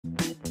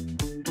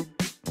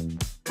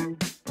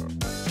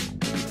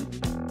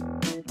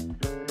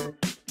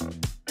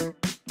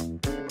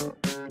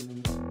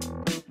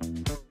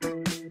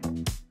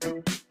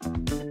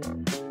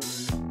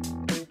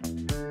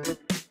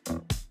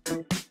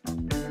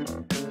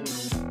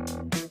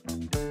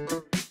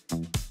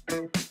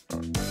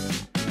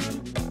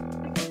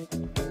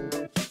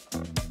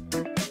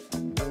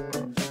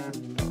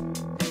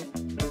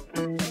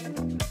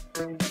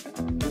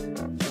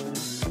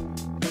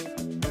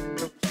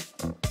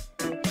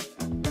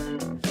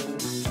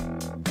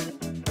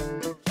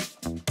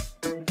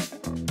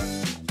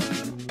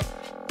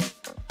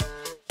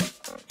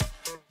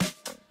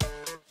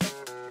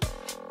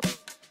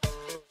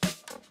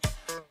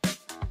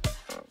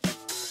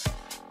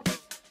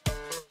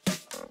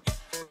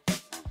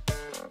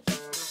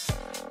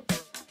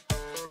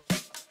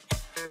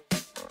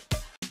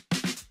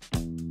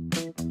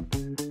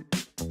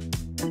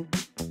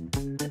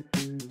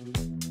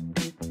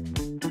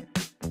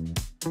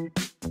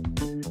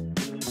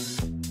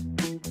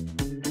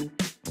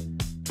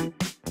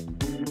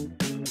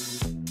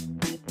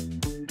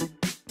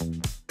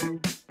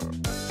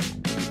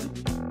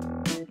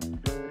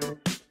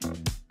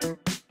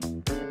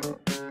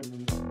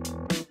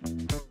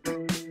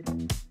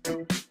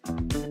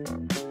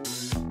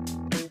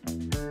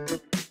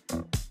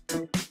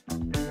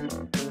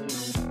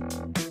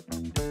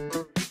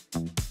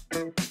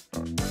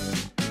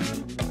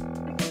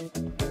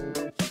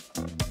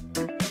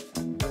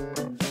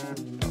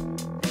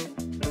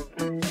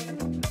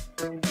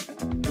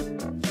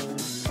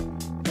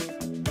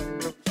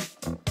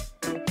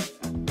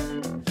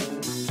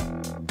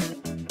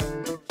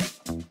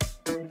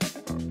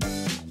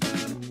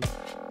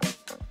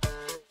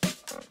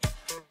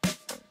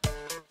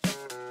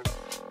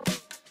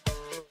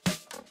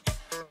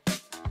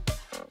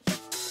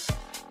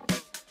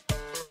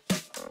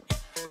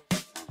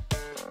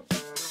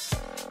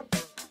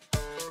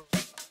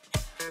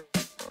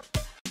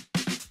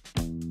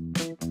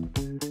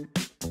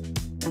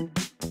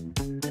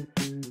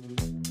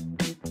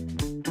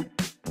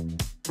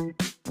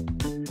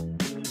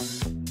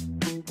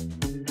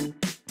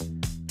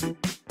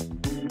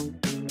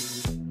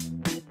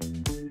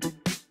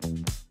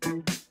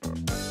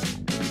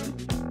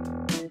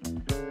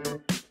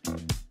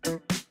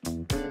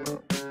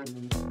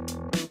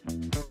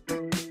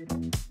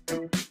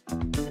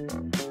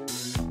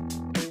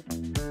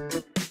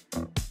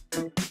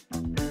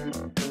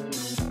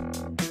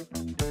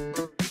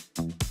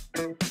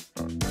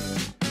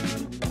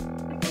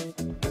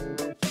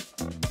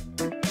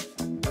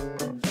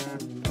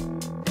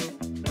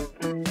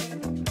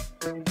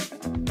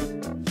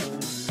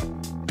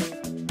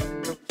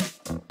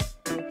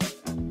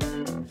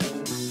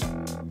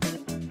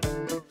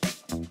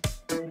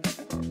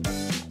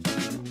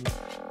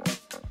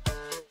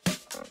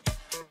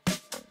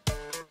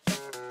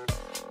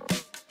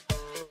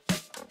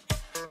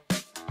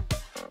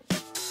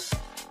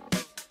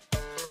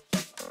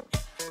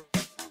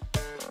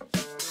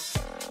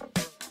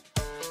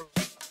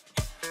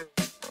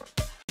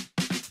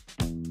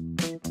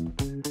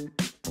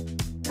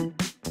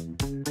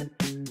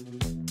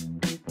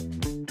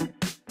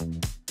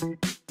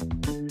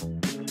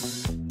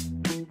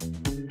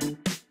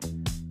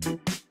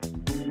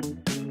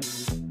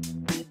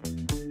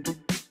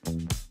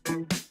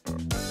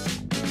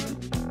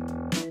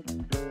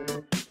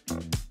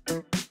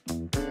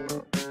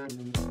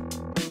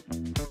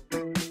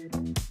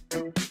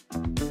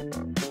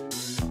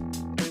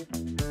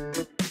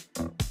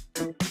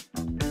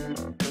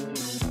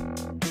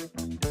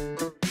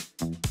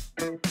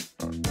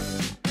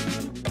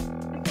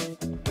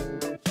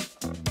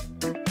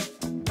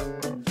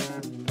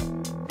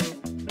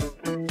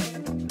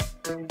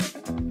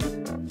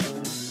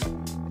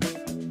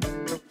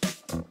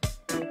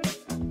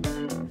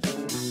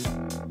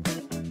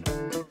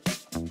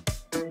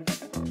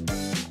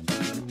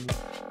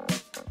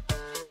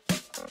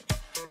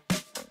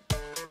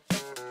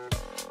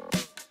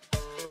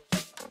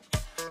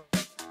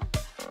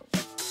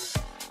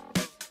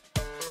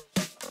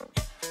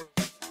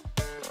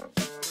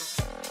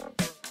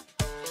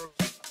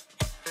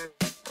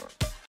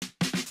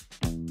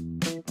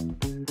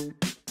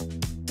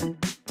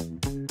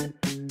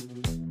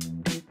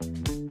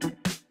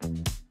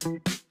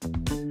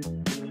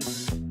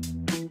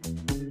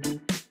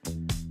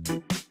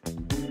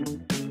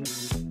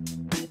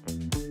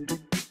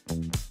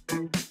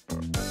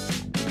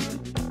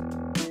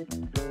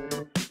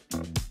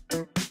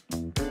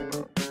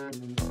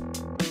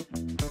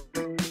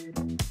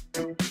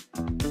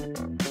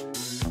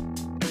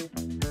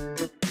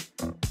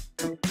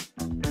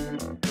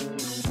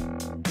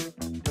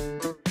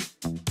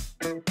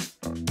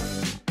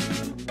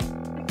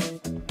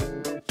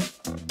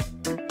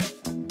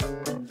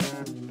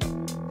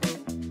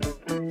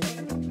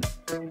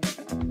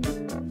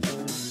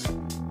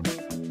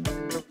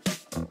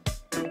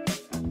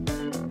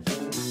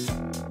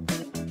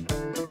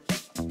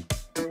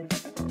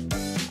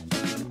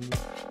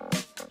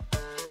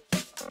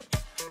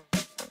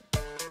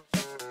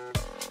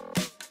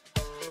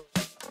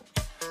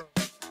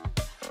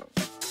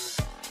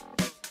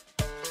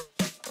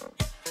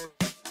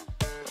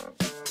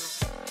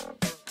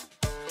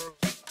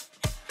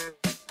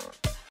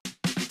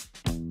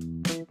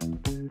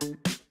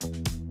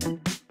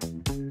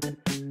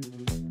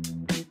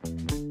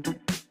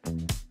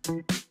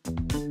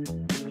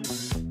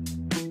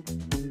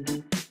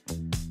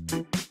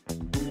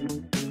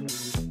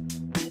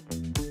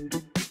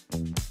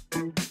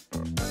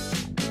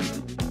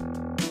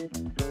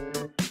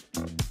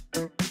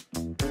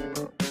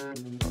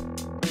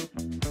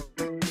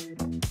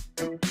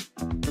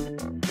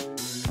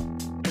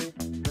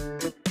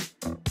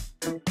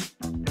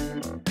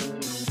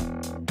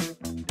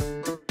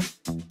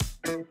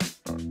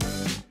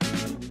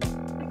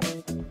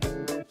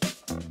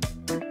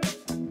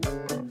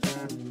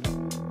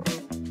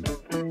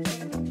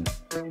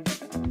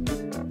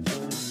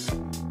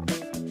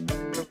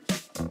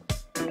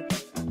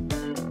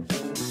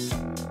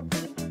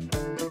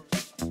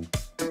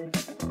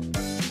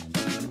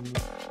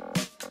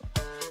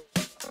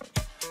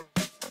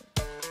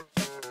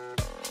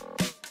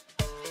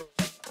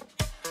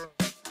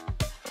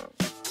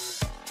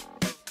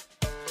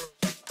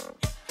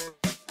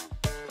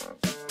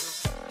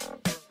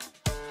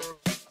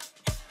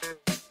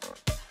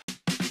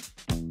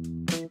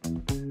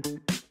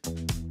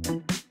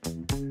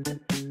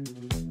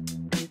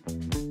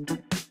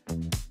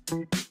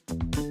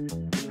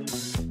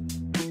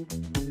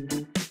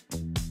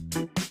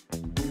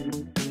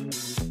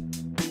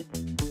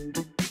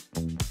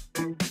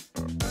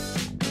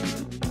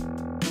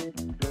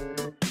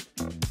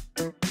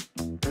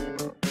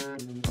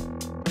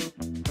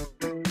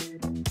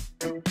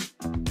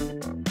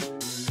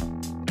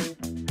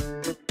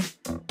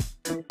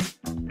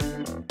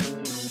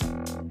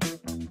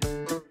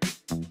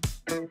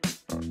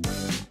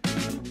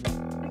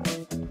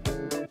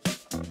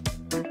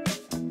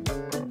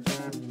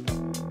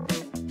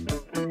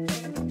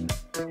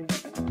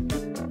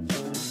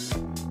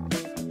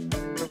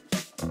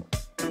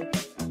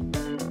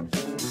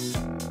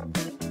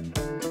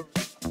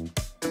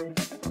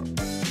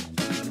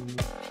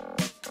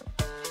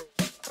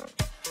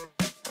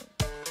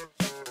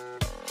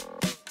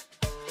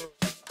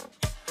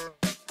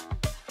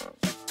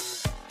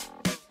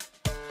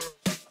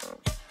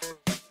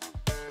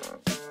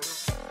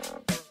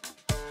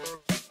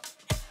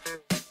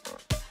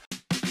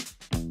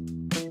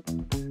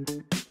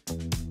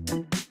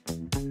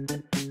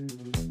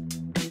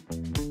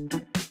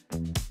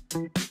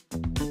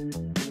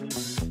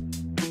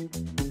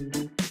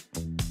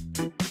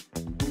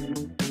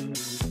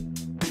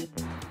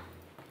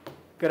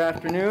Good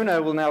afternoon. I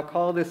will now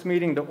call this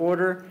meeting to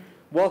order.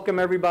 Welcome,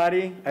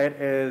 everybody. It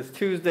is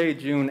Tuesday,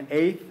 June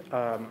 8th.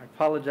 I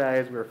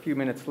apologize, we're a few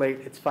minutes late.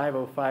 It's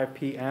 5:05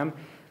 p.m.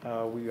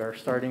 We are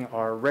starting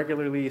our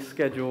regularly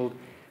scheduled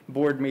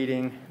board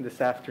meeting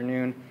this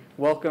afternoon.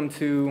 Welcome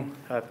to,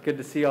 good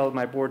to see all of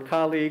my board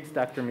colleagues,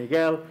 Dr.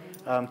 Miguel,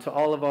 to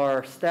all of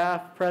our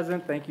staff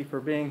present, thank you for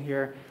being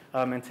here,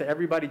 and to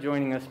everybody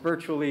joining us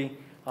virtually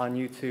on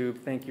YouTube,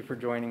 thank you for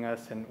joining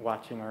us and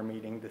watching our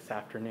meeting this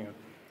afternoon.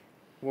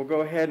 We'll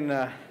go ahead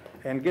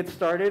and get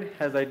started.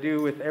 As I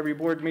do with every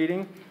board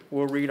meeting,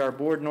 we'll read our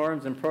board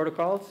norms and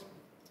protocols.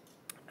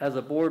 As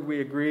a board,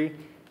 we agree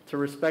to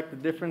respect the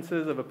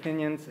differences of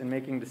opinions in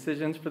making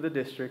decisions for the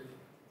district,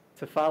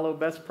 to follow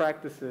best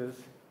practices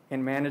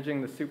in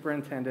managing the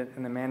superintendent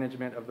and the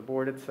management of the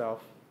board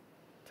itself,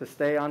 to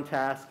stay on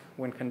task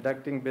when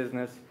conducting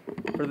business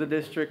for the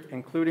district,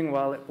 including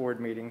while at board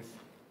meetings,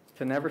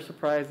 to never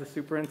surprise the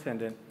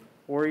superintendent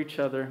or each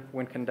other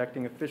when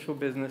conducting official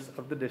business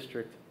of the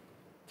district,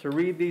 to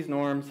read these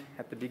norms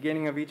at the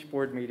beginning of each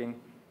board meeting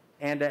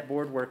and at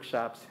board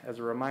workshops as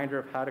a reminder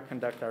of how to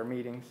conduct our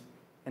meetings,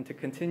 and to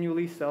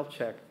continually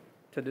self-check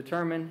to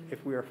determine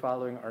if we are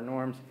following our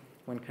norms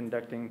when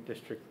conducting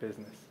district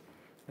business.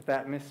 With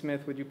that, Ms.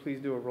 Smith, would you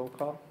please do a roll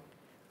call?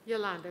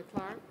 Yolanda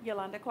Clark.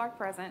 Yolanda Clark,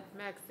 present.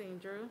 Maxine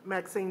Drew.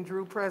 Maxine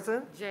Drew,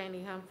 present.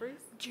 Janie Humphreys.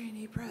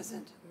 Janie,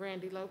 present.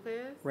 Randy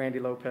Lopez. Randy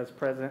Lopez,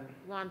 present.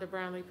 Wanda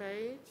Brownlee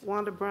Page.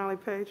 Wanda Brownlee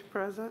Page,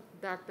 present.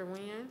 Dr.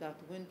 Nguyen. Dr.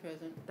 Nguyen,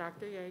 present.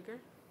 Dr. Yeager.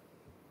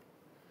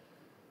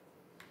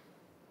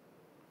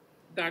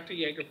 Dr.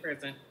 Yeager,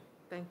 present.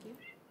 Thank you.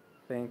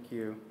 Thank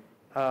you.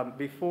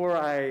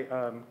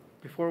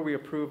 Before we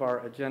approve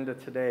our agenda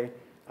today,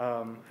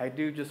 I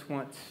do just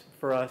want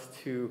for us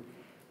to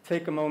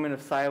take a moment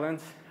of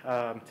silence.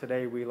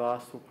 Today we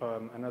lost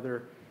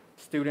another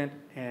student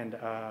and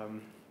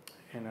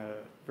in a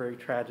very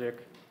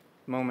tragic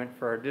moment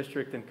for our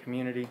district and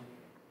community.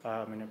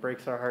 And it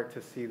breaks our heart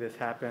to see this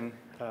happen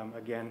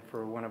again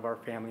for one of our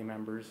family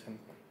members and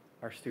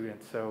our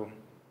students. So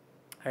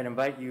I'd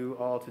invite you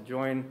all to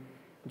join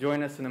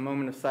us in a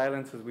moment of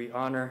silence as we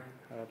honor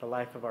the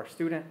life of our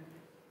student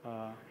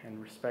and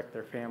respect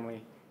their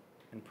family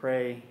and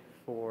pray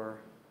for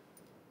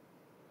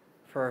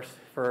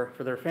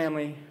their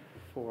family,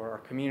 for our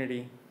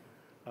community,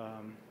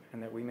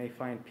 and that we may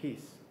find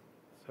peace.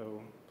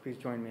 So please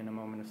join me in a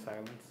moment of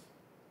silence.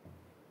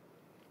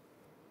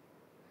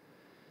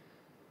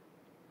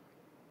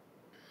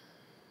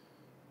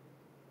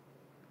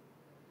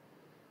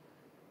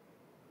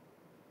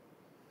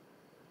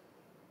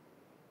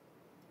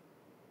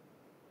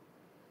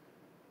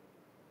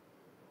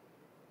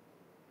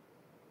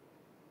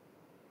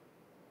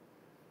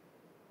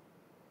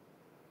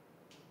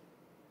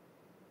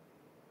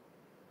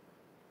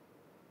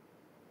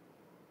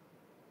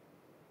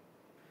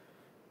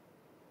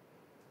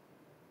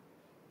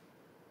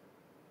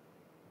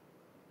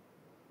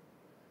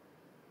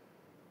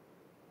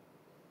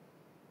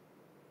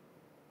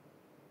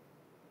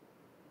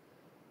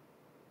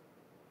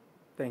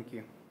 Thank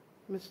you.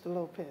 Mr.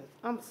 Lopez,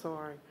 I'm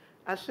sorry.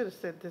 I should have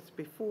said this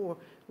before.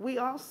 We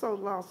also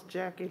lost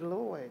Jackie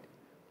Lloyd,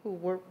 who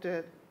worked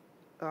at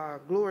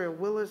Gloria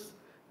Willis.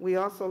 We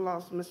also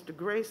lost Mr.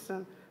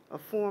 Grayson, a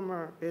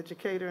former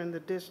educator in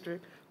the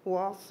district, who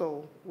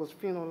also was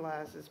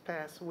funeralized this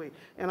past week.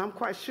 And I'm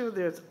quite sure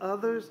there's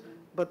others,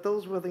 but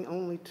those were the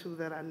only two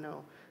that I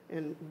know.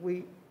 And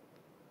we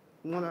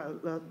want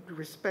to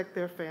respect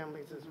their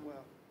families as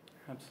well.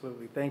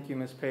 Absolutely. Thank you,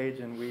 Ms.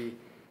 Page, and we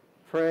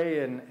pray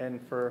and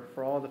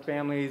for all the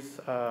families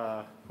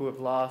who have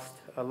lost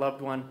a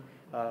loved one,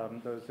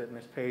 those that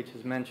Ms. Page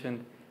has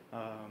mentioned,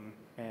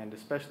 and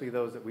especially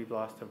those that we've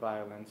lost to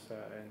violence.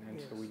 And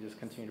yes. So we just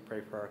continue to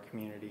pray for our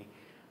community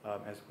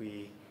as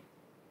we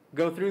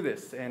go through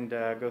this and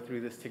go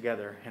through this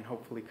together and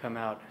hopefully come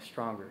out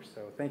stronger.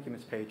 So thank you,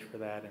 Ms. Page, for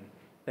that, and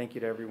thank you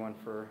to everyone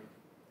for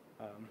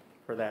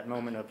that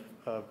moment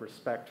of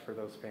respect for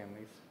those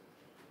families.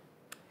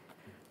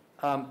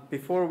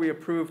 Before we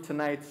approve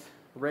tonight's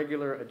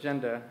regular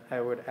agenda,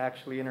 I would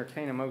actually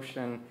entertain a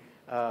motion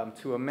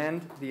to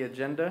amend the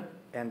agenda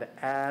and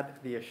add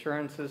the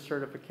assurances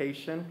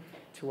certification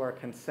to our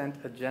consent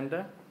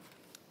agenda.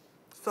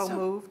 So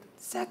moved.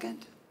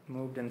 Second.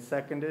 Moved and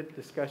seconded.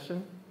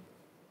 Discussion?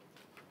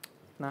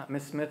 Not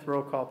Ms. Smith,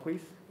 roll call,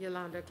 please.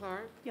 Yolanda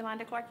Clark.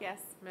 Yolanda Clark,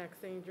 yes.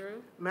 Maxine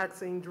Drew.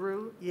 Maxine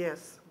Drew,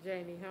 yes.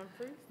 Janie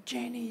Humphreys.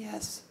 Janie,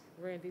 yes.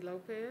 Randy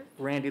Lopez.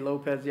 Randy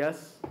Lopez,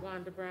 yes.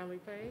 Wanda Brownlee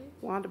Page.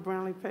 Wanda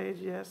Brownlee Page,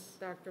 yes.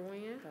 Dr.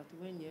 Nguyen. Dr.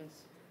 Nguyen,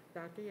 yes.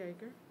 Dr.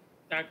 Yeager.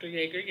 Dr.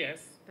 Yeager,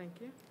 yes.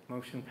 Thank you.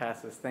 Motion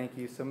passes. Thank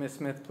you. So Ms.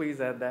 Smith,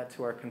 please add that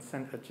to our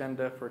consent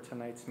agenda for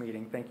tonight's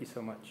meeting. Thank you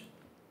so much.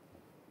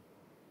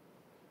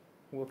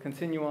 We'll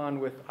continue on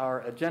with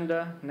our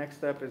agenda.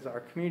 Next up is our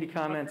community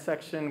comment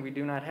section. We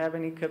do not have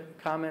any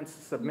comments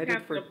submitted. We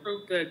have to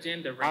approve the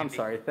agenda, Randy. I'm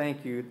sorry.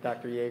 Thank you,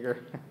 Dr. Yeager.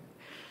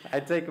 I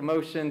take a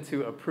motion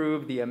to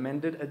approve the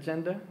amended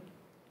agenda.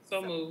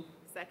 So moved.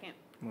 Second.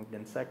 Moved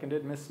and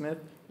seconded. Ms. Smith?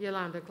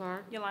 Yolanda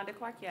Clark, Yolanda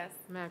Clark, yes.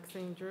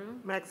 Maxine Drew,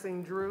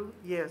 Maxine Drew,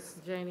 yes.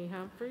 Janie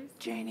Humphries,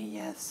 Janie,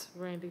 yes.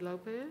 Randy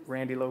Lopez,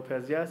 Randy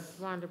Lopez, yes.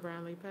 Wanda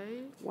Brownlee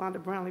Page, Wanda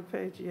Brownlee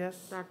Page, yes.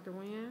 Dr.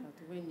 Nguyen,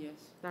 Dr. Nguyen, yes.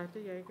 Dr.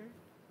 Yeager.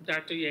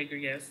 Dr. Yeager,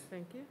 yes.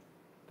 Thank you.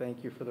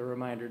 Thank you for the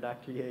reminder,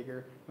 Dr.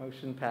 Yeager.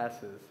 Motion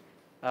passes.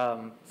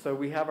 So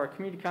we have our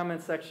community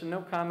comments section.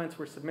 No comments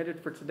were submitted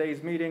for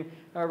today's meeting.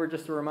 However,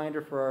 just a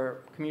reminder for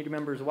our community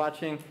members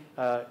watching,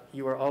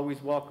 you are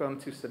always welcome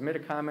to submit a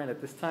comment. At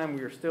this time,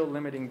 we are still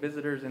limiting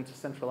visitors into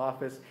central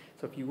office.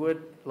 So if you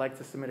would like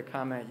to submit a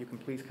comment, you can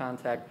please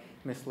contact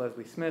Ms.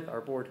 Leslie Smith,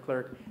 our board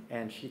clerk,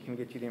 and she can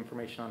get you the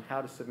information on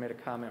how to submit a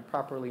comment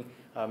properly.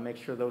 Make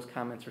sure those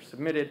comments are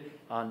submitted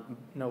on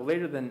no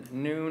later than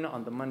noon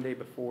on the Monday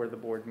before the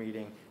board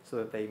meeting so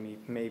that they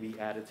may be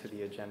added to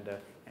the agenda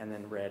and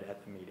then read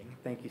at the meeting.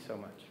 Thank you so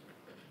much.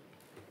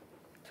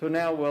 So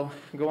now we'll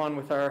go on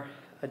with our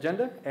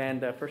agenda.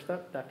 And first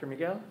up, Dr.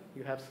 Miguel,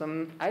 you have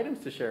some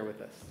items to share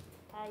with us.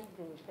 I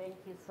do. Thank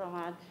you so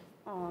much,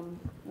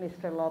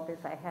 Mr. Lopez.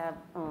 I have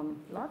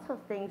lots of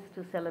things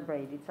to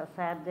celebrate. It's a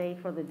sad day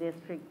for the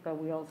district, but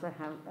we also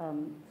have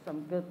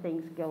some good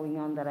things going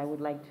on that I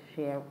would like to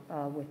share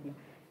with you.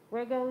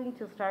 We're going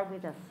to start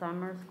with a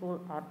summer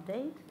school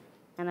update,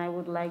 and I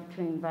would like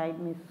to invite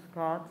Ms.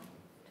 Scott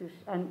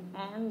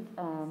and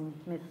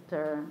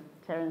Mr.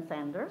 Terrence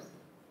Sanders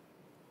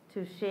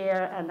to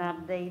share an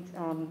update.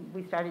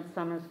 We started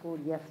summer school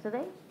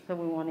yesterday, so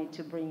we wanted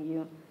to bring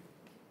you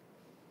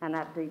an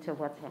update of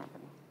what's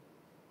happening.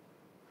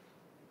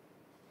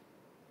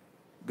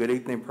 Good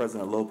evening,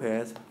 President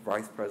Lopez,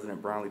 Vice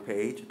President Brownlee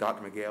Page,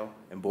 Dr. Miguel,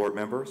 and board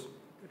members.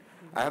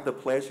 I have the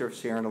pleasure of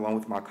sharing along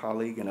with my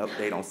colleague an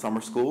update on summer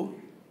school.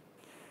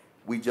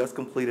 We just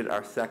completed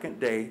our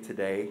second day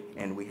today,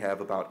 and we have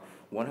about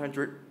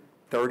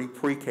 130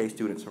 pre-K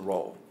students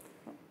enrolled.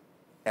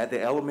 At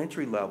the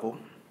elementary level,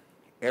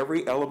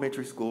 every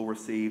elementary school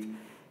received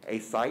a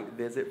site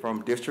visit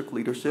from district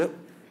leadership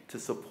to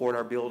support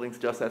our buildings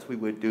just as we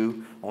would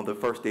do on the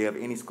first day of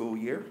any school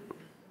year.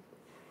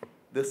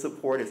 This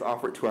support is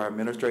offered to our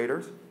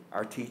administrators,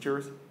 our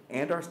teachers,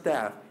 and our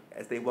staff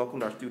as they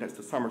welcomed our students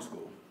to summer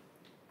school.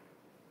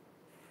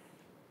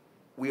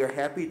 We are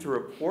happy to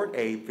report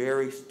a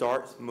very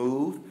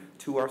smooth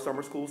to our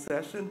summer school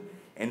session.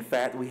 In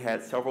fact, we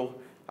had several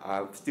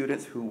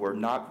students who were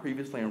not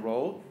previously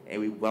enrolled,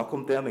 and we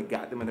welcomed them and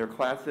got them in their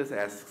classes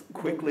as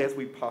quickly as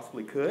we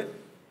possibly could.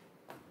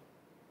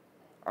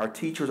 Our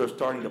teachers are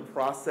starting the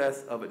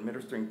process of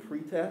administering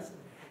pre-tests,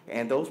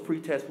 and those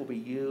pre-tests will be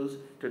used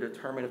to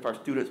determine if our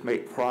students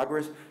made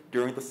progress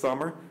during the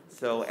summer.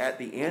 So at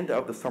the end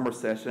of the summer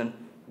session,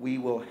 we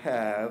will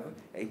have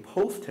a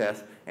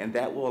post-test, and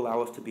that will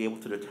allow us to be able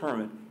to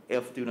determine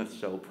if students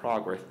show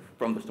progress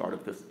from the start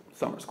of this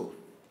summer school.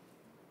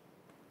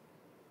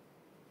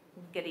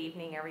 Good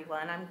evening,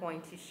 everyone. I'm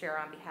going to share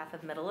on behalf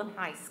of middle and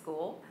high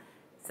school.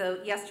 So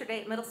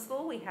yesterday at middle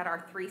school, we had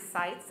our 3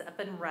 sites up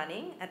and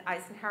running. At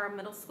Eisenhower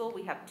Middle School,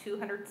 we have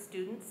 200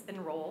 students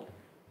enrolled.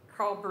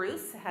 Carl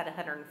Bruce had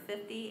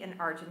 150, and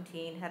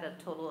Argentine had a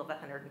total of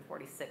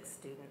 146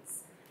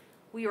 students.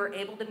 We were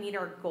able to meet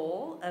our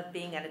goal of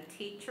being at a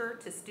teacher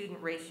to student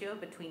ratio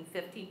between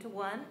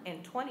 15:1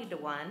 and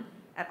 20:1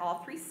 at all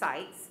 3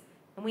 sites,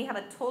 and we have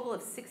a total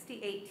of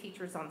 68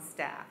 teachers on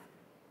staff.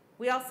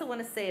 We also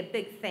want to say a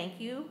big thank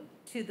you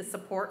to the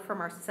support from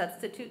our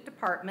substitute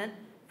department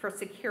for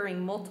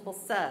securing multiple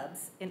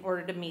subs in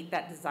order to meet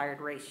that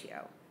desired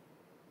ratio.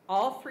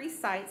 All 3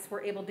 sites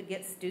were able to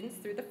get students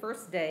through the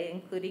first day,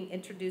 including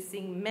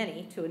introducing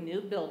many to a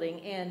new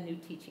building and new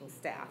teaching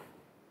staff.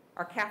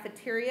 Our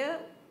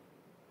cafeterias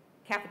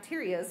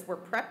were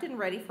prepped and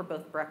ready for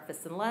both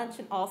breakfast and lunch,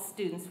 and all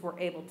students were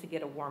able to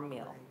get a warm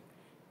meal.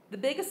 The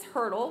biggest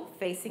hurdle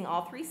facing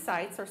all 3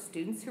 sites are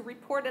students who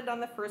reported on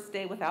the first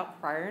day without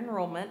prior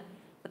enrollment,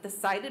 but the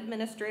site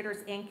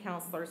administrators and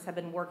counselors have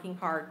been working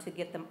hard to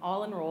get them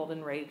all enrolled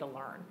and ready to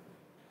learn.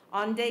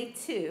 On day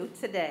 2,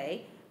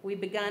 today,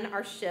 we've begun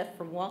our shift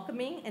from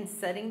welcoming and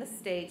setting the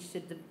stage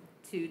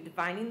to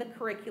defining the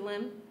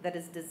curriculum that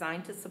is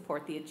designed to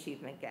support the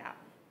achievement gap.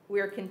 We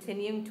are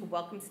continuing to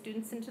welcome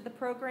students into the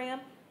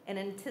program and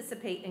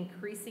anticipate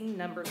increasing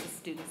numbers of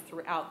students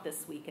throughout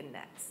this week and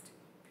next.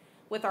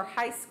 With our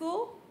high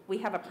school, we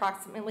have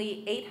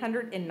approximately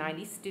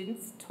 890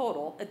 students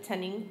total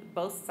attending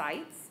both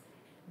sites.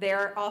 They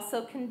are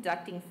also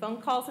conducting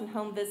phone calls and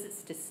home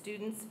visits to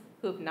students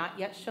who have not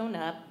yet shown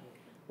up.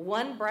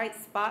 One bright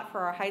spot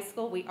for our high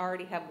school, we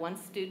already have 1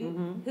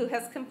 student who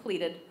has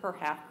completed her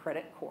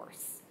half-credit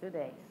course. 2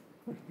 days.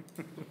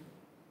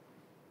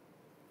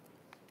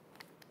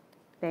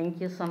 Thank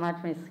you so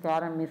much, Ms.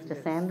 Scott and Mr.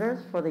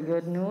 Sanders, for the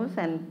good news,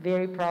 and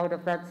very proud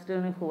of that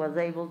student who was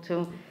able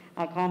to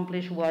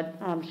accomplish what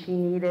she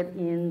needed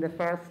in the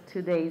first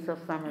 2 days of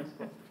summer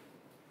school.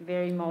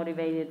 Very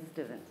motivated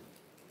student.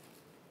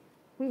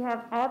 We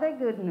have other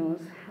good news,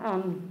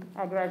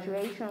 a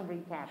graduation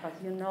recap. As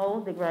you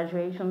know, the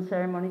graduation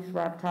ceremonies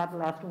wrapped up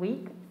last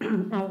week,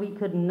 and we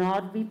could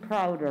not be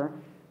prouder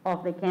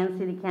of the Kansas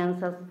City,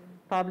 Kansas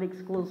Public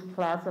Schools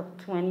class of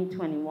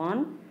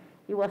 2021.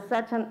 It was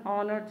such an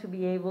honor to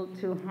be able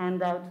to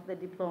hand out the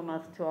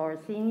diplomas to our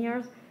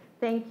seniors.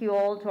 Thank you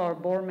all to our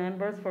board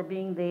members for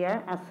being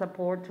there as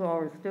support to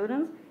our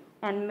students.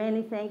 And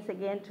many thanks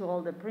again to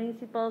all the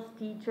principals,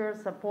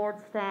 teachers,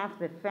 support staff,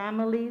 the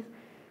families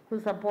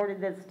who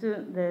supported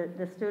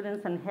the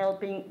students and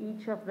helping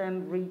each of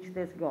them reach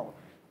this goal.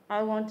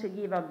 I want to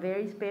give a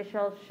very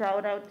special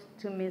shout out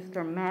to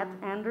Mr. Matt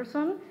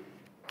Anderson,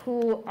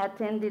 who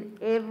attended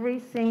every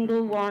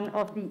single one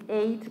of the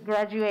 8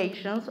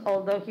 graduations,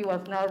 although he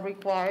was not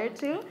required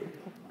to,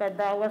 but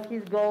that was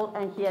his goal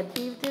and he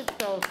achieved it,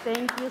 so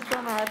thank you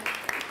so much,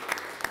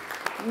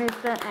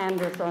 Mr.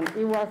 Anderson.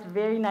 It was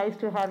very nice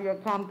to have your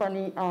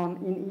company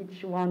in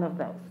each one of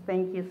those.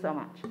 Thank you so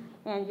much.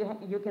 And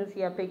you can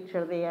see a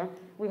picture there.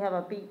 We have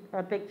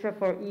a picture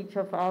for each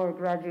of our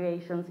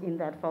graduations in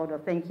that photo.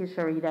 Thank you,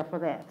 Sharita, for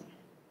that.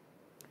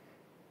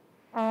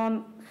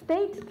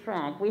 State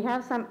track, we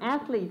have some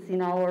athletes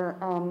in our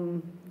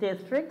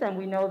district, and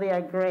we know they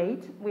are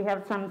great. We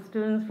have some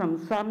students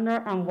from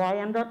Sumner and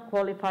Wyandotte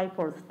qualify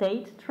for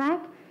state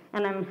track,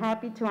 and I'm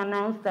happy to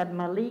announce that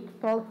Malik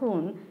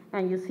Falhoun,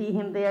 and you see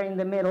him there in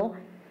the middle,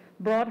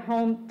 brought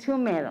home 2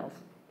 medals.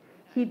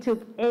 He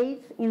took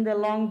 8th in the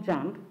long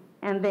jump,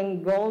 and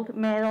then gold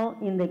medal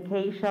in the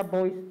Keisha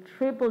boys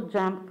triple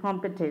jump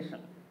competition.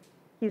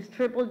 His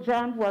triple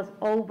jump was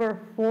over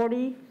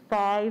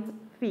 45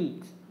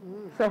 feet.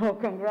 So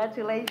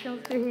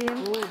congratulations to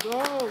him.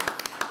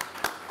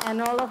 And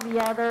all of the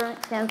other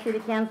Kansas City,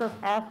 Kansas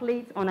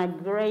athletes on a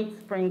great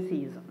spring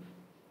season.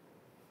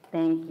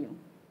 Thank you.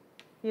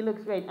 He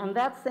looks great. On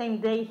that same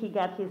day, he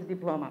got his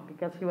diploma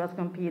because he was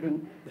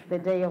competing the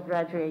day of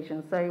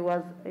graduation. So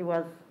it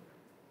was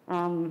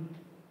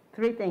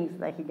 3 things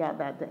that he got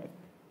that day.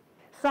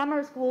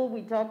 Summer school,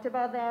 we talked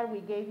about that. We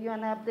gave you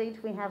an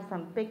update. We have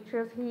some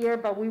pictures here,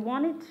 but we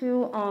wanted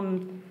to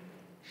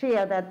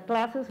share that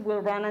classes will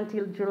run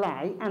until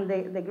July, and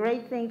the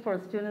great thing for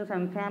students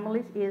and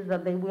families is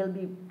that they will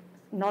be,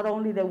 not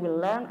only they will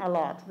learn a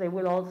lot, they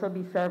will also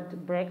be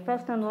served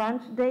breakfast and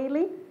lunch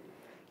daily,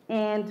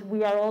 and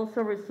we are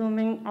also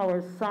resuming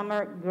our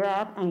summer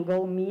grab and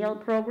go meal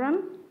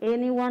program.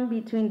 Anyone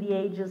between the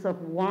ages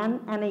of 1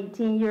 and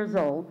 18 years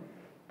old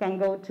can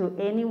go to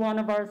any one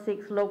of our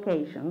 6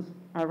 locations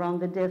around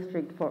the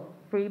district for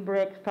free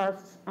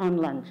breakfasts and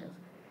lunches.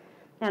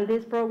 And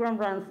this program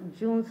runs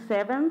June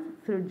 7th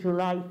through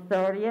July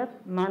 30th,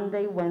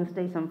 Monday,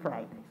 Wednesdays, and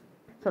Fridays.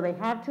 So they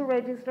have to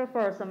register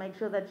first, so make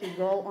sure that you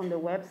go on the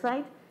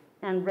website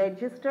and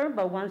register.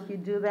 But once you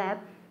do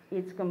that,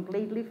 it's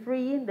completely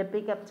free. The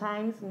pickup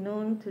times,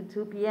 noon to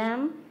 2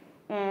 p.m.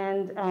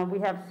 And we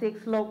have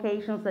 6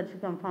 locations that you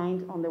can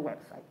find on the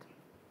website.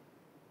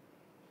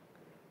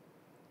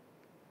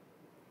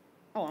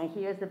 Oh, and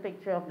here's the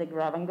picture of the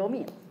grab and go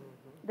meals.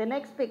 The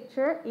next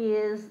picture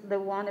is the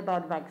one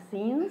about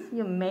vaccines.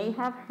 You may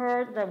have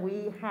heard that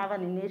we have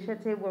an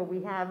initiative where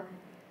we are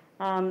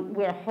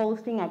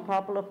hosting a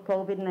couple of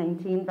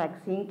COVID-19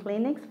 vaccine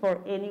clinics for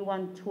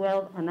anyone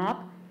 12 and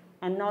up,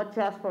 and not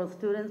just for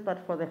students,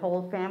 but for the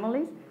whole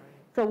families.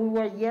 So we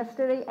were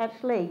yesterday at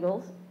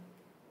Schlegel's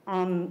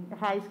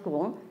High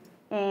School,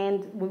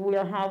 and we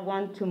will have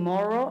one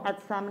tomorrow at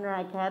Sumner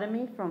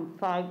Academy from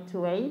 5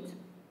 to 8.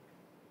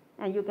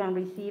 And you can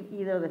receive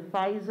either the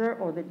Pfizer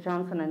or the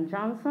Johnson &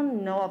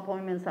 Johnson. No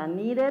appointments are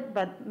needed,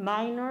 but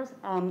minors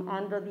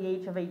under the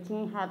age of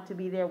 18 have to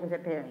be there with their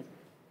parents.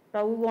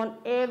 But we want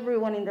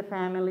everyone in the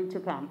family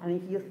to come.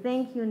 And if you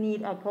think you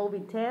need a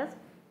COVID test,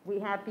 we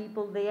have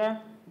people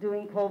there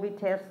doing COVID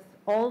tests.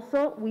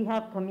 Also, we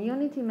have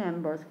community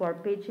members who are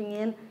pitching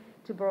in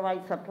to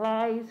provide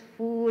supplies,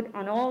 food,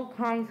 and all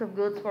kinds of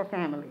goods for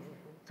families.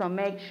 So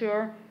make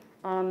sure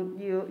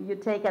you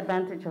take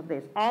advantage of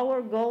this.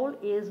 Our goal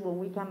is when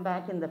we come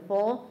back in the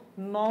fall,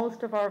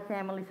 most of our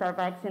families are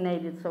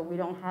vaccinated, so we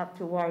don't have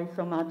to worry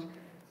so much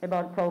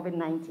about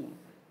COVID-19.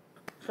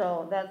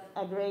 So that's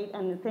a great,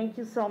 and thank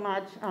you so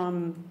much,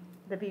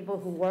 the people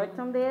who worked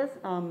on this,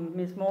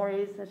 Ms.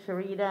 Morris,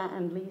 Sharita,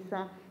 and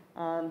Lisa.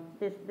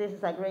 This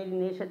is a great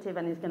initiative,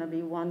 and it's going to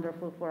be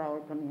wonderful for our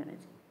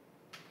community.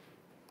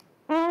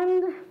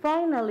 And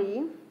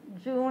finally,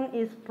 June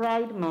is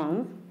Pride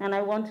Month, and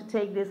I want to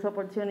take this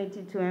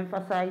opportunity to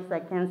emphasize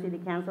that Kansas City,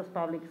 Kansas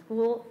Public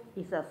School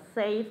is a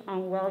safe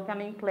and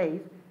welcoming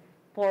place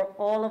for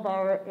all of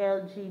our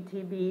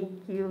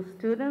LGBTQ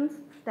students,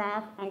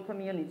 staff, and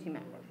community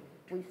members.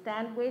 We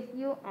stand with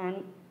you,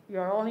 and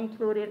you're all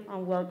included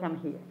and welcome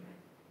here.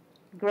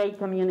 Great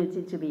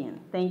community to be in.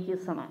 Thank you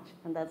so much.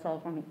 And that's all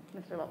from me.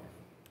 Mr. Lopez.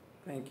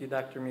 Thank you,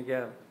 Dr.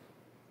 Miguel.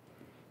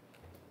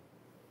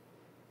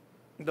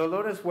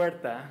 Dolores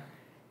Huerta,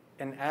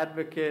 an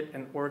advocate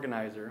and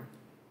organizer,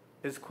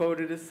 is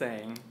quoted as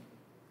saying,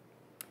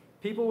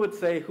 "People would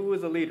say, who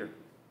is a leader?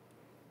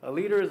 A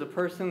leader is a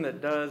person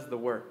that does the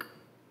work."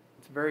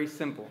 It's very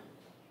simple.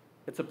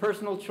 It's a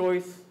personal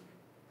choice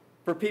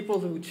for people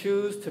who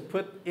choose to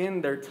put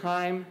in their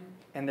time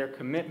and their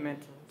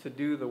commitment to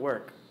do the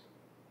work.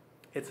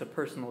 It's a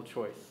personal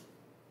choice.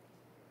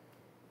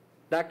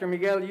 Dr.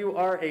 Miguel, you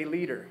are a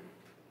leader.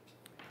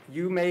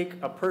 You make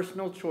a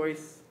personal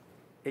choice,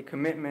 a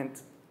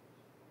commitment,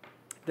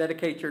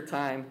 dedicate your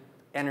time,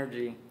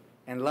 energy,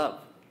 and love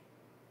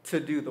to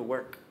do the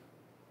work.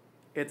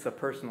 It's a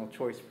personal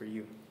choice for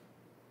you.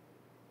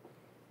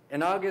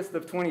 In August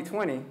of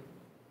 2020,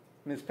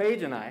 Ms.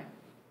 Page and I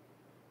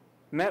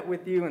met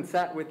with you and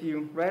sat with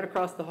you right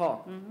across the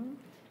hall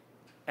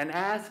and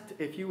asked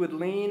if you would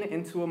lean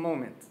into a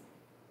moment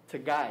to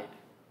guide,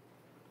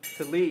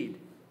 to lead,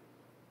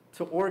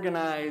 to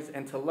organize,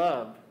 and to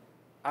love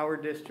our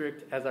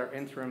district as our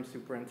interim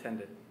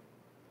superintendent.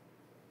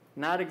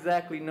 Not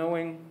exactly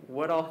knowing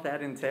what all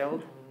that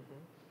entailed,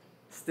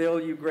 still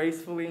you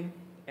gracefully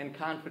and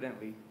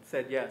confidently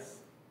said yes,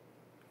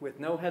 with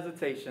no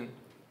hesitation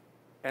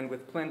and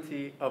with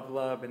plenty of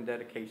love and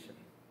dedication.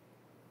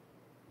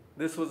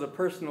 This was a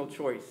personal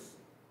choice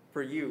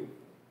for you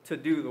to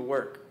do the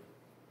work.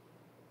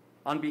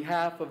 On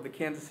behalf of the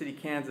Kansas City,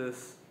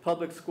 Kansas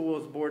Public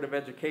Schools Board of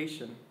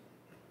Education,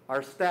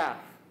 our staff,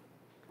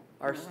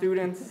 our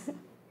students,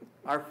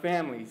 our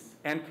families,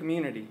 and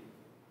community,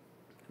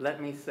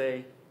 let me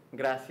say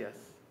gracias.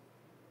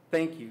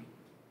 Thank you.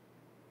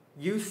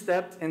 You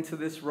stepped into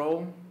this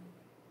role,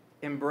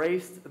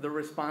 embraced the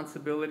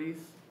responsibilities,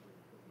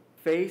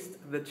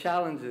 faced the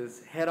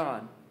challenges head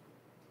on,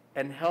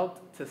 and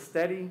helped to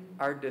steady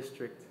our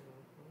district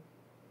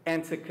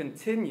and to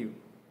continue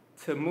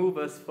to move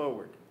us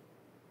forward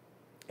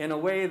in a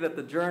way that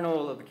the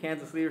Journal of the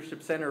Kansas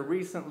Leadership Center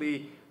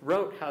recently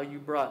wrote how you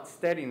brought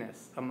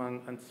steadiness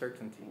among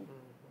uncertainty.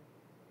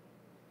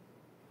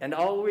 And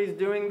always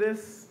doing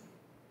this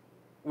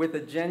with a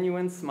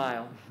genuine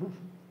smile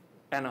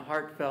and a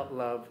heartfelt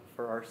love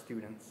for our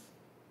students.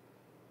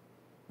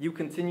 You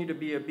continue to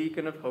be a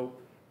beacon of hope,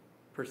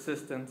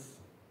 persistence,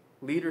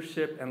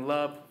 leadership, and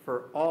love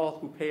for all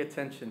who pay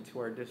attention to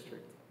our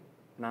district.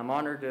 And I'm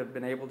honored to have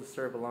been able to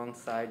serve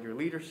alongside your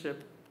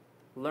leadership,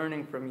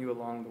 learning from you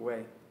along the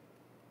way.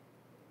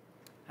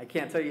 I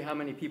can't tell you how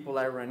many people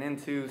I run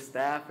into,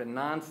 staff and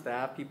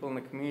non-staff, people in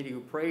the community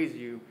who praise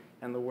you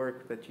and the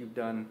work that you've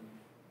done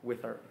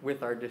with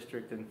our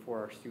district and for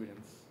our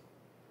students.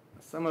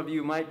 Some of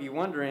you might be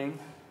wondering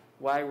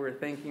why we're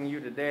thanking you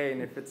today,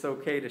 and if it's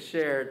okay to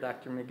share,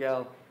 Dr.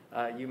 Miguel,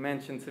 you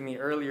mentioned to me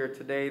earlier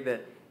today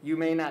that you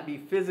may not be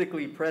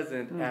physically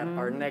present at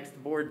our next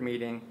board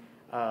meeting,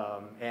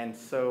 and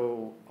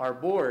so our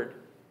board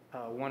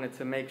wanted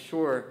to make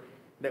sure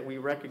that we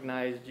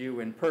recognized you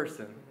in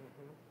person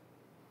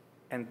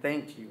and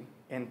thanked you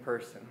in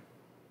person.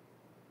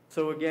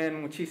 So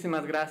again,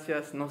 muchísimas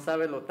gracias. No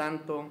sabe lo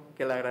tanto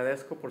que le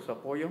agradezco por su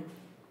apoyo,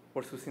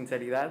 por su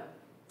sinceridad,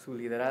 su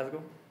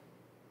liderazgo.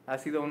 Ha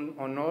sido un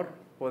honor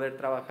poder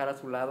trabajar a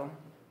su lado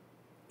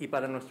y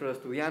para nuestros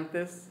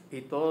estudiantes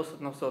y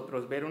todos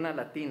nosotros ver una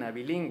latina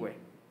bilingüe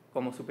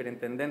como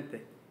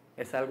superintendente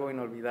es algo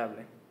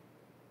inolvidable.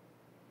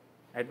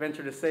 I'd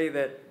venture to say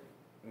that,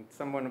 and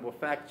someone will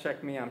fact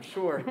check me, I'm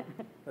sure,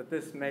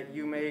 that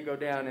you may go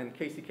down in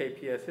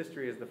KCKPS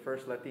history as the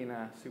first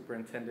Latina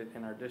superintendent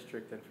in our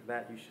district, and for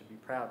that you should be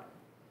proud.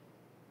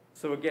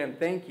 So again,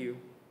 thank you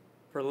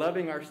for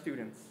loving our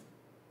students,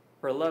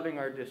 for loving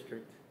our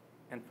district,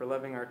 and for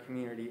loving our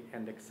community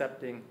and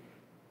accepting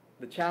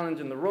the challenge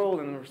and the role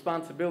and the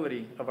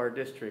responsibility of our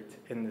district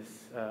in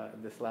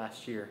this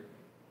last year.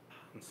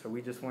 And so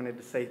we just wanted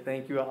to say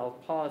thank you. I'll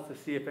pause to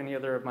see if any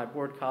other of my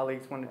board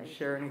colleagues wanted to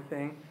share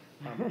anything.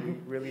 We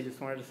really just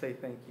wanted to say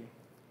thank you.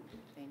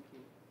 Thank you.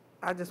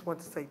 I just want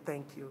to say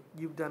thank you.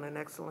 You've done an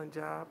excellent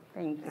job.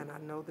 Thank you. And I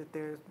know that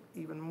there's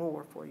even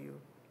more for you.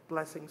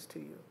 Blessings to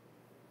you.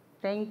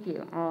 Thank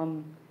you.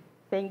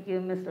 Thank you,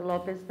 Mr.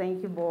 Lopez.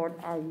 Thank you, board.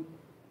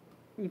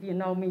 If you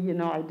know me, you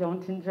know I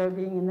don't enjoy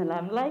being in the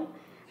limelight.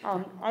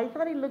 I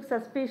thought it looked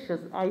suspicious.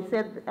 I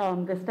said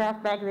the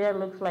staff back there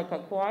looks like a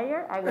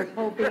choir. I was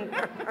hoping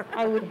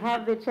I would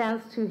have the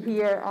chance to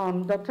hear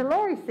Dr.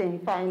 Lori sing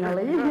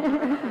finally.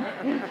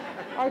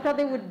 I thought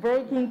they would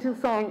break into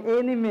song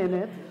any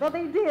minute, but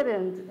they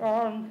didn't.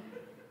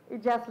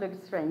 It just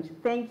looked strange.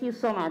 Thank you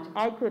so much.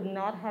 I could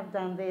not have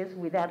done this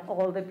without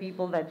all the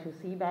people that you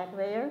see back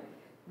there.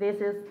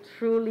 This is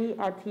truly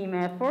a team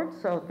effort,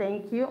 so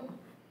thank you,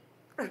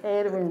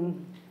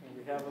 Edwin. And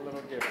we have a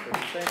little gift for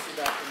you. Thank you,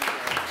 Dr. Miguel.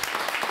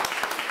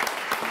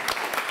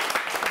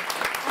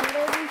 And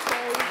let me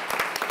say,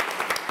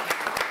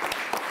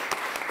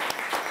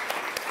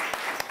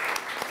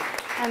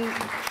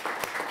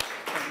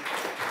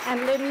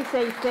 and let me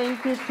say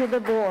thank you to the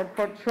board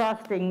for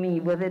trusting me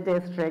with the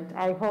district.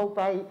 I hope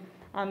I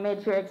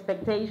met your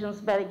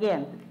expectations, but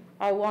again,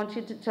 I want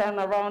you to turn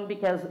around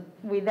because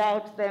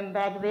without them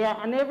back there,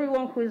 and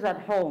everyone who is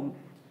at home,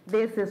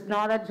 this is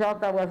not a job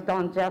that was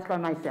done just by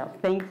myself.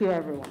 Thank you,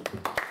 everyone.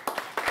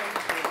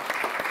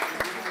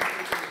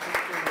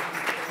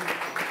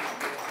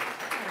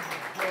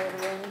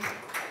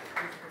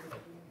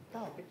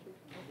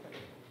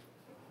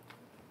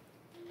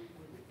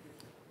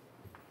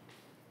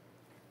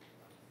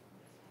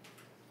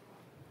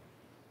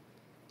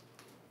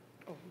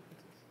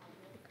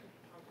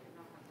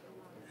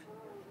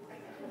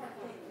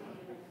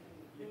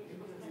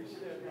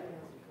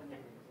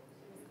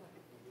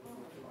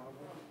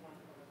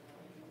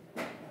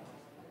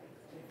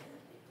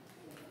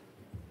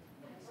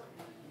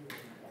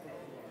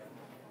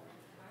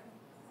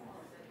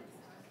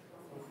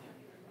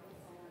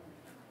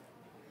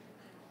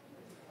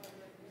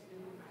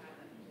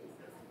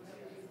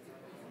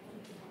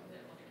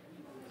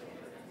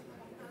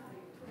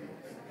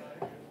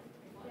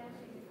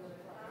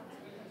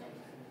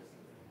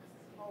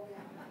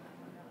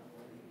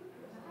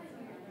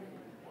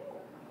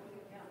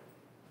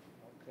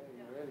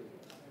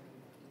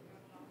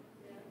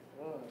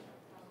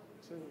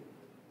 2,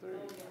 3.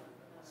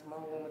 Smile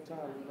one more time.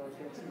 You know, I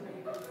can't see that.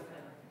 All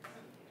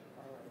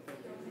right, thank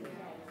you.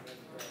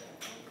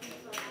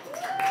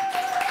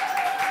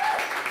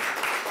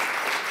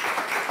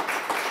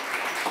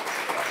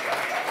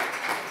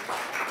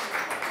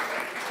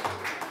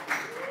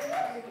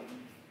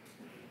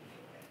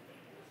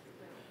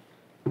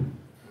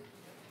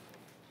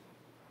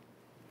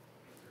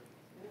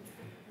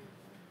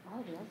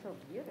 Oh, they are so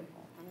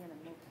beautiful. I'm going to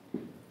move them.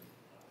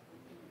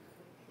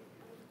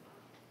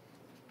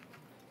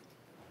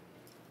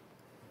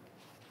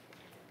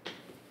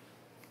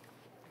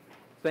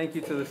 Thank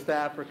you to the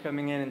staff for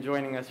coming in and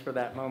joining us for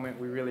that moment.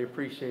 We really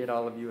appreciate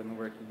all of you and the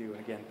work you do.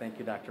 And again, thank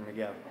you, Dr.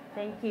 Miguel.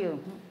 Thank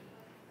you.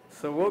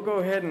 So we'll go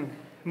ahead and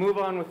move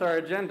on with our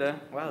agenda.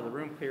 Wow, the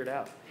room cleared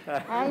out.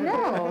 I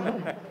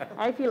know.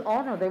 I feel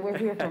honored they were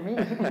here for me,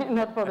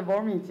 not for the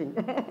board meeting.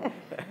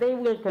 They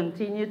will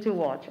continue to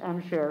watch,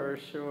 I'm sure.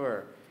 For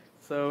sure.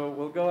 So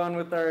we'll go on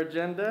with our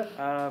agenda.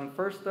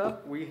 First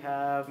up, we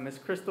have Ms.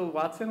 Crystal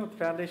Watson with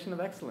Foundation of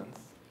Excellence.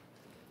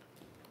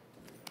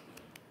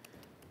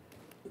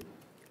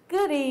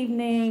 Good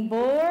evening,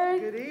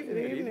 board. Good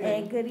evening.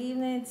 And good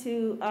evening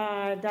to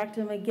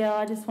Dr. Miguel.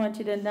 I just want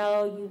you to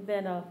know you've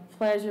been a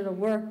pleasure to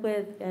work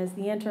with as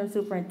the interim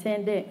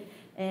superintendent.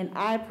 And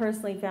I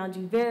personally found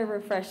you very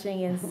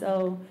refreshing. And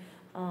so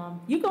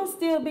you going to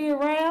still be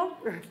around?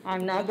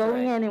 I'm not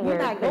going anywhere.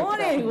 You're not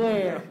going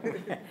anywhere.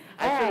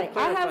 All right.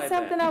 I have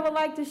something I would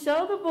like to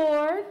show the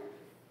board.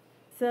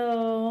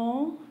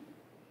 So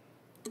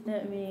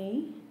here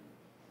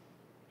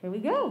we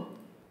go.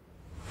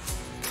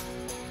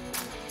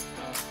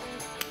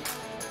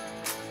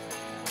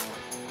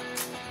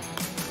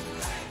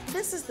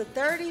 This is the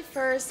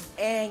 31st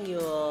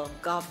annual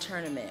golf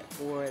tournament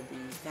for the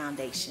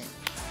foundation.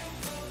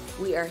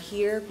 We are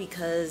here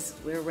because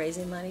we're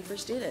raising money for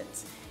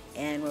students,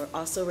 and we're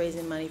also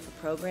raising money for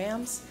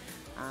programs,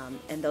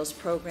 and those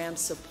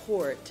programs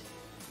support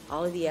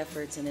all of the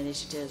efforts and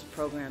initiatives,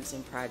 programs,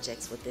 and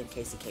projects within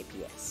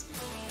KCKPS.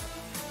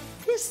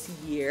 This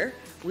year,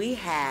 we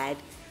had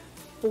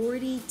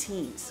 40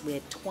 teams. We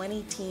had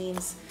 20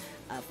 teams,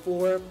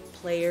 4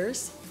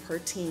 players per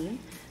team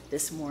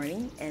this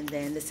morning, and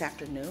then this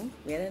afternoon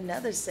we had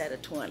another set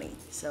of 20.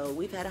 So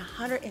we've had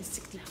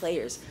 160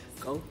 players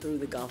go through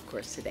the golf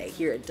course today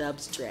here at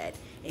Dubs Dread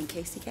in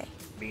KCK.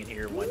 Being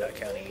here in Wyandotte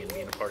County and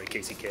being a part of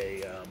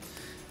KCK,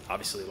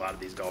 obviously a lot of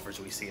these golfers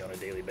we see on a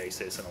daily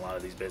basis, and a lot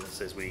of these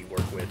businesses we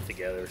work with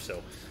together.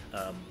 So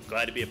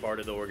glad to be a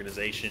part of the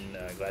organization,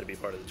 glad to be a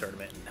part of the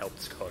tournament and help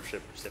the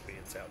scholarship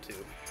recipients out too.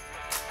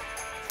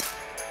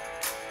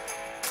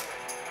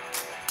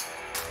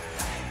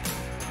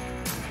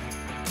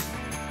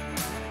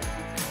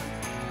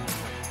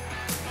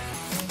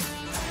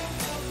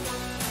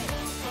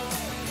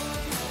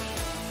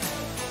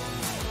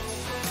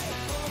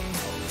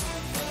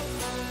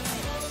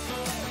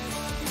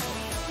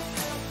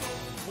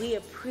 We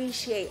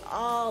appreciate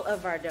all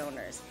of our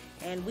donors,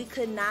 and we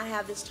could not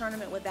have this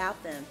tournament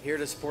without them. Here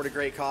to support a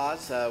great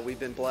cause. We've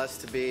been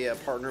blessed to be a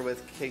partner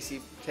with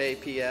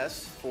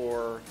KCKPS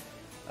for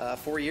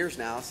 4 years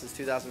now, since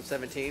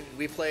 2017.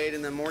 We played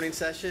in the morning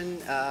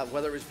session.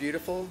 Weather was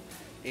beautiful,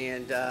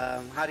 and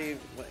how do you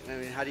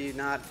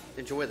not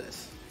enjoy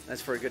this?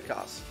 That's for a good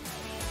cause.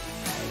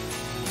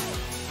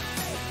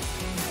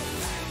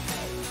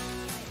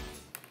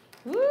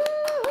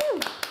 Woo-hoo.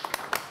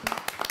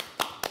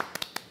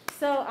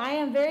 So I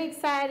am very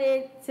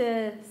excited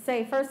to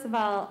say, first of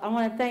all, I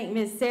want to thank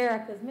Miss Sarah,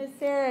 because Miss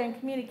Sarah in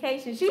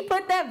communication, she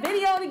put that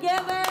video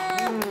together.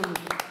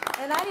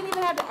 And I didn't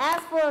even have to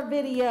ask for a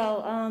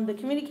video. The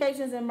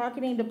communications and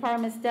marketing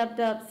department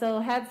stepped up, so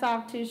hats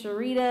off to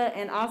Sharita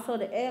and also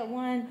to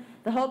Edwin.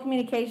 The whole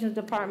communications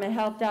department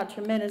helped out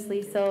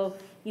tremendously, so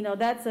you know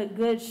that's a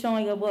good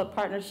showing of what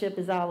partnership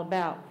is all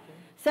about.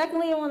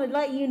 Secondly, I want to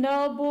let you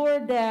know,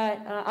 board,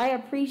 that I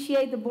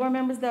appreciate the board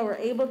members that were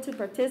able to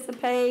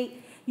participate.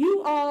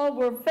 You all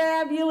were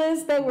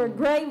fabulous. They were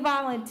great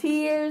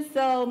volunteers.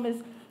 So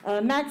Ms.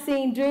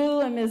 Maxine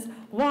Drew and Ms.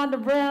 Wanda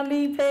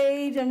Brownlee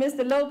Page and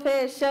Mr.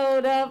 Lopez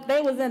showed up. They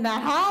was in the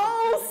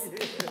house,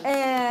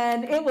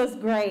 and it was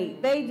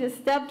great. They just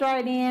stepped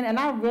right in, and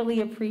I really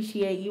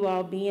appreciate you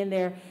all being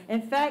there.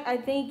 In fact, I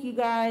think you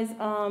guys,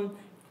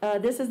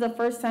 this is the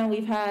first time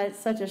we've had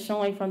such a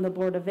showing from the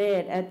Board of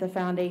Ed at the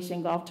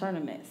Foundation Golf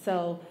Tournament.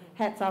 So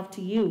hats off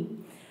to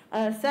you.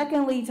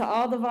 Secondly, to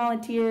all the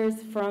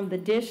volunteers from the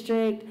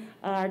district,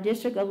 our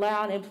district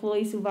allowed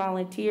employees who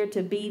volunteered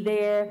to be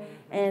there.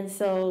 And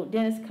so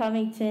Dennis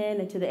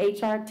Covington and to the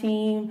HR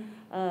team,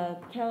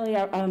 Kelly,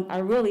 I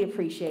really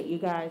appreciate you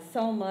guys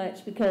so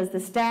much because the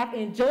staff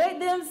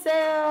enjoyed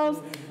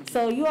themselves.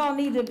 So you all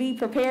need to be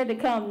prepared to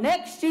come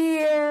next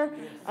year.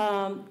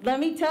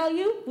 Let me tell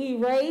you, we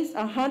raised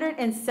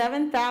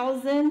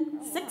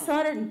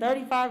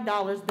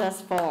 $107,635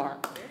 thus far.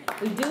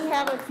 We do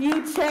have a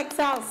few checks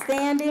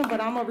outstanding, but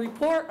I'm going to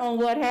report on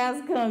what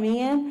has come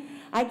in.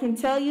 I can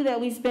tell you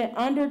that we spent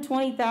under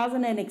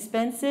 $20,000 in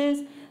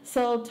expenses.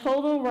 So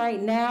total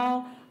right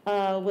now,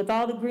 with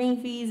all the green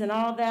fees and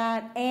all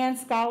that, and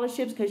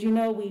scholarships, because you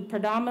know we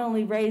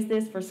predominantly raise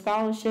this for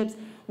scholarships.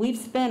 We've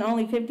spent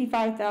only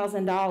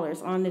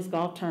 $55,000 on this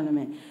golf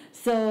tournament.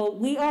 So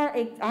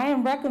I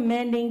am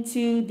recommending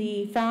to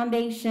the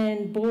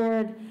foundation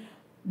board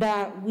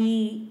that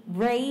we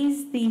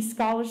raise the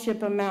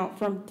scholarship amount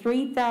from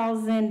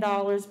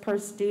 $3,000 per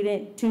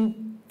student to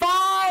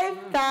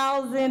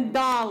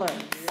 $5,000.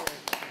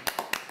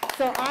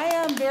 So I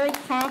am very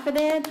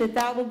confident that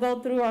that will go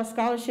through our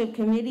scholarship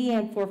committee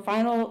and for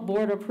final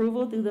board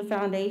approval through the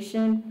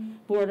Foundation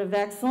Board of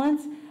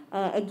Excellence.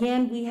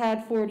 Again, we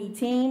had 40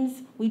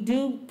 teams. We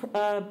do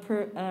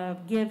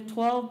give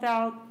 12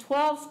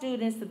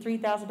 students the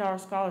 $3,000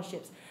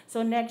 scholarships.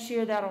 So next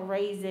year that'll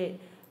raise it,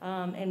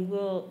 and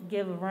we'll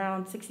give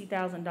around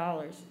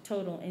 $60,000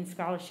 total in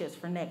scholarships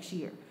for next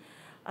year.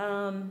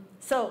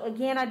 So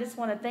again, I just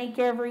want to thank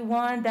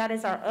everyone. That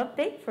is our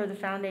update for the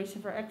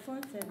Foundation for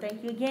Excellence, and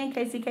thank you again,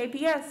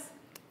 KCKPS.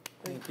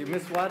 Thank you.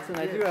 Ms. Watson,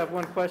 I do have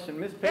one question.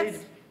 Ms. Page,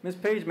 Yes. Ms.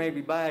 Page made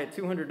me buy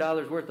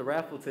 $200 worth of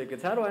raffle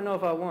tickets. How do I know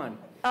if I won?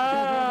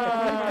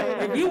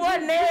 If you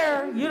wasn't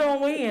there, you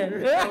don't win.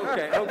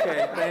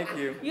 Okay, thank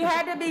you. You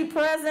had to be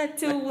present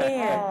to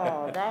win.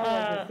 Oh,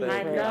 that was a I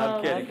secret. know.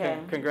 I'm kidding. Okay.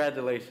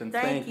 Congratulations.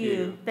 Thank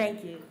you.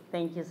 Thank you.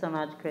 Thank you so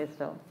much,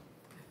 Crystal.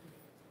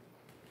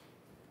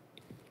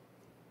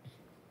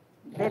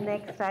 The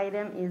next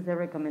item is the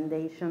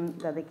recommendation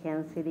that the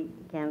Kansas City,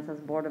 Kansas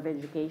Board of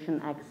Education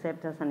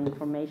accept as an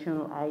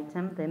informational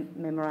item the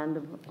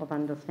Memorandum of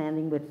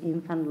Understanding with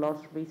Infant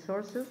Loss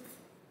Resources.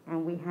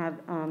 And we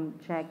have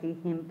Jackie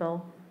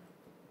Himpel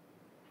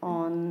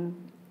on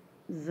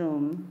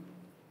Zoom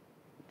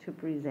to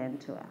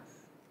present to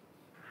us.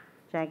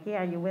 Jackie,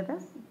 are you with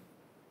us?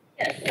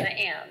 Yes, I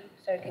am.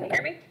 So can you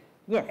hear me?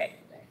 Yes. Okay.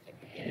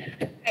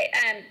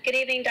 Hi, good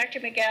evening, Dr.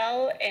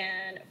 Miguel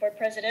and Board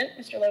President,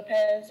 Mr.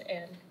 Lopez,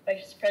 and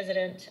Vice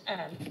President,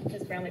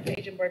 Ms. Brownlee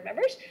Page, and board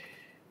members.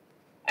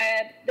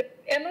 The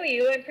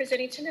MOU I'm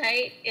presenting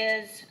tonight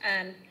is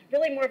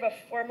really more of a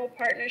formal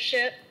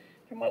partnership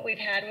from what we've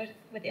had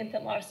with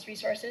Infant Loss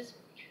Resources.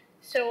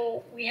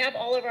 So we have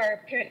all of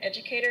our parent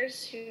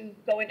educators who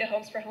go into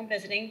homes for home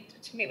visiting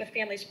to meet with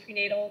families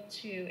prenatal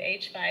to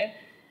age 5,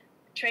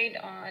 trained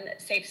on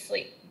safe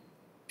sleep.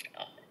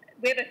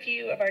 We have a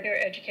few of our newer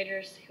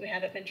educators who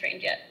haven't been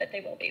trained yet, but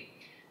they will be.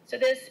 So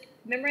this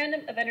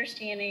Memorandum of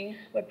Understanding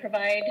would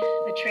provide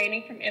the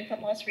training from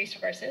Infant Loss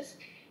Resources,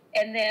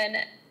 and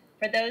then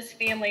for those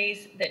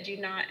families that do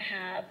not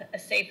have a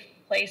safe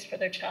place for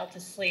their child to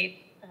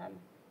sleep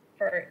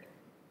for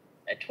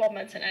 12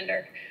 months and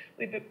under,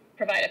 we would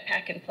provide a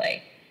pack and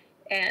play.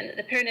 And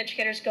the parent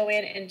educators go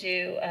in and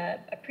do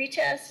a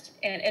pre-test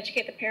and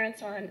educate the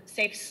parents on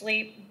safe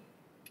sleep,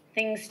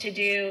 things to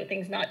do,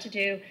 things not to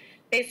do.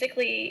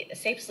 Basically,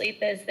 safe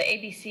sleep is the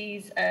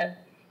ABCs of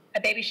a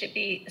baby should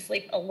be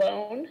asleep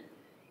alone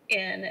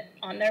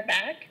on their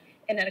back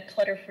and in a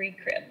clutter-free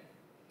crib.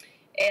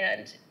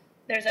 And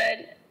there's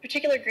a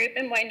particular group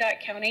in Wyandotte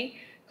County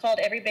called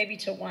Every Baby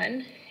to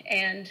One,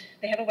 and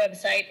they have a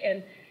website,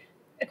 and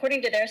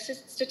according to their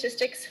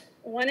statistics,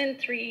 1 in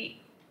 3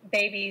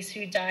 babies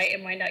who die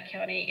in Wyandotte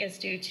County is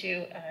due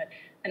to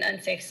an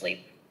unsafe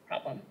sleep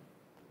problem.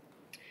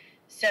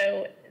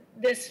 So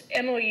this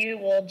MOU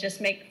will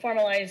just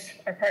formalize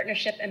our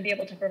partnership and be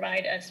able to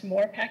provide us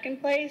more pack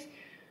and plays,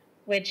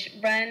 which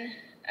run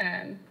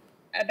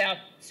about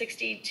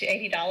 $60 to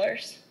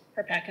 $80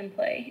 per pack and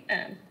play.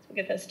 We'll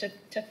give those to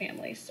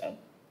families. So.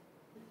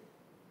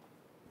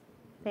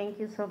 Thank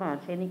you so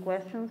much. Any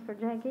questions for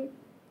Jackie?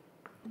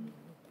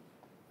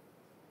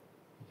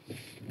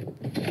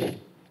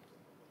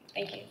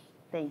 Thank you.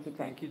 Thank you, Jackie.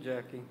 Thank you,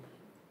 Jackie.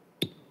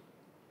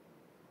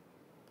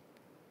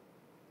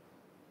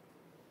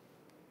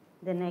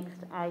 The next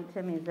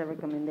item is the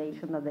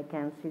recommendation that the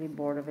Kansas City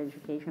Board of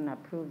Education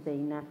approve the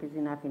Enough is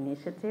Enough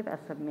initiative as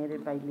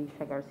submitted by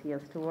Lisa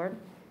Garcia Stewart,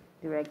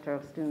 Director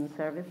of Student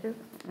Services,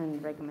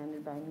 and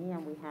recommended by me.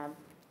 And we have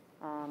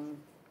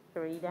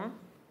Farida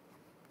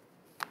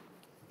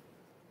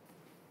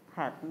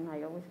Hatton.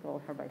 I always call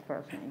her by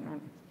first name.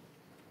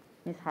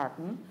 Ms.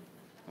 Hatton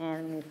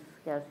and Ms.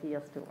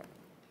 Garcia Stewart.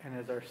 And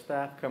as our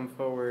staff come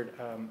forward,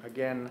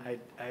 again,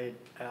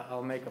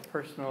 I'll make a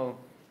personal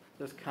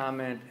just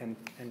comment and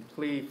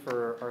plea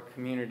for our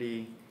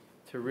community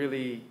to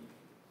really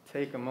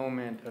take a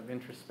moment of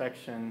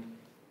introspection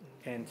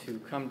and to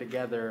come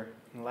together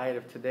in light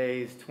of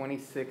today's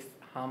 26th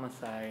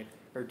homicide,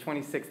 or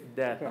 26th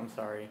death, I'm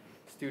sorry,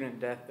 student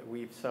death that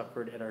we've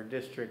suffered at our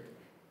district.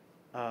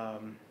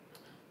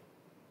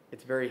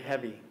 It's very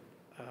heavy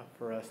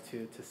for us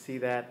to see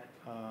that,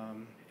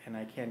 and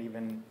I can't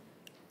even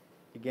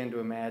begin to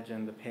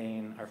imagine the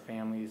pain our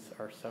families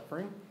are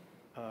suffering.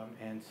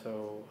 And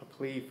so a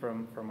plea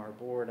from our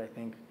board, I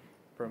think,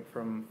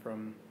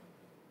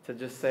 to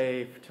just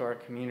say to our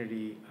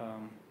community,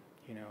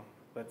 you know,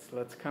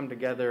 let's come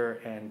together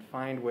and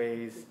find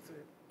ways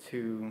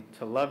to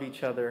love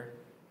each other,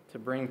 to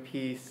bring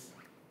peace,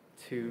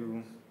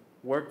 to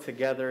work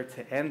together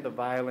to end the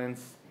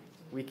violence.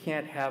 We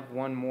can't have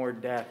one more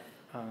death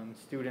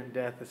student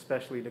death,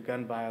 especially the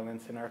gun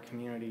violence in our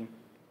community.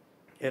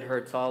 It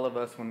hurts all of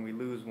us when we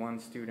lose one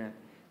student,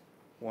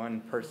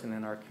 one person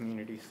in our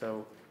community.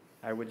 So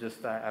I would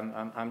just,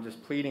 I'm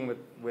just pleading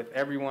with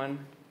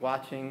everyone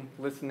watching,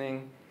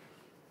 listening,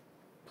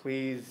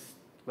 please,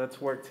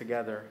 let's work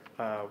together.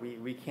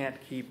 We can't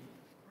keep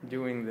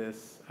doing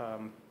this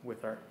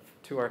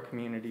to our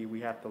community.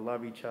 We have to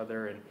love each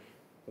other and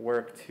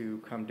work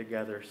to come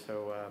together.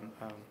 So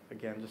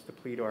again, just to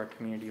plead to our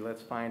community,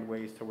 let's find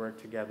ways to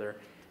work together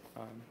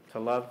to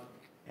love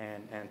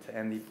and to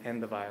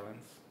end the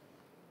violence.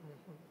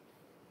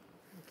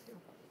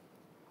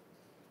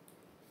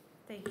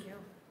 Thank you.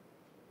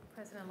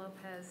 President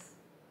Lopez,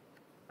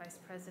 Vice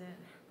President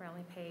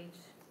Brownlee Page,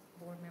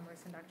 board members,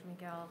 and Dr.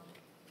 Miguel,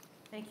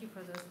 thank you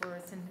for those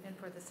words and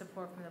for the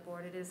support from the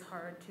board. It is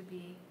hard to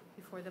be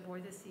before the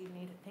board this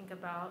evening to think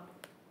about,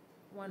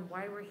 one,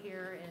 why we're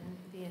here and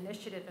the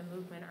initiative and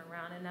movement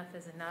around enough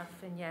is enough,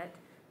 and yet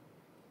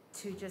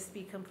to just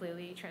be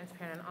completely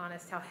transparent and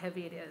honest how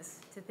heavy it is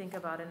to think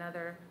about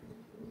another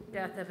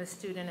death of a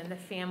student and the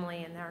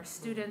family and our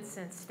students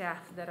and staff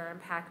that are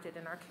impacted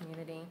in our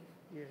community.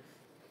 Yes.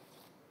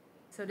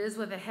 So it is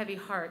with a heavy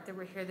heart that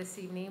we're here this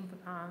evening,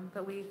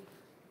 but we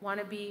want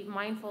to be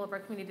mindful of our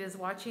community is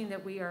watching,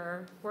 that we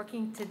are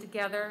working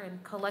together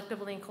and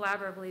collectively and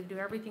collaboratively to do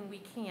everything we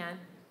can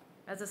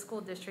as a school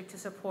district to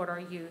support our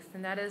youth.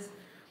 And that is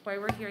why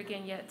we're here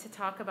again yet to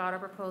talk about our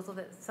proposal.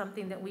 That's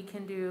something that we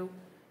can do,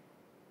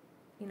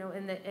 you know,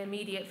 in the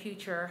immediate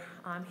future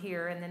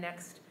here in the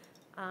next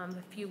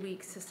few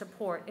weeks to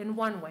support in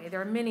one way.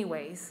 There are many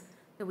ways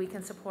that we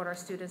can support our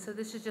students. So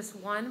this is just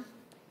one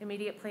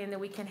immediate plan that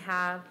we can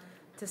have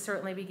to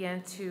certainly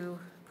begin to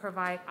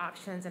provide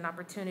options and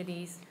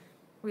opportunities,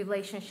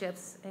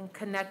 relationships, and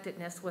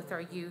connectedness with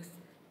our youth.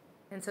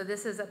 And so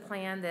this is a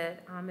plan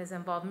that has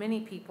involved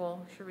many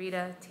people,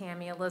 Sharita,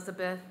 Tammy,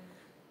 Elizabeth,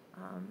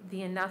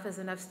 the Enough is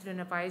Enough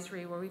Student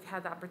Advisory, where we've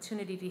had the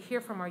opportunity to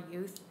hear from our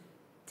youth,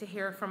 to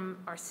hear from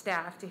our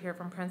staff, to hear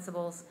from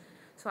principals.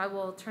 So I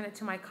will turn it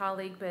to my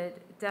colleague, but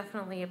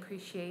definitely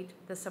appreciate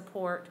the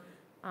support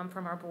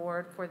from our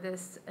board for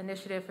this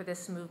initiative, for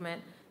this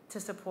movement to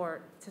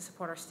support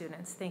our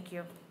students. Thank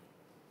you.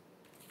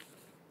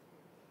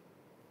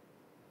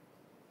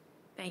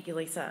 Thank you,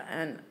 Lisa,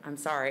 and I'm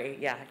sorry,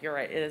 yeah, you're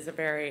right, it is a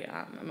very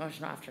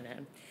emotional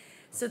afternoon.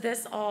 So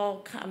this all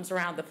comes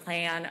around the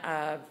plan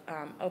of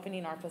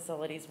opening our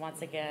facilities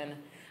once again,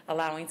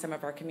 allowing some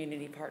of our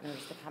community partners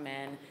to come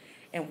in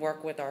and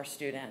work with our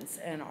students.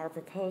 And our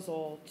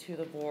proposal to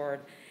the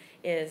board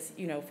is,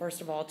 you know, first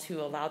of all,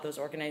 to allow those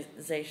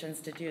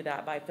organizations to do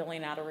that by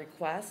filling out a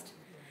request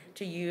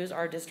to use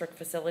our district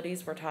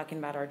facilities. We're talking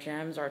about our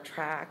gyms, our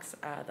tracks,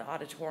 the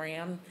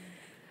auditorium.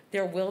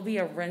 There will be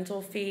a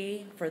rental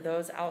fee for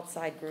those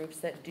outside groups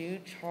that do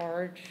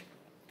charge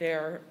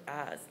their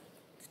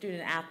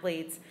student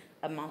athletes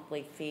a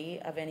monthly fee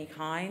of any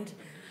kind.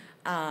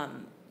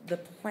 The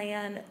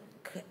plan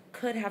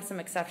could have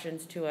some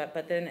exceptions to it,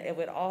 but then it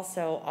would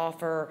also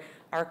offer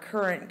our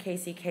current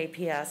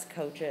KCKPS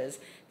coaches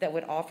that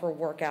would offer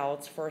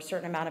workouts for a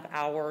certain amount of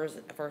hours,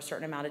 for a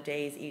certain amount of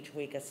days each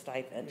week, a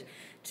stipend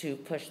to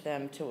push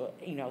them to,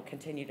 you know,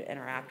 continue to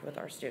interact with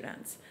our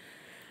students.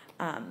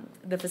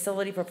 The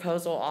facility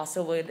proposal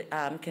also would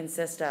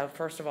consist of,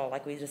 first of all,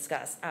 like we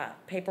discussed,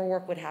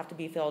 paperwork would have to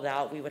be filled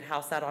out. We would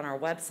house that on our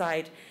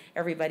website.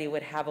 Everybody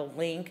would have a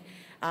link.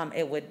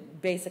 It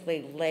would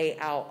basically lay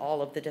out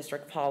all of the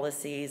district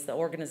policies. The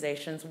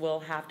organizations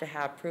will have to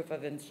have proof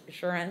of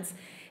insurance.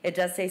 It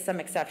does say some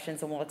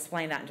exceptions, and we'll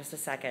explain that in just a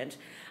second.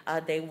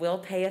 They will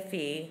pay a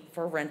fee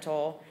for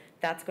rental.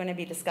 That's going to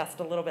be discussed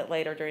a little bit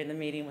later during the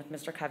meeting with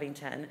Mr.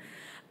 Covington.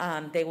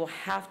 They will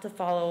have to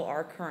follow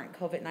our current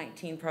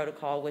COVID-19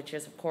 protocol, which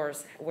is, of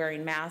course,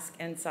 wearing masks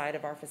inside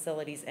of our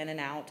facilities in and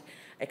out,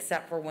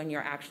 except for when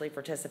you're actually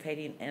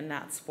participating in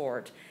that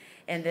sport.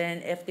 And then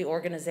if the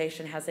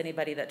organization has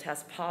anybody that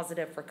tests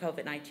positive for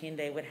COVID-19,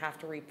 they would have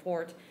to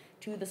report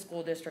to the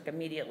school district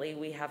immediately.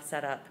 We have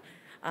set up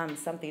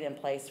something in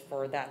place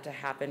for that to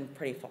happen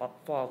pretty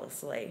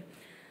flawlessly.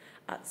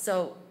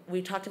 So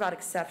we talked about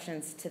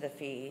exceptions to the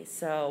fee.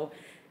 So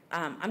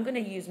I'm going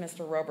to use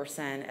Mr.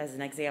 Roberson as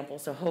an example,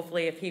 so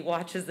hopefully if he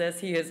watches this,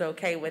 he is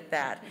okay with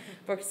that.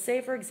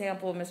 Say, for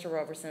example, Mr.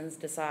 Roberson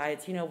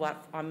decides, you know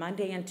what, on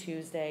Monday and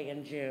Tuesday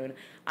in June,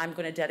 I'm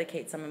going to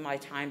dedicate some of my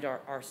time to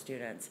our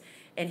students.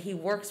 And he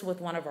works with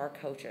one of our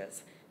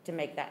coaches to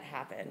make that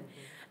happen.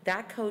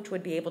 That coach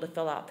would be able to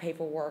fill out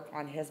paperwork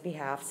on his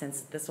behalf,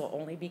 since this will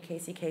only be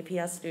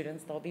KCKPS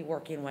students they'll be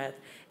working with,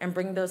 and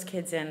bring those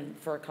kids in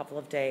for a couple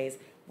of days,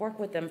 work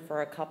with them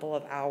for a couple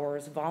of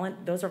hours.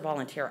 Those are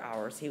volunteer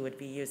hours he would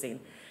be using.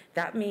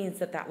 That means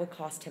that that would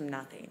cost him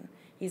nothing.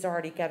 He's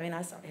already giving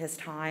us his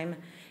time,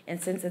 and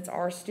since it's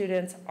our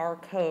students, our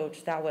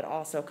coach, that would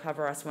also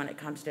cover us when it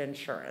comes to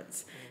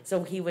insurance.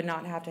 So he would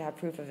not have to have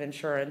proof of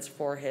insurance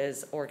for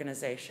his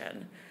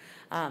organization.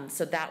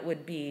 So that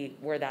would be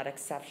where that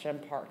exception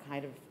part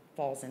kind of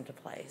falls into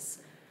place.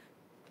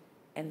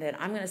 And then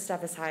I'm going to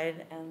step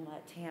aside and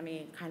let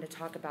Tammy kind of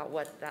talk about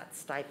what that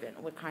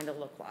stipend would kind of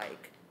look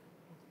like.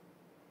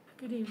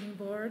 Good evening,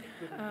 Board.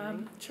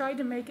 Tried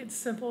to make it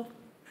simple.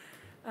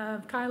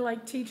 Kind of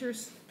like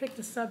teachers pick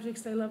the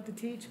subjects they love to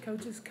teach,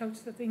 coaches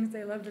coach the things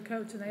they love to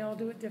coach, and they all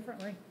do it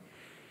differently.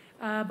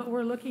 But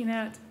we're looking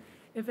at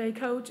if a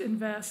coach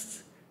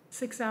invests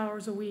 6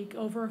 hours a week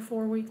over a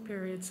 4-week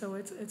period, so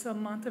it's a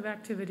month of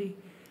activity,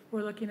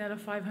 we're looking at a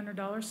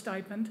 $500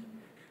 stipend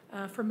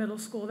for middle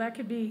school. That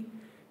could be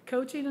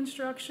coaching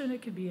instruction,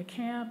 it could be a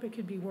camp, it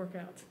could be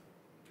workouts.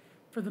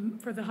 For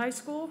the high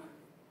school,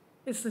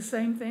 it's the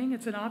same thing.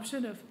 It's an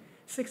option of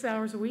 6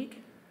 hours a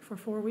week for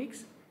 4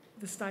 weeks,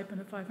 the stipend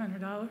of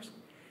 $500,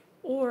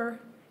 or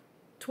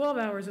 12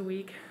 hours a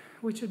week,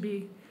 which would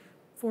be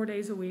 4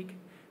 days a week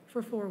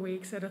for 4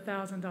 weeks at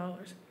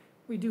 $1,000.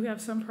 We do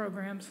have some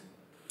programs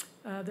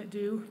that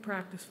do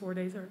practice 4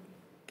 days or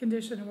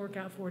condition and work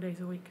out 4 days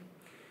a week.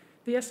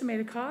 The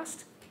estimated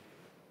cost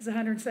is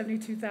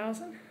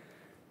 $172,000,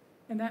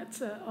 and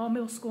that's all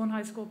middle school and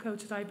high school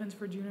coach stipends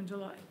for June and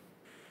July.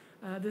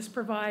 This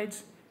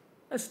provides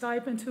a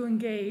stipend to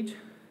engage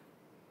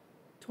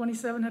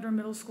 2,700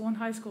 middle school and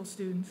high school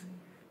students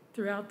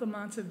throughout the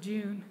months of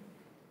June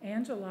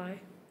and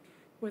July,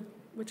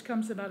 which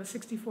comes to about a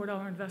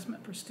 $64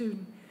 investment per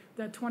student.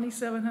 That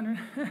 2,700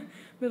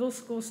 middle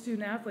school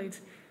student athletes,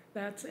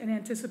 that's in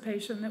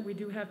anticipation that we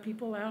do have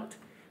people out.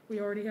 We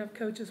already have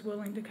coaches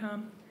willing to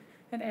come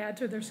and add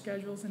to their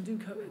schedules and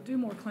do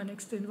more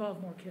clinics to involve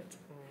more kids.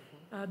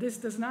 This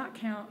does not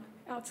count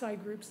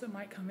outside groups that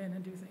might come in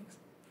and do things.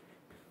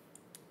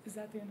 Is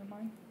that the end of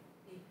mine?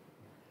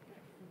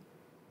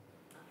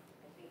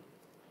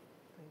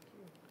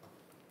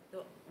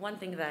 The one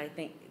thing that I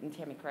think, and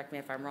Tammy, correct me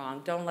if I'm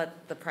wrong, don't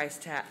let the price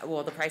tag,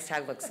 the price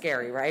tag looks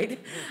scary, right?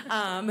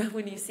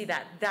 When you see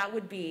that, that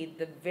would be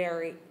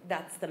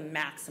that's the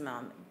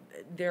maximum.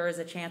 There is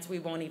a chance we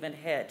won't even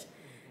hit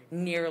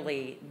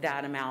nearly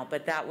that amount,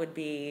 but that would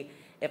be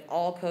if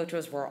all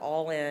coaches were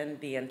all in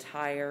the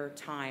entire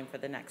time for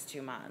the next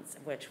 2 months,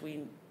 which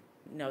we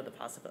know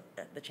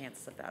the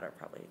chances of that are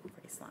probably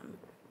pretty slim.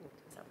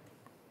 So.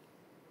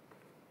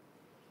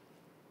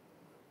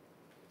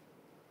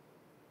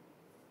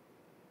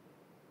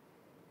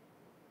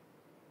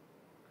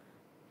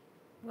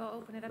 We'll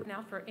open it up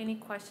now for any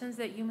questions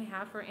that you may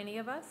have for any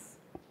of us.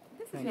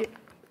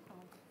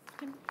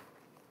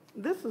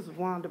 This is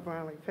Wanda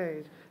Brownlee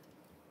Page.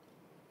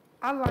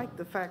 I like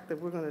the fact that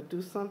we're going to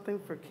do something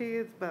for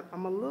kids, but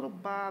I'm a little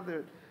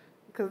bothered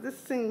because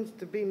this seems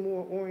to be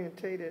more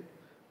orientated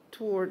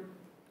toward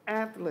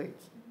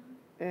athletes.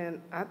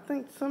 And I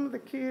think some of the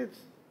kids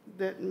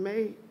that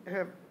may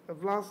have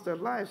lost their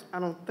lives, I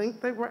don't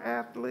think they were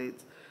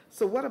athletes.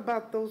 So what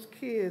about those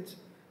kids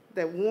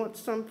that want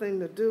something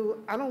to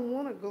do? I don't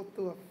want to go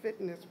through a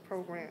fitness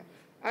program.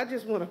 I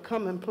just want to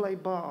come and play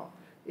ball.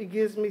 It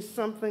gives me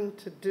something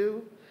to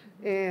do.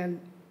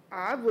 And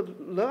I would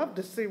love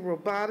to see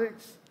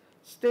robotics,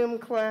 STEM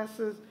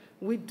classes.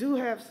 We do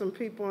have some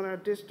people in our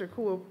district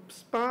who have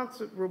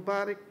sponsored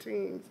robotic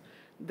teams.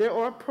 There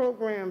are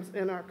programs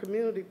in our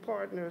community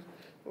partners,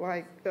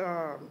 like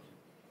Mr.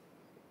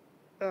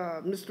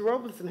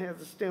 Robinson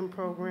has a STEM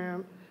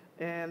program,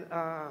 and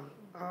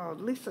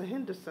Lisa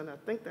Henderson, I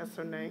think that's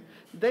her name,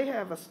 they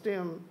have a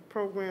STEM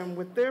program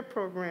with their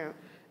program.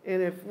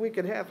 And if we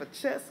could have a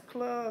chess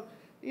club,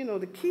 you know,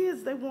 the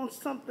kids, they want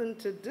something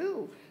to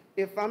do.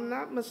 If I'm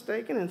not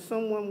mistaken, and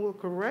someone will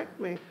correct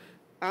me,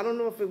 I don't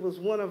know if it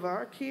was one of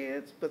our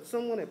kids, but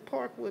someone at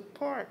Parkwood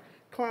Park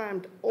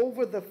climbed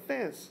over the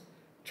fence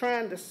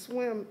trying to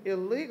swim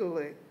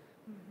illegally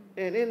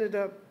and ended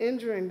up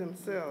injuring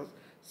themselves.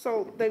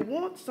 So they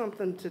want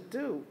something to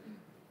do.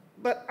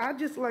 But I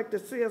just like to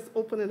see us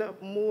open it up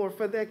more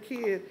for that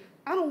kid.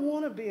 I don't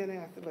want to be an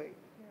athlete.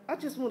 I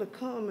just want to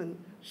come and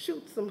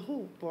shoot some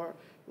hoop or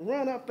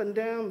run up and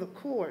down the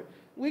court.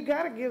 We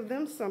got to give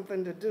them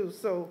something to do.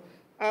 So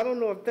I don't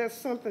know if that's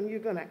something you're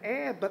going to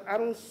add, but I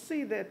don't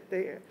see that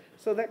there.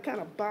 So that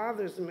kind of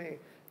bothers me,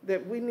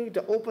 that we need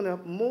to open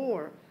up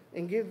more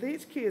and give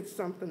these kids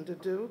something to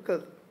do,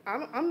 because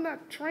I'm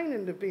not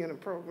training to be in a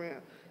program.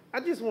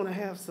 I just want to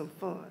have some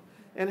fun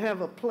and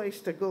have a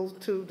place to go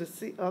to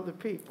see other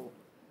people.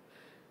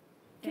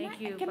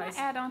 Thank you. Can I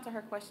add on to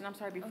her question? I'm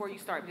sorry, before you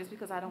start, just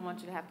because I don't want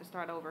you to have to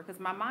start over, because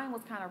my mind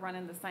was kind of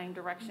running the same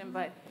direction,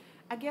 but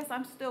I guess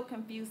I'm still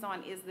confused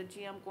on, is the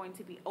gym going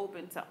to be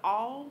open to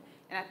all?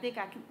 And I think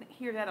I can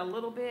hear that a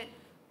little bit,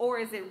 or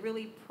is it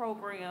really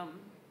program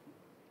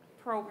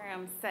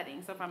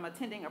setting? So if I'm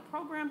attending a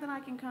program, then I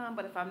can come,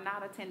 but if I'm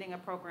not attending a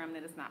program,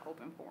 then it's not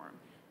open for them.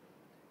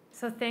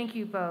 So thank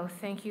you both.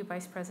 Thank you,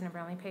 Vice President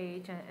Brownlee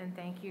Page, and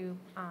thank you,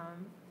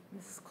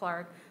 Mrs.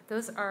 Clark.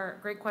 Those are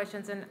great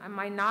questions, and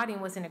my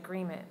nodding was in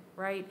agreement,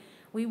 right?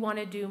 We want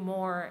to do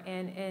more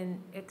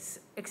and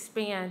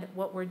expand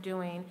what we're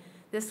doing.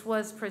 This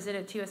was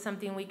presented to you as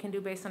something we can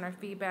do based on our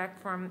feedback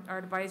from our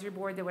advisory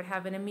board that would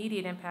have an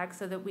immediate impact,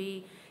 so that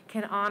we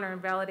can honor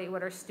and validate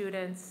what our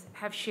students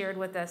have shared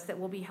with us that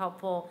will be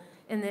helpful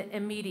in the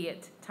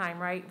immediate time,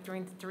 right,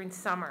 during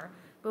summer.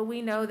 But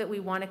we know that we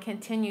want to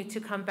continue to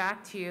come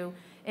back to you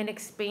and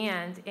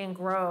expand and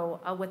grow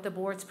with the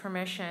board's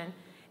permission.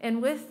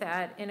 And with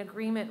that, in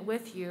agreement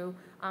with you,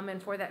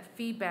 and for that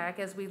feedback,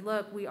 as we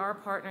look, we are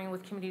partnering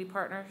with community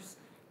partners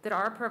that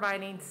are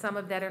providing some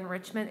of that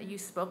enrichment that you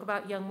spoke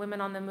about, Young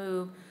Women on the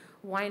Move,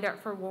 Wind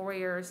Up for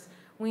Warriors.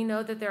 We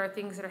know that there are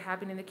things that are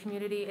happening in the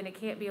community, and it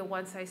can't be a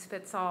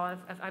one-size-fits-all.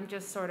 If I'm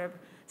just sort of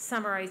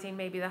summarizing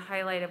maybe the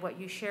highlight of what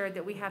you shared,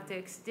 that we have to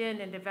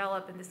extend and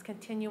develop in this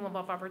continuum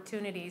of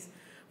opportunities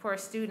for our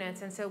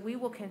students. And so we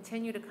will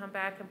continue to come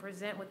back and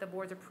present with the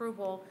board's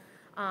approval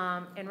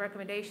and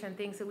recommendation,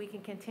 things that we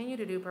can continue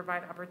to do,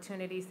 provide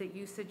opportunities that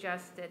you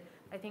suggested.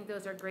 I think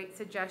those are great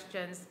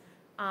suggestions.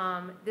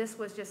 This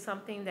was just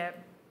something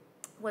that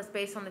was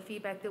based on the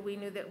feedback that we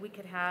knew that we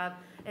could have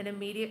an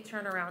immediate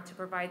turnaround to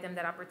provide them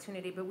that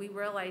opportunity, but we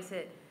realize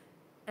that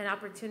an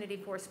opportunity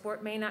for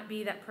sport may not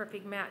be that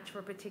perfect match for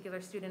a particular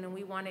student, and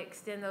we want to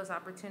extend those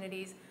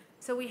opportunities.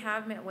 So we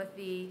have met with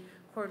the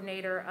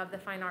coordinator of the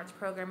Fine Arts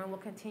program, and we'll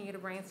continue to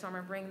brainstorm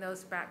and bring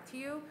those back to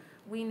you.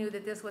 We knew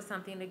that this was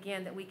something,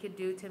 again, that we could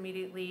do to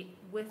immediately,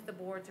 with the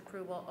board's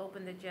approval,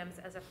 open the gyms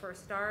as a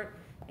first start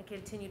and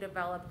continue to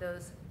develop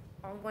those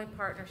ongoing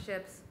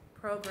partnerships,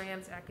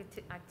 programs,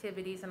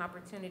 activities, and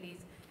opportunities.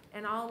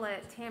 And I'll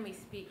let Tammy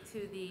speak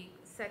to the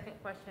second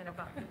question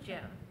about the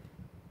gym.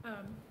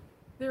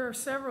 There are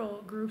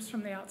several groups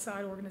from the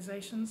outside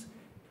organizations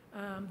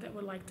that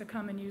would like to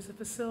come and use the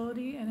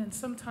facility, and then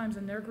sometimes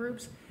in their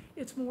groups,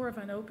 it's more of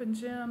an open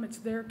gym. It's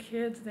their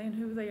kids, they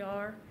know who they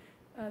are.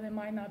 They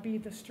might not be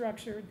the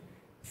structured,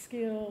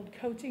 skilled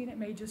coaching. It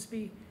may just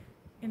be,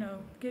 you know,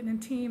 getting in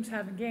teams,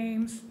 having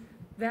games,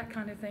 that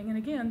kind of thing. And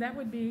again, that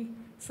would be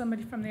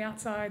somebody from the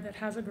outside that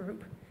has a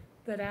group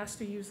that asks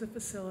to use the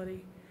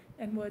facility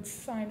and would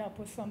sign up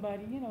with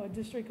somebody, you know, a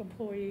district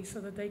employee, so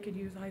that they could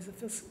utilize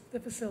the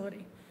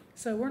facility.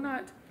 So we're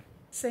not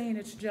saying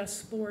it's just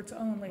sports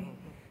only.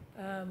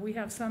 We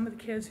have some of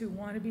the kids who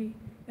want to be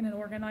in an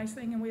organized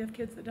thing, and we have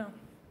kids that don't.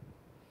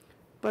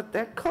 But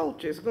that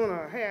coach is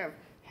gonna have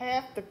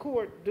half the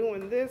court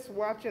doing this,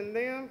 watching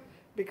them,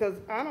 because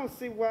I don't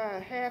see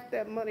why half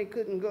that money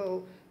couldn't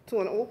go to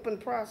an open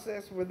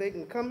process where they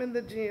can come in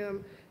the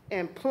gym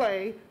and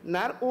play,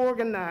 not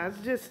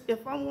organized, just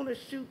if I want to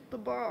shoot the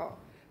ball.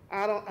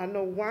 I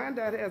know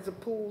Wyandotte has a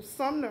pool,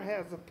 Sumner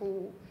has a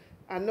pool.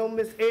 I know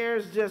Miss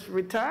Ayers just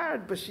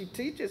retired, but she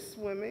teaches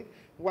swimming.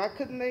 Why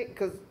couldn't they?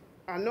 Because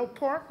I know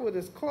Parkwood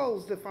is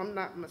closed, if I'm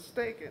not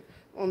mistaken,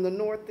 on the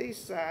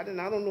northeast side,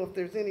 and I don't know if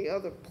there's any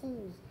other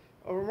pools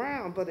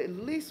around, but at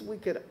least we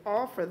could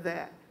offer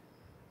that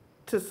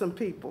to some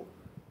people.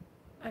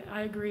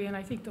 I agree, and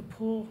I think the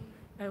pool,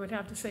 I would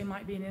have to say,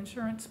 might be an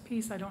insurance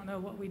piece. I don't know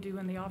what we do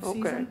in the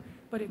off-season, Okay.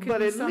 but it could But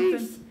be at something.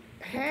 least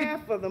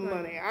half of the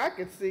money I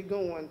could see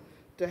going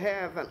to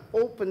have an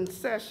open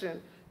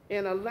session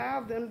and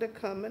allow them to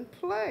come and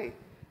play.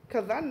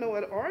 Because I know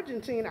at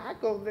Argentine, I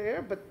go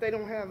there, but they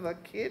don't have a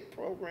kid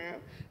program.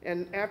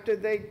 And after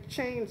they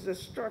change the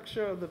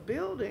structure of the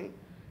building,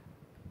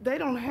 they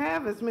don't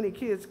have as many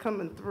kids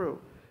coming through.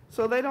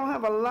 So they don't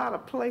have a lot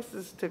of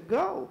places to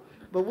go.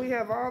 But we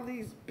have all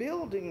these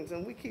buildings,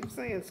 and we keep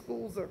saying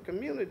schools are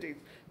communities.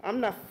 I'm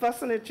not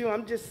fussing at you,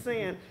 I'm just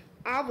saying,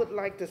 I would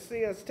like to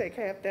see us take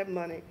half that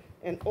money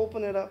and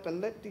open it up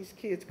and let these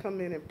kids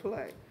come in and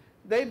play.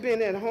 They've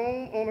been at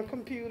home on a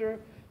computer,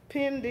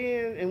 pinned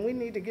in, and we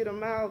need to get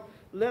them out,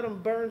 let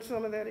them burn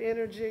some of that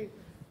energy,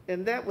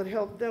 and that would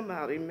help them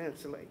out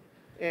immensely.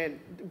 And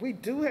we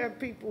do have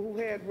people who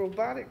had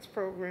robotics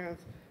programs,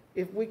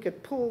 if we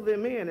could pull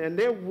them in, and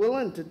they're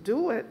willing to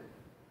do it.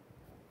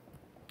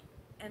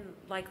 And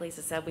like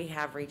Lisa said, we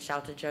have reached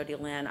out to Jody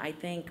Lynn. I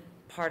think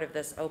part of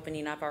this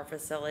opening up our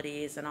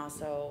facilities, and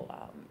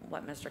also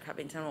what Mr.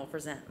 Covington will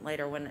present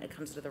later when it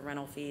comes to the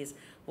rental fees,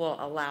 will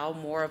allow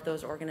more of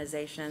those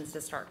organizations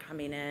to start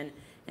coming in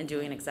and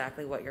doing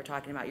exactly what you're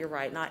talking about. You're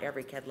right, not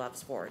every kid loves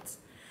sports.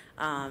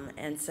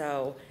 And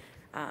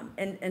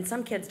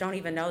some kids don't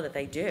even know that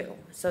they do.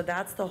 So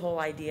that's the whole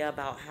idea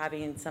about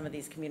having some of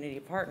these community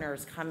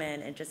partners come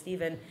in and just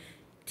even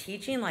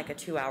teaching like a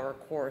 2-hour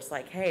course,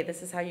 like, hey,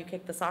 this is how you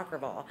kick the soccer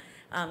ball.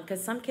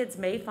 Because some kids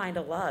may find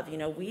a love. You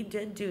know, we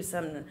did do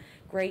some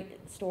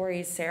great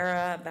stories.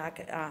 Sarah,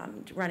 back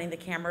running the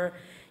camera,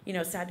 you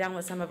know, sat down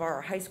with some of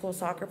our high school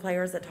soccer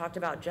players that talked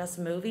about just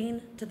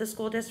moving to the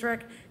school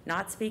district,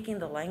 not speaking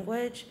the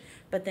language,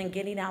 but then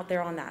getting out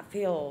there on that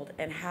field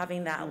and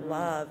having that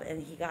love,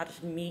 and he got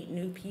to meet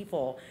new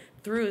people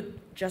through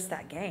just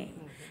that game.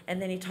 And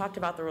then he talked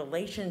about the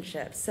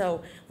relationships.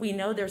 So we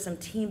know there's some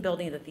team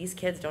building that these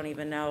kids don't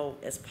even know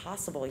is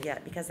possible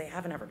yet because they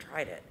haven't ever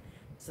tried it.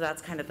 So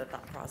that's kind of the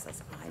thought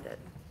process behind it.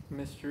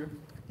 Ms. Drew?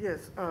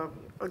 Yes,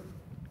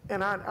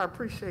 and I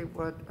appreciate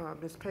what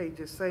Ms. Page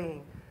is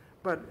saying,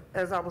 but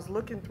as I was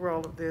looking through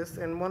all of this,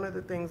 and one of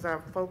the things I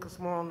focused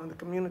more on the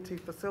community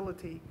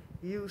facility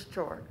use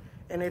chart,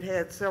 and it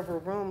had several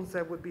rooms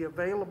that would be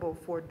available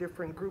for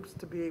different groups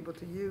to be able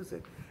to use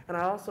it. And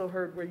I also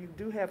heard where you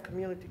do have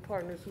community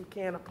partners who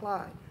can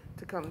apply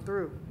to come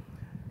through.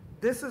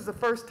 This is the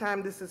first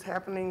time this is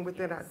happening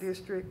within our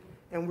district,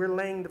 and we're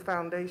laying the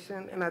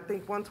foundation. And I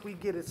think once we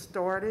get it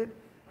started,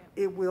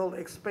 It will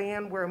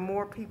expand where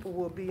more people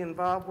will be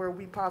involved, where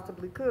we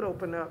possibly could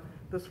open up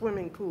the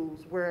swimming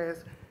pools,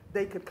 whereas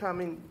they could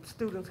come in,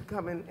 students could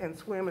come in and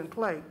swim and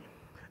play.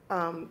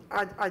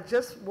 I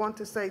just want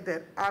to say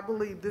that I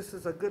believe this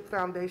is a good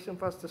foundation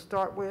for us to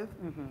start with.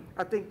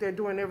 I think they're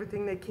doing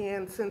everything they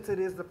can since it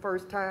is the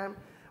first time.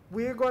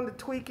 We're going to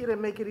tweak it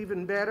and make it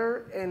even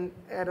better and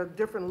at a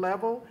different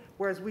level,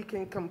 whereas we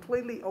can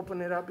completely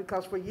open it up,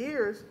 because for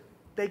years,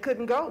 they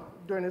couldn't go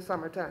during the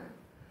summertime.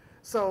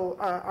 So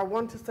I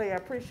want to say I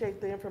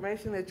appreciate the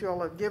information that you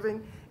all are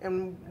giving,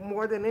 and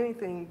more than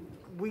anything,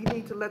 we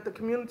need to let the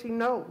community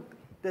know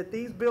that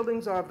these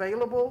buildings are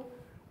available,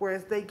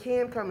 whereas they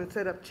can come and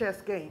set up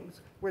chess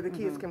games where the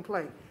kids can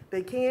play.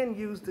 They can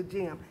use the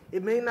gym.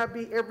 It may not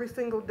be every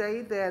single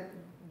day that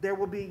there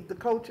will be the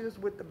coaches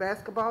with the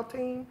basketball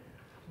team,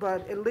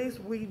 but at least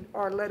we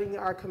are letting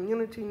our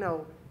community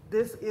know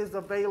this is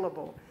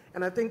available.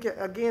 And I think,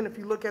 again, if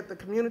you look at the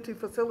community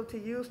facility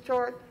use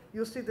chart,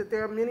 you'll see that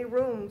there are many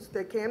rooms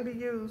that can be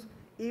used,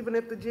 even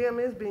if the gym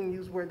is being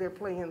used where they're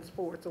playing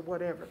sports or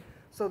whatever.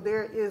 So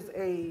there is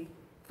a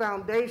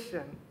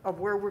foundation of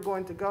where we're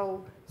going to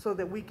go so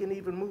that we can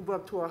even move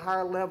up to a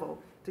higher level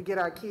to get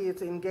our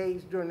kids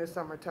engaged during the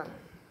summertime.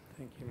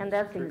 Thank you. And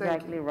that's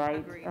exactly right,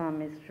 Agreed.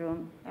 Ms.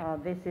 True.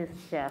 This is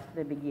just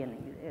the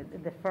beginning,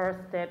 the first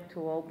step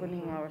to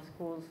opening our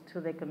schools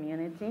to the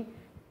community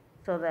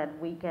so that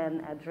we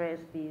can address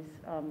these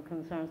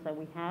concerns that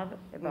we have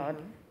about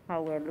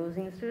how we're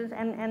losing students,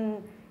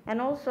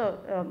 and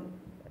also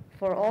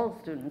for all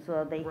students so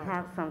that they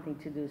have something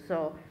to do.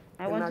 So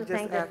I And want not to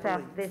thank just the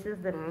staff. athletes. This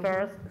is the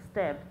first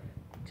step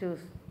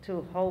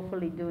to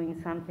hopefully doing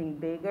something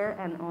bigger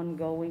and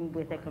ongoing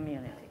with the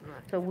community.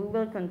 So we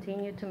will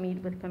continue to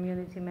meet with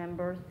community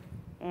members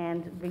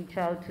and reach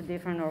out to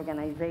different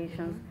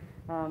organizations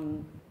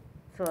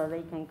so that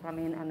they can come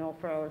in and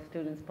offer our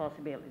students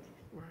possibilities.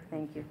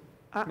 Thank you.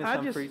 Ms. I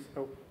just, Humphries?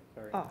 Oh,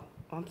 sorry. Oh,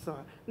 I'm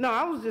sorry. No,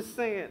 I was just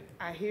saying,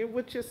 I hear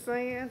what you're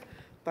saying,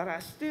 but I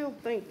still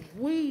think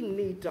we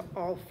need to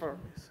offer,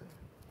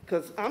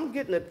 because I'm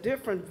getting a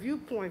different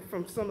viewpoint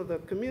from some of the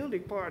community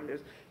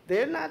partners.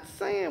 They're not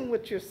saying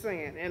what you're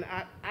saying, and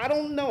I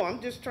don't know.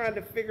 I'm just trying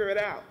to figure it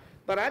out.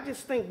 But I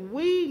just think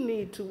we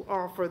need to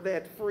offer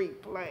that free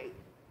play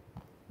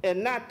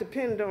and not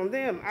depend on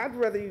them. I'd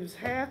rather use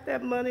half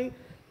that money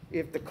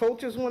if the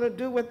coaches want to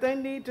do what they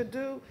need to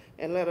do,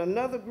 and let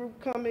another group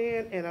come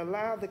in and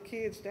allow the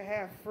kids to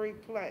have free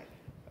play.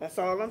 That's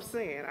all I'm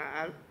saying.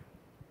 I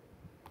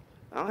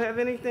don't have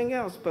anything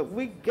else, but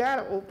we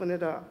gotta open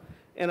it up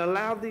and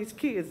allow these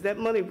kids. That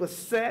money was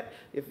set.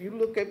 If you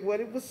look at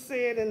what it was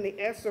said in the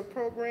ESSER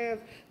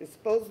programs, it's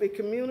supposed to be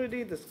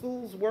community, the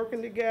schools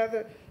working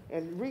together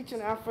and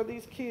reaching out for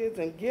these kids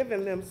and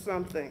giving them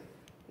something.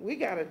 We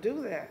gotta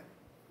do that.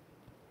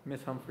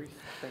 Ms. Humphries?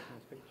 Thank you,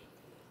 Ms. Page.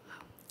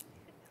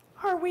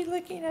 Are we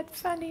looking at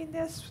funding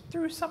this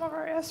through some of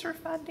our ESSER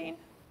funding?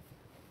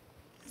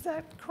 Is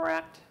that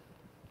correct?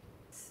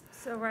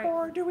 So right.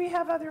 Or do we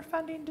have other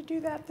funding to do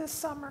that this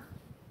summer?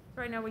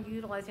 Right now, we're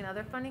utilizing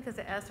other funding because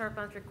the SR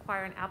funds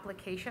require an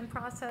application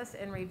process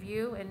and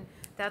review, and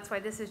that's why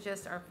this is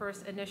just our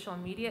first initial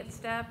immediate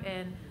step.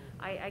 And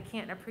I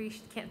can't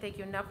thank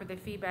you enough for the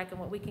feedback and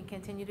what we can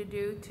continue to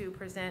do to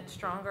present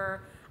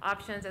stronger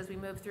options as we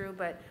move through.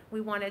 But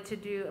we wanted to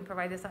do and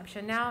provide this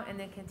option now, and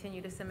then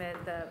continue to submit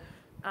the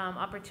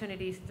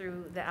opportunities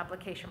through the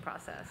application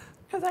process.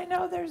 Because I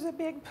know there's a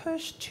big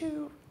push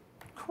to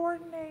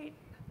coordinate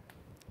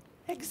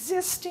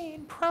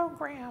existing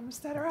programs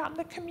that are out in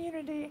the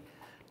community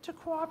to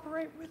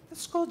cooperate with the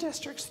school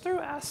districts through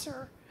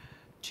ESSER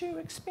to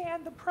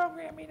expand the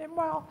programming. And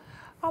while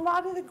a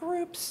lot of the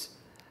groups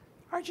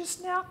are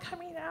just now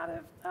coming out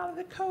of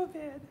the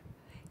COVID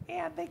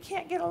and they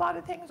can't get a lot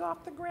of things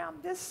off the ground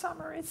this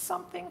summer, it's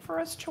something for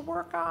us to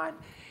work on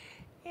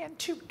and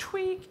to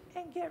tweak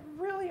and get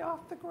really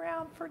off the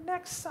ground for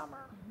next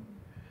summer,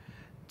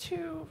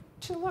 to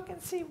look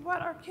and see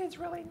what our kids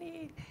really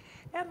need.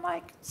 And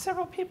like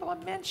several people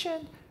have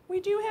mentioned, we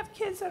do have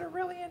kids that are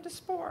really into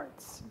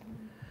sports,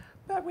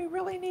 but we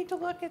really need to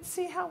look and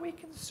see how we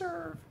can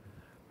serve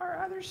our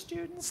other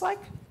students, like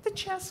the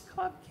chess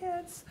club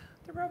kids,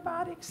 the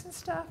robotics and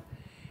stuff.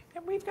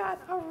 And we've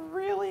got a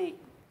really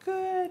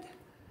good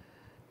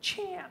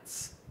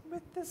chance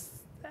with this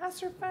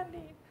ESSER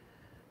funding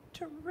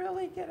to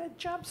really get a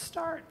jump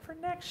start for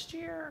next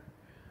year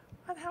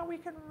on how we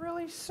can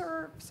really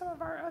serve some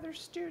of our other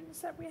students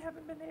that we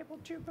haven't been able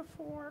to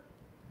before.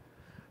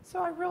 So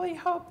I really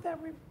hope that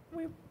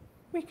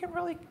we can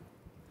really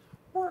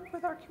work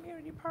with our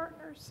community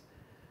partners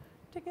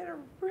to get a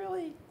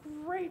really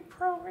great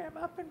program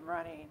up and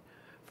running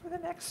for the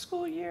next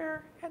school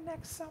year and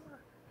next summer,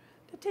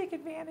 to take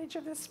advantage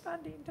of this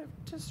funding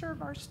to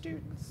serve our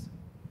students.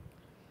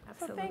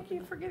 Absolutely. So thank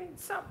you for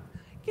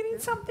getting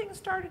something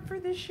started for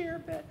this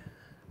year, but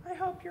I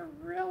hope you're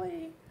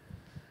really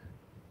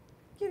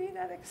getting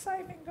that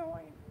excitement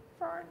going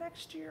for our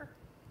next year.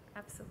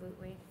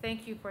 Absolutely.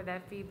 Thank you for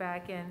that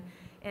feedback,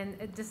 and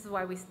this is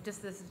why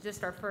this is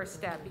just our first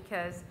step,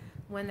 because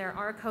When there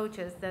are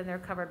coaches, then they're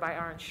covered by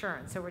our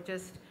insurance. So we're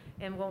just,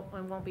 and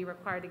won't be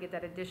required to get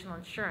that additional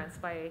insurance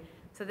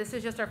so this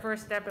is just our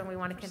first step, and we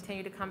want to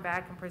continue to come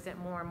back and present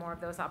more and more of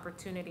those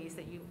opportunities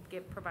that you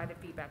get provided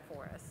feedback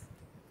for us.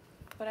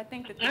 But I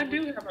think that I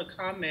do have a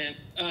comment.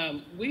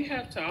 We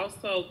have to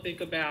also think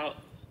about,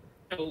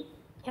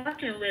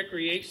 park and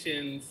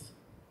recreations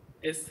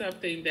is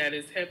something that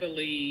is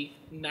heavily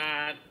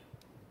not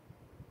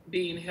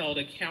being held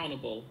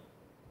accountable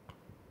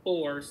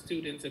for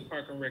students in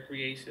park and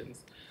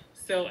recreations.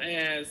 So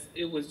as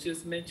it was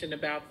just mentioned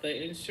about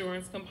the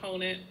insurance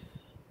component,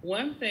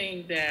 one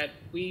thing that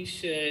we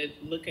should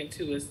look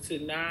into is to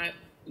not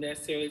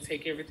necessarily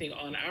take everything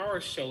on our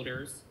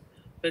shoulders,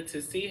 but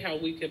to see how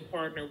we can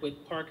partner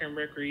with park and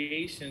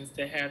recreations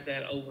to have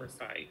that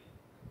oversight.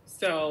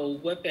 So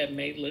what that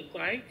may look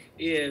like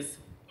is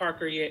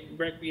park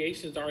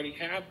recreations already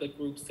have the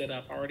group set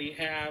up, already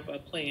have a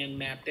plan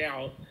mapped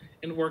out,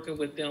 and working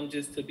with them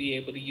just to be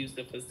able to use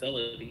the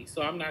facility.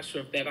 So I'm not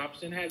sure if that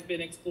option has been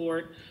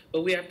explored,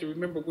 but we have to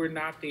remember we're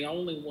not the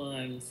only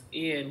ones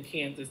in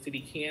Kansas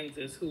City,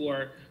 Kansas, who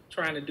are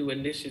trying to do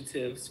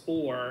initiatives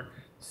for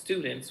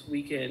students.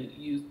 We can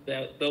use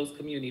those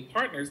community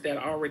partners that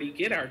already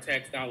get our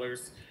tax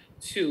dollars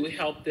to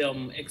help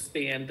them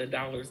expand the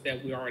dollars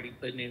that we're already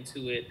putting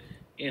into it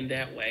in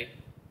that way.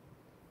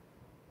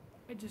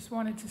 I just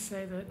wanted to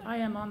say that I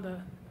am on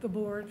the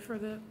board for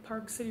the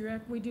Park City Rec.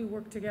 We do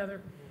work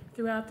together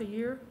throughout the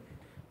year.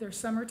 Their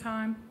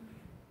summertime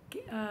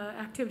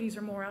activities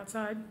are more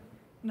outside,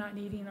 not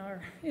needing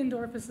our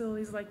indoor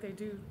facilities like they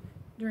do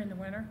during the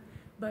winter.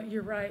 But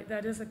you're right,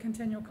 that is a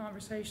continual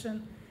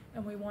conversation,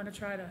 and we want to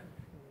try to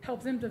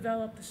help them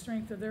develop the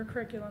strength of their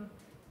curriculum,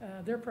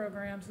 their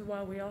programs,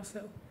 while we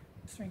also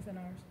strengthen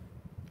ours.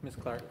 Ms.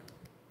 Clark?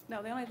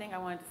 No, the only thing I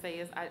wanted to say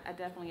is I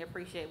definitely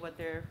appreciate what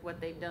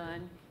they've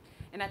done.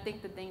 And I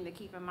think the thing to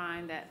keep in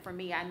mind that for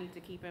me, I need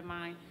to keep in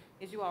mind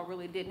is you all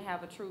really didn't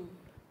have a true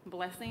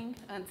blessing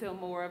until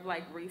more of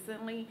like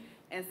recently.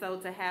 And so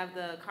to have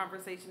the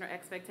conversation or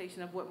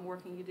expectation of what more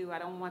can you do, I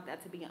don't want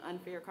that to be an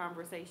unfair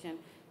conversation,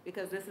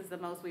 because this is the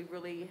most we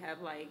really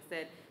have like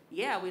said,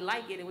 yeah, we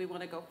like it and we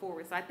want to go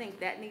forward. So I think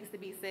that needs to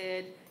be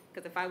said,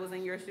 because if I was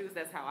in your shoes,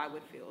 that's how I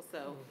would feel.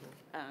 So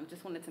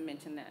just wanted to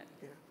mention that.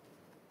 Yeah.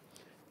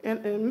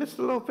 And Mr.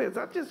 Lopez,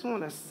 I just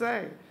want to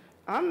say,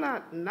 I'm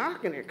not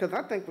knocking it because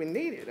I think we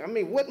need it. I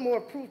mean, what more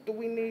proof do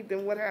we need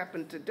than what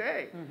happened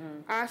today?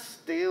 I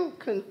still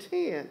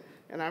contend,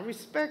 and I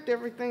respect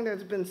everything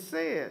that's been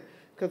said,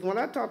 because when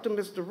I talked to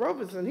Mr.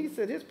 Robinson, he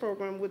said his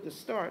program wouldn't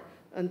start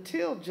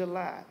until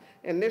July.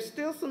 And there's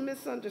still some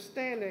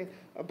misunderstanding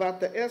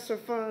about the ESSER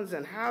funds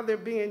and how they're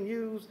being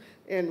used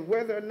and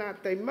whether or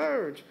not they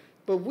merge.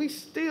 But we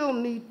still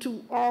need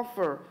to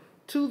offer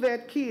to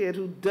that kid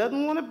who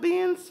doesn't want to be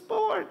in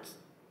sports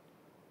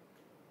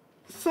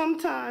some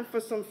time for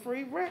some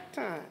free rec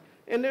time.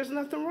 And there's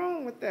nothing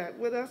wrong with that,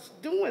 with us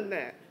doing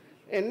that.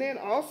 And then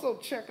also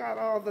check out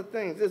all the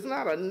things. It's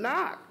not a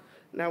knock.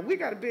 Now, we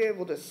got to be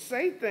able to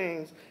say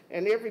things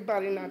and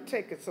everybody not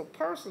take it so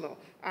personal.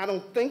 I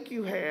don't think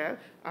you have.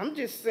 I'm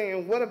just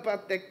saying, what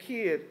about that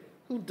kid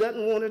who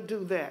doesn't want to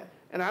do that?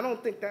 And I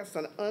don't think that's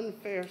an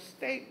unfair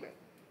statement,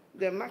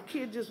 that my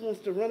kid just wants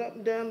to run up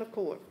and down the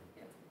court.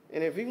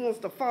 And if he wants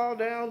to fall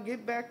down,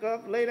 get back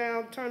up, lay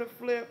down, turn a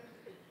flip,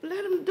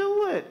 let him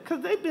do it,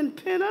 because they've been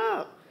pent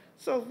up.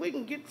 So if we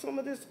can get some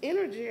of this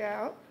energy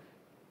out,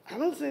 I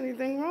don't see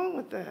anything wrong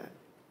with that.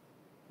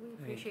 We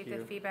appreciate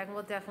the feedback, and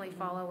we'll definitely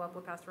follow up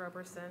with Pastor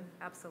Roberson.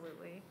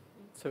 Absolutely.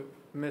 So,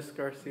 Ms.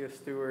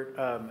 Garcia-Stewart,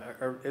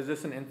 is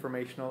this an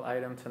informational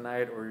item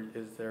tonight, or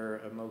is there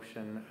a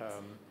motion,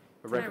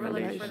 a recommendation?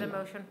 We're looking for the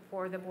motion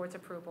for the board's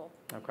approval.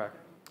 Okay.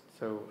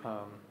 So,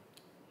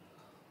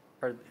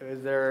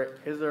 is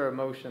there a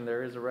motion?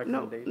 There is a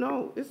recommendation?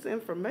 No, it's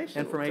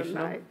informational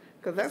tonight,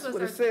 because that's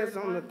what it says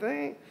on the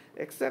thing,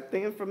 except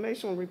the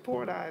informational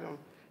report item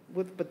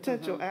with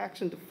potential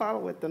action to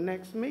follow at the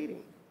next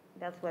meeting.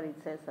 That's what it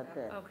says at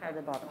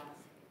the bottom.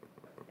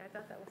 Yeah, I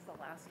thought that was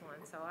the last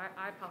one, so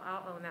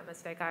I'll own that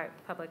mistake. I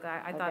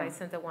thought I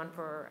sent the one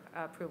for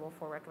approval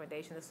for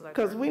recommendation. This was our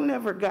because we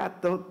never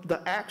got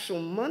the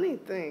actual money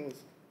things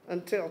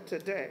until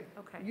today.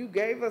 Okay. You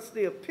gave us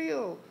the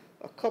appeal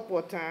a couple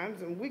of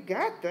times, and we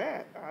got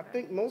that. I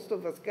think most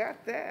of us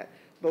got that,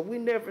 but we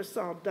never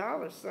saw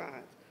dollar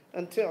signs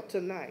until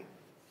tonight.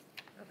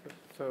 Okay.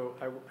 So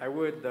I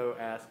would, though,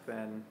 ask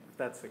then, if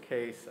that's the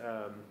case,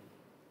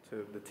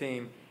 to the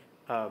team,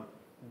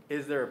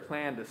 is there a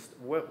plan to,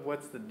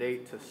 what's the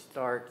date to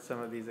start some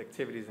of these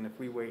activities? And if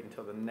we wait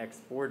until the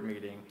next board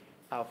meeting,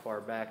 how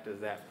far back does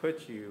that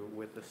put you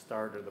with the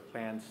start or the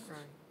plan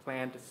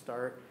to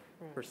start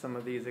for some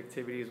of these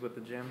activities with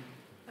the gym?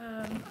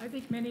 I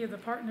think many of the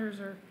partners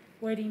are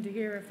waiting to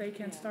hear if they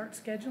can start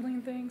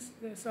scheduling things.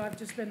 So I've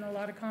just been in a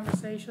lot of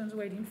conversations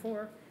waiting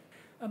for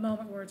a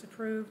moment where it's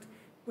approved.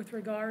 With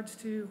regards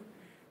to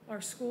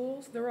our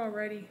schools, they're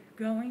already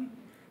going.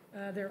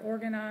 They're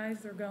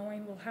organized, they're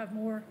going. We'll have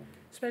more,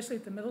 especially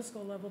at the middle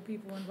school level,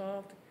 people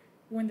involved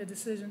when the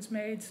decision's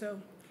made. So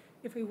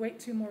if we wait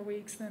 2 more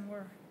weeks, then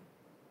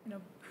you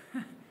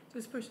know,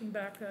 just pushing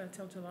back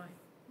till July.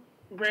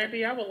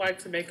 Randy, I would like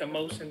to make a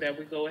motion that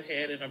we go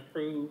ahead and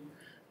approve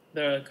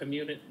the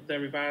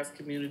revised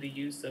community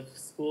use of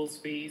schools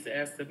fees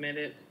as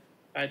submitted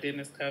by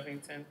Dennis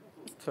Covington.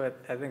 So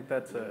I think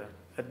that's a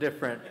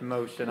different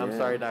motion. I'm Yeah.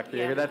 sorry, Dr.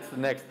 Yeager. That's the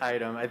next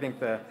item. I think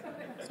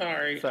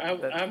Sorry, So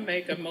I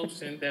make a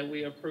motion that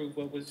we approve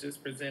what was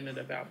just presented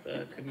about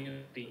the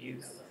community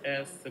use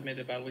as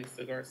submitted by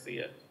Lisa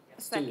Garcia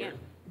Stewart. Second.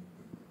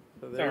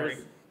 So Sorry.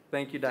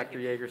 Thank you, Dr.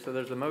 Yeager. So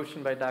there's a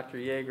motion by Dr.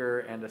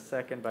 Yeager and a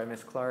second by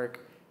Ms.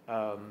 Clark.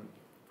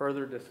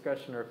 Further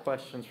discussion or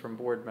questions from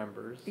board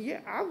members?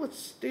 Yeah, I would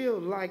still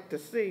like to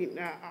see,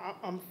 now,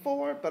 I'm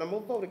for it, but I'm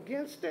gonna vote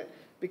against it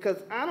because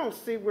I don't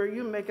see where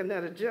you're making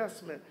that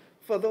adjustment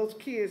for those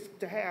kids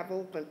to have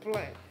open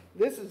play.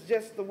 This is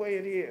just the way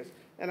it is,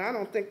 and I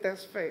don't think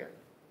that's fair.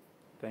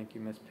 Thank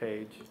you, Ms.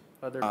 Page.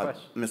 Other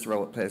questions? Mr.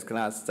 Lopez, can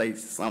I say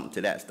something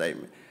to that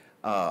statement?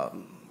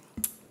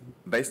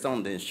 Based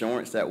on the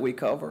insurance that we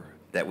cover,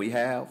 that we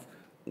have,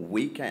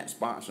 we can't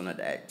sponsor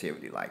another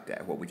activity like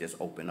that where we just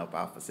open up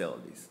our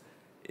facilities.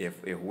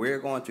 If we're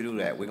going to do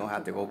that, we're gonna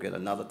have to go get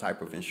another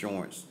type of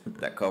insurance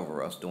that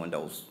cover us doing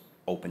those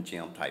open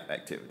gym type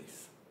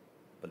activities.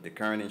 But the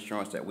current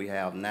insurance that we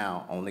have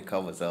now only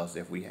covers us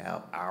if we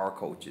have our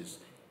coaches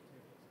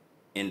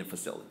in the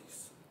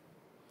facilities.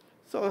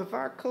 So if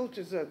our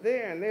coaches are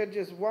there and they're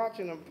just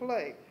watching them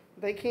play,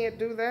 they can't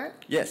do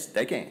that? Yes,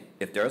 they can,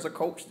 if there's a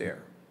coach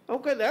there.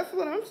 Okay, that's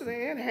what I'm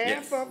saying. Half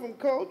Yes. of them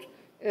coach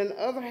and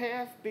the other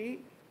half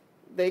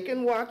they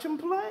can watch them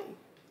play.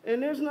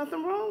 And there's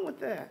nothing wrong with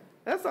that.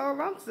 That's all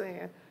I'm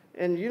saying.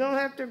 And you don't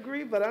have to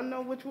agree, but I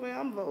know which way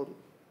I'm voting.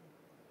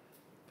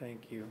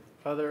 Thank you.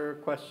 Other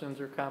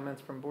questions or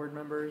comments from board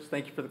members?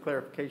 Thank you for the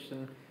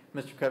clarification,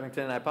 Mr.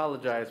 Covington. I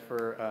apologize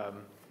for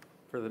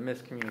the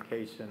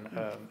miscommunication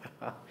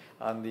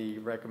on the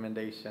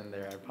recommendation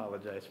there. I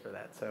apologize for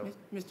that. So,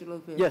 Mr.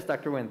 Lopez? yes,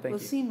 Dr. Nguyen, thank Well, you.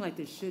 it seems like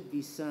there should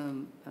be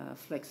some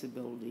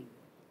flexibility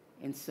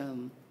and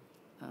some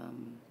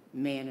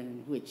manner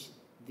in which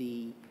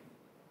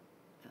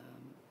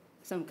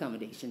some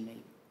accommodation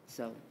made,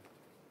 so.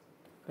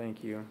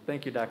 Thank you.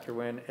 Thank you, Dr.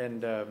 Nguyen.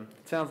 And it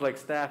sounds like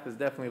staff is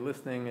definitely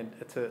listening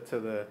to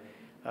the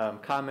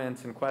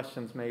comments and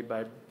questions made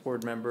by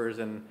board members,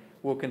 and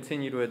we'll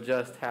continue to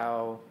adjust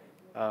how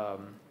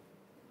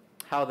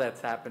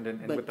that's happened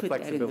and with the flexibility. But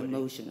put that in the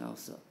motion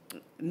also.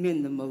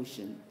 Amend the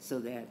motion so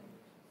that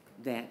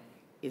that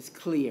is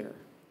clear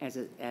as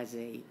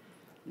a,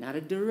 not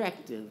a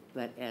directive,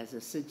 but as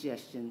a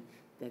suggestion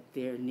that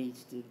there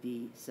needs to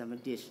be some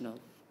additional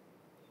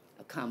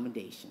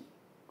accommodation.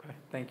 Okay.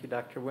 Thank you,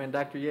 Dr. Nguyen.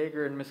 Dr.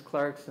 Yeager and Ms.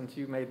 Clark, since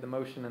you made the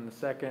motion in the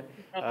second.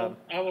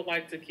 I would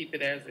like to keep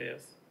it as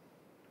is.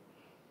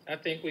 I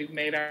think we've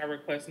made our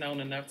request known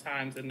enough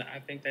times, and I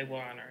think they will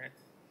honor it.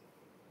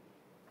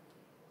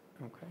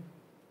 Okay.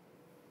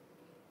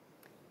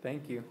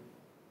 Thank you.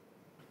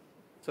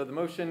 So the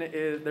motion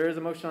is, there is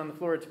a motion on the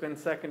floor. It's been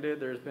seconded.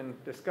 There's been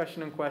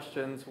discussion and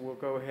questions. We'll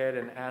go ahead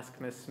and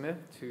ask Ms. Smith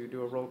to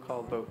do a roll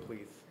call vote,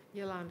 please.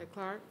 Yolanda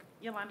Clark,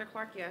 Yolanda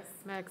Clark, yes.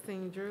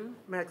 Maxine Drew,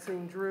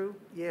 Maxine Drew,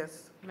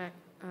 yes.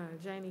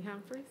 Janie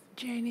Humphries,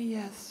 Janie,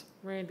 yes.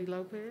 Randy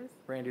Lopez,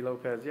 Randy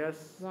Lopez,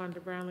 yes. Wanda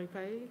Brownlee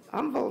Page,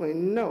 I'm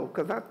voting no,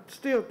 because I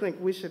still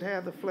think we should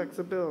have the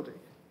flexibility.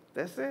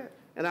 That's it.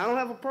 And I don't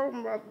have a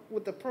problem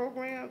with the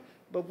program,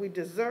 but we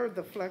deserve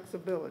the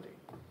flexibility.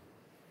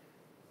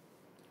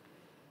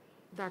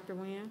 Dr.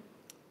 Nguyen,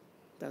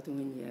 Dr.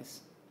 Nguyen,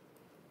 yes.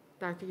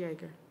 Dr.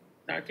 Yeager.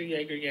 Dr.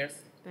 Yeager,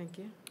 yes. Thank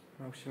you.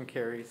 Motion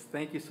carries.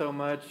 Thank you so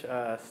much,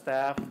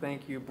 staff.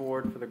 Thank you,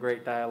 board, for the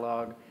great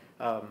dialogue.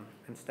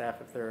 And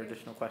staff, if there are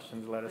additional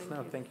questions, let us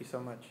know. Thank you so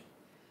much.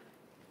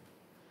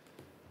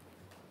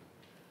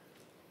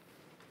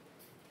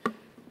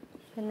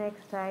 The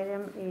next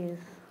item is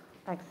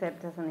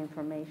accept as an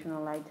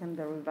informational item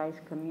the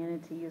revised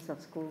community use of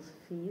schools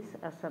fees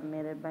as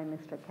submitted by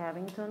Mr.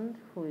 Covington,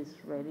 who is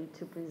ready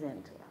to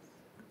present to us.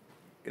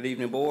 Good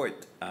evening, board.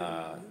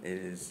 It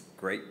is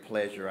great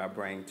pleasure I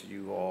bring to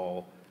you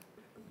all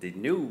the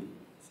new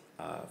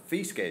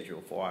fee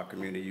schedule for our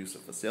community use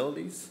of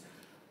facilities.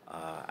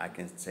 I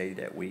can say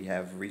that we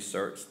have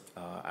researched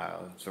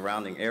our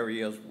surrounding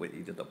areas with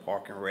either the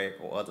Park and Rec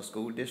or other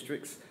school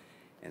districts,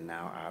 and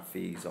now our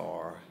fees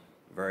are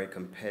very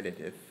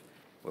competitive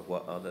with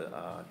what other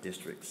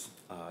districts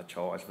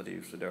charge for the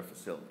use of their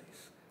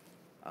facilities.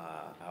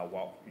 I'll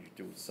walk you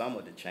through some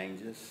of the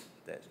changes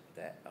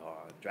that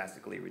are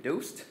drastically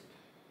reduced.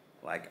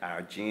 Like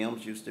our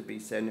gyms used to be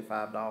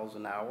 $75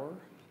 an hour,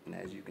 and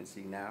as you can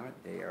see now,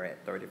 they are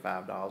at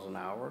 $35 an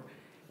hour.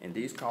 And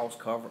these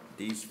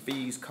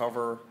fees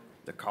cover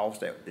the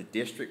cost that the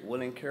district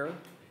will incur.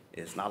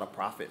 It's not a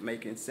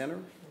profit-making center.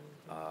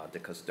 The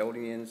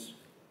custodians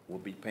will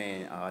be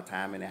paying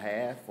time and a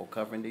half for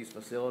covering these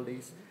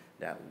facilities.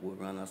 That will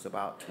run us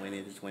about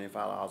 $20 to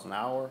 $25 an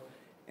hour,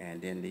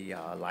 and then the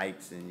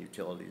lights and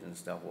utilities and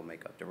stuff will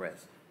make up the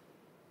rest.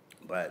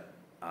 But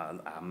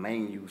our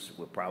main use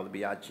would probably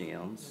be our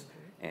gyms,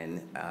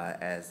 and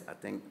as I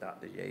think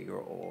Dr.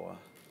 Yeager or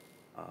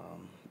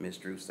Ms.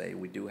 Drew say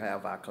we do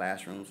have our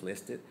classrooms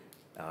listed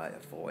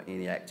for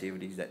any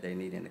activities that they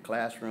need in the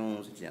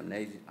classrooms,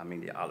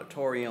 the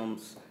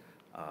auditoriums,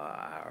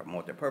 our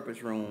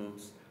multipurpose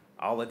rooms.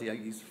 All of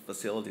these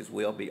facilities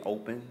will be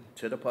open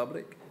to the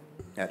public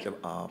at the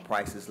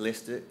prices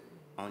listed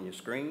on your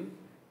screen.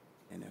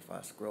 And if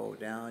I scroll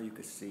down, you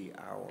can see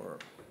our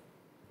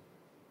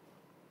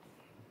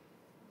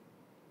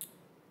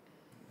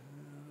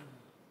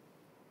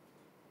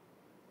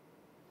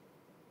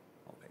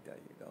there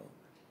you go.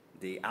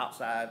 The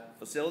outside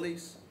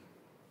facilities,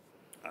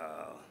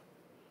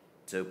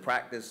 to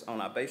practice on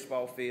our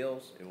baseball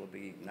fields, it will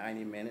be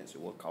 90 minutes.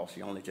 It will cost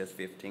you only just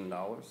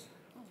 $15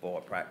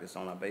 for practice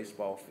on our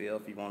baseball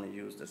field. If you want to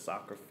use the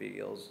soccer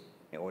fields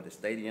or the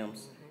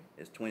stadiums,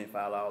 it's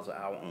 $25 an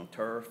hour on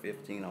turf,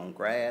 $15 on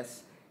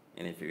grass.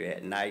 And if you're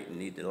at night and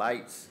need the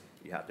lights,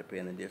 you have to pay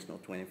an additional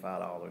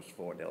 $25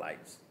 for the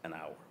lights an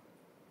hour.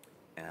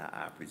 And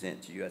I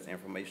present to you as an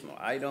informational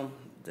item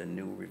the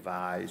new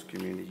revised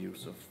community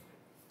use of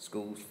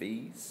schools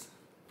fees.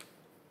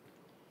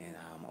 And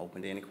I'm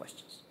open to any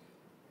questions.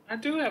 I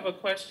do have a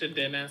question,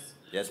 Dennis.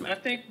 Yes, ma'am. I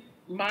think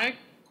my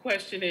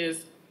question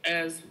is,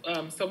 as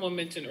someone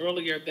mentioned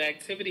earlier, the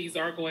activities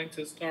are going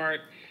to start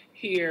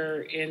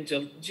here in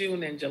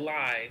June and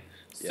July.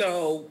 Yes.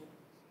 So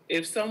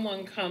if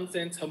someone comes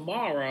in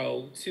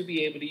tomorrow to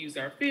be able to use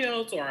our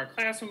fields or our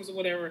classrooms or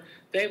whatever,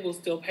 they will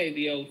still pay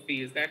the old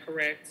fee. Is that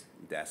correct?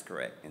 That's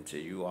correct,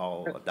 until you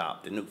all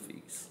adopt the new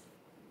fees.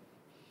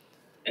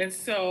 And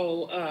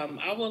so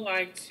I would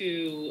like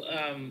to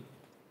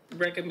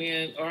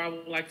recommend, or I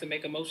would like to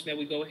make a motion that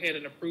we go ahead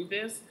and approve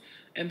this.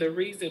 And the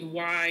reason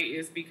why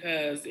is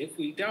because if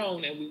we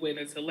don't and we wait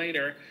until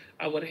later,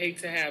 I would hate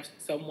to have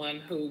someone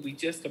who we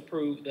just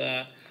approved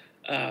the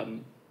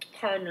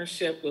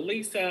partnership with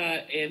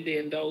Lisa, and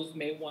then those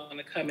may want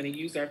to come in and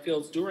use our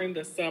fields during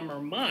the summer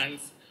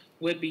months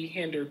would be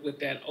hindered with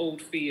that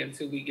old fee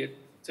until we get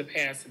to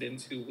pass it in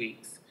 2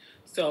 weeks.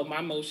 So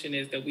my motion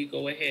is that we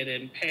go ahead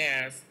and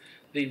pass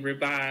the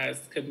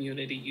revised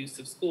community use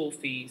of school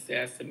fees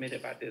as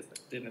submitted by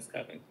Dennis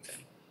Covington.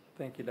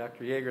 Thank you,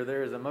 Dr. Yeager.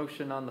 There is a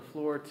motion on the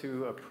floor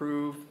to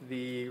approve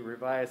the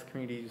revised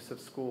community use of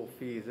school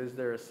fees. Is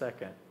there a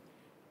second?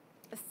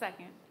 A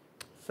second.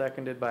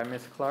 Seconded by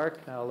Ms. Clark.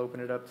 I'll open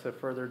it up to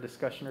further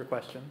discussion or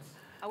questions.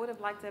 I would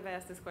have liked to have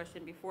asked this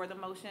question before the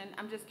motion.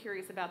 I'm just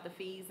curious about the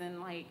fees and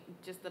like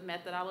just the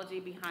methodology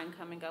behind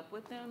coming up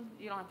with them.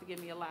 You don't have to give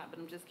me a lot, but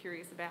I'm just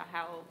curious about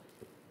how.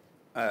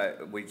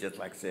 We just,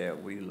 like I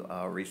said, we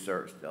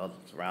researched the other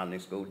surrounding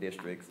school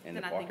districts and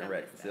the park and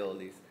rec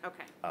facilities.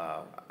 Okay.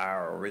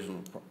 Our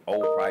original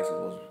old prices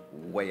was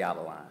way out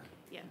of line.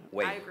 Yeah,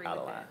 Way I agree out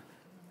of with line. that.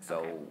 So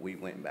Okay. we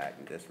went back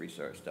and just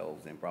researched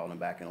those and brought them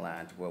back in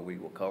line to where we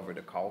will cover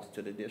the cost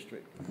to the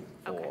district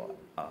for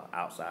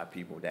outside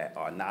people that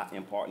are not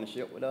in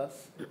partnership with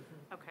us.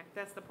 Okay,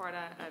 that's the part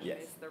I Yes.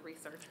 missed, the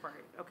research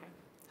part. Okay.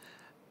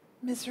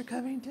 Mr.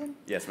 Covington,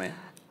 Yes, ma'am.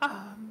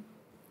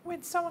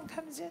 when someone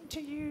comes in to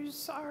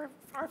use our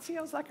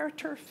fields, like our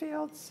turf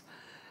fields,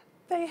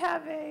 they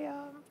have a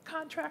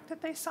contract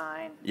that they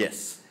sign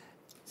Yes.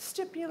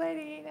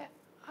 stipulating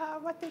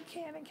what they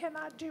can and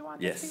cannot do on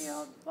the Yes.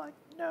 field, like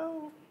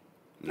no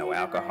No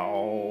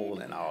alcohol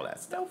and all that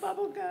no stuff.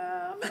 bubble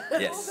gum,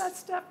 Yes. all that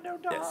stuff, no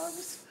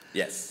dogs.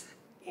 Yes.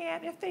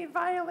 And if they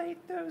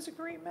violate those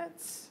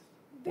agreements,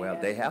 Well,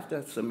 then- they have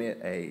to submit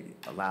a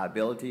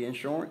liability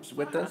insurance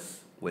with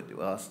us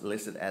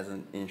listed as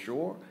an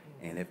insurer.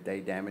 And if they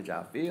damage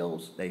our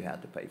fields, they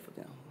have to pay for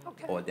them.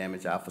 Okay. Or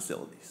damage our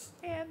facilities.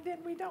 And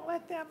then we don't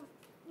let them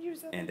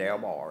use them. And they're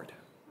barred.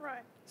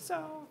 Right,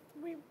 so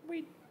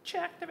we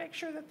check to make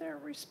sure that they're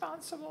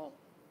responsible.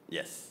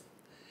 Yes.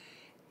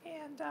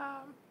 And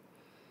I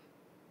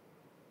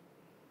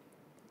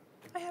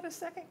had a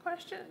second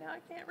question, now I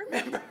can't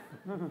remember.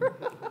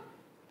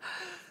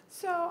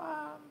 So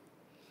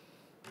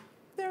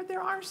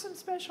there are some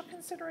special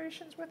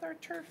considerations with our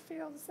turf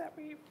fields that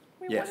we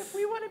Yes.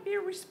 want to be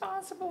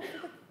responsible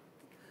for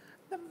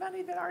the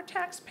money that our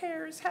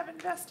taxpayers have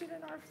invested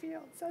in our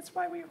fields. That's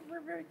why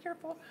we're very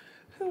careful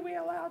who we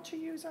allow to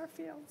use our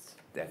fields.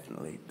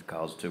 Definitely,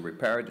 because to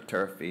repair the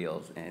turf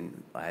fields,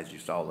 and as you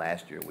saw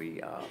last year,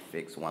 we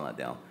fixed one of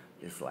them,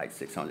 it's like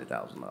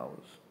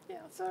 $600,000. Yeah,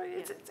 so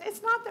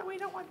it's not that we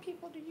don't want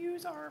people to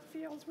use our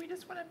fields, we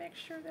just want to make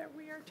sure that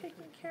we are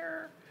taking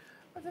care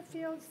of the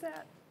fields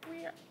that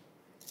we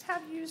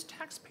have used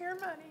taxpayer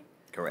money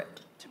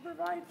Correct. to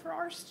provide for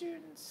our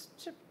students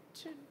to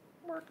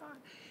work on.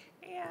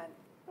 And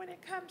when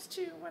it comes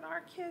to when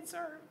our kids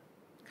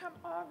come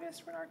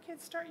August, when our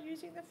kids start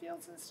using the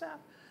fields and stuff,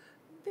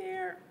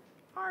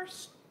 our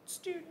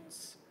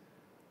students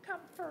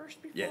come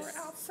first before Yes.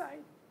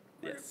 outside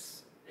Yes.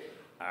 groups.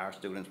 Our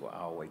students will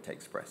always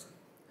take precedent.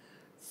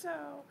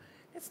 So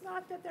it's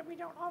not that we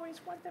don't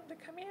always want them to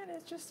come in,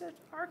 it's just that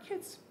our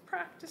kids'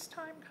 practice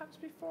time comes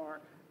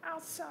before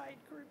outside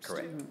groups too.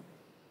 Correct.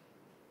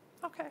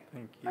 Okay.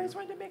 Thank I just you.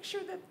 wanted to make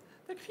sure that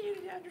the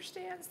community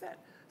understands that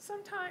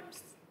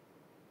sometimes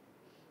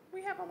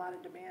we have a lot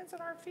of demands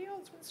on our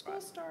fields when school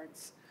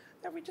starts.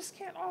 that we just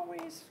can't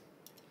always.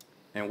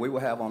 And we will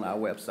have on our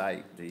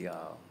website the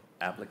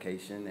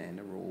application and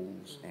the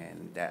rules,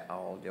 and that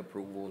all the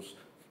approvals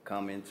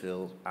come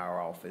into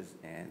our office,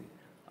 and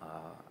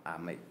I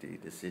make the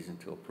decision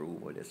to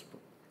approve or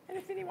disapprove. And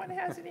if anyone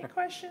has any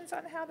questions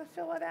on how to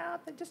fill it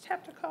out, they just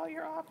have to call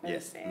your office.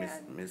 Yes,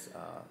 and Miss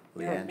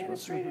your Leandra.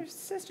 administrative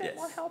assistant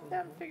will Yes. help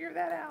them figure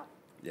that out.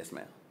 Yes,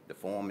 ma'am. The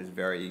form is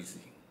very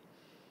easy.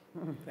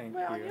 Thank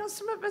Well, you. you know,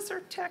 some of us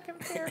are tech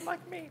impaired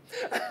like me.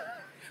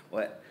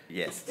 Well,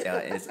 yes,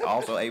 it's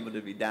also able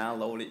to be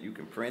downloaded. You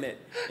can print it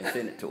and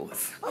send it to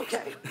us.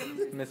 Okay.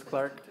 Ms.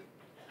 Clark?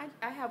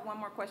 I have one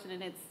more question,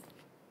 and it's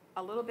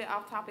a little bit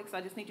off topic, so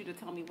I just need you to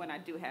tell me when I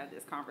do have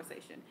this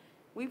conversation.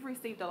 We've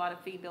received a lot of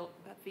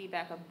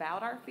feedback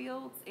about our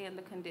fields and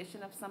the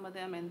condition of some of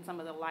them and some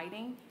of the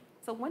lighting.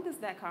 So when does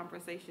that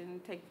conversation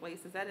take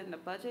place? Is that in the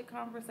budget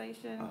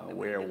conversation?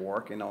 We're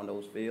working on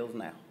those fields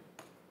now.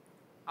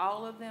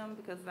 All of them?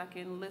 Because I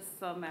can list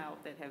some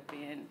out that have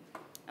been,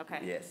 okay.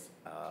 Yes,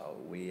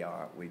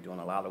 we're doing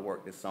a lot of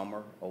work this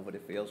summer over the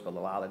fields, because a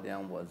lot of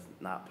them was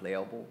not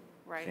playable.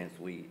 Right. Since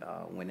we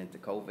went into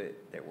COVID,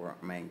 they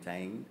weren't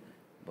maintained.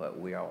 But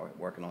we are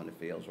working on the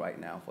fields right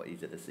now for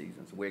each of the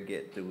seasons. We'll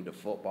get through the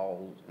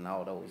football and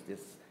all those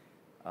this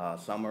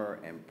summer,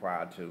 and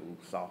prior to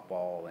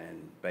softball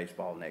and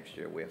baseball next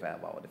year, we'll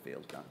have all the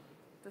fields done.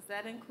 Does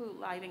that include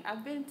lighting?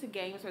 I've been to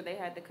games where they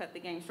had to cut the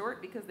game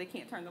short because they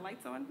can't turn the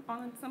lights on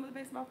some of the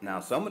baseball fields. Now,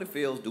 some of the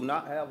fields do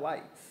not have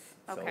lights.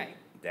 Okay. So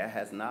that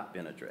has not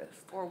been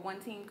addressed. Or one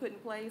team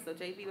couldn't play, so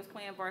JV was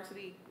playing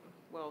varsity.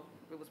 Well,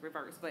 it was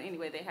reversed, but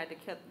anyway, they had to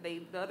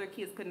the other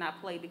kids could not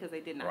play because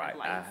they did not have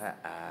lights.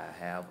 I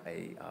have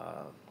a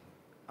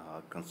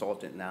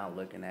consultant now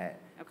looking at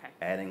Okay.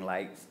 adding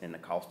lights and the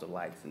cost of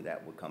lights, and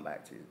that will come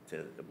back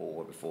to the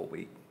board before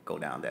we go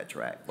down that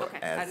track. But Okay,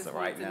 I as just of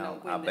wanted right to know now,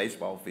 when our the-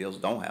 baseball fields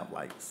don't have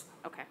lights.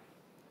 Okay.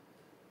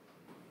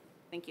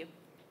 Thank you.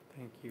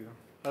 Thank you.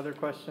 Other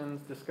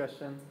questions,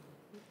 discussion?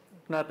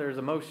 If not, there's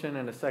a motion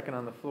and a second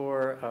on the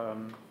floor.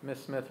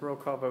 Ms. Smith, roll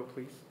call vote,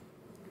 please.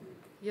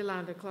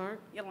 Yolanda Clark,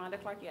 Yolanda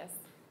Clark, yes.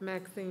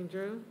 Maxine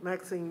Drew,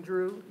 Maxine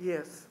Drew,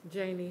 yes.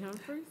 Janie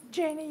Humphries,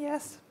 Janie,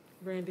 yes.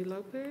 Randy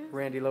Lopez,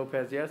 Randy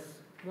Lopez, yes.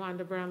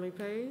 Wanda Brownlee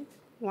Page,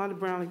 Wanda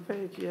Brownlee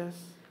Page, yes.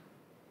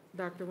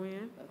 Dr.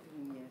 Nguyen,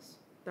 Yes.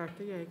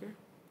 Dr. Yeager.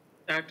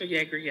 Dr.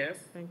 Yeager, yes.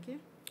 Thank you.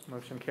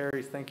 Motion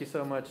carries. Thank you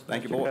so much,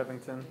 Thank you, Mr. Board.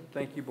 Covington.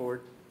 Thank you,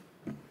 Board.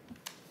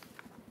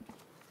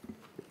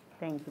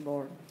 Thank you,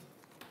 Board.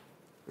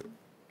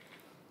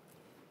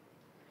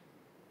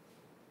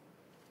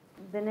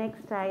 The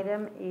next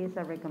item is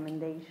a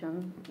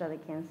recommendation that the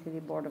Kansas City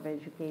Board of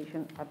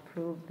Education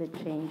approve the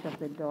change of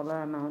the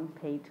dollar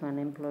amount paid to an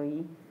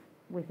employee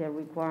with a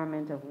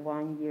requirement of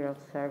 1 year of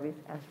service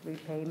as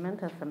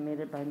repayment as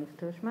submitted by Ms.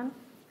 Tushman.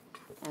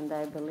 And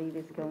I believe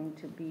it's going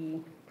to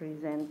be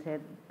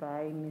presented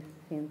by Ms.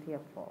 Cynthia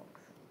Fox.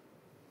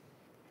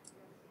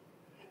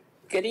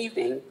 Good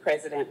evening,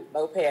 President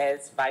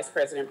Lopez, Vice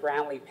President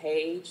Brownlee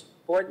Page,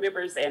 board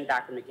members, and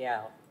Dr.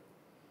 Miguel.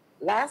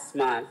 Last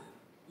month,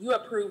 you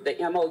approved the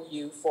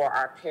MOU for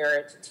our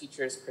parent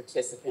teachers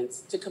participants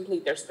to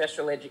complete their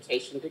special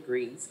education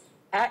degrees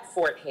at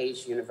Fort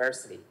Hays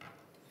University.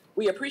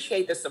 We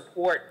appreciate the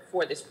support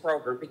for this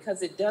program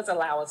because it does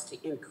allow us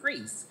to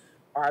increase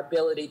our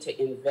ability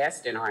to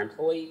invest in our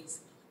employees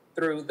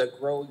through the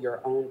Grow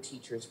Your Own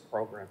Teachers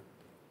program.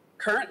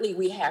 Currently,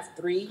 we have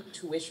 3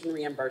 tuition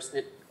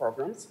reimbursement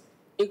programs,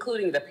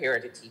 including the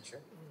parent teacher,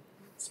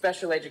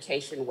 special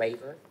education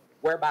waiver,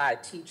 whereby a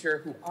teacher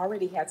who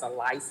already has a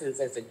license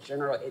as a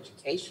general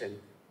education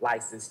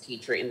licensed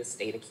teacher in the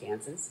state of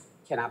Kansas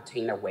can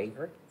obtain a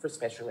waiver for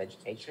special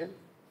education,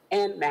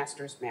 and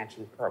master's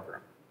matching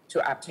program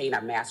to obtain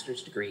a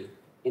master's degree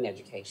in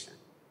education.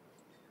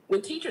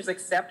 When teachers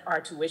accept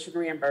our tuition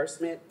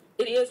reimbursement,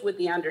 it is with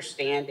the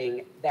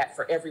understanding that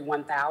for every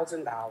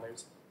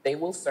 $1,000, they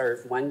will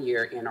serve 1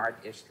 year in our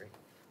district,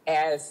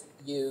 as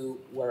you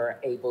were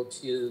able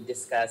to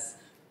discuss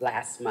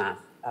last month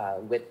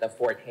with the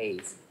Fort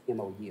Hays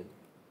MOU.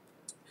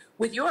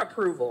 With your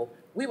approval,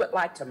 we would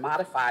like to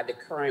modify the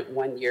current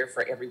 1 year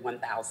for every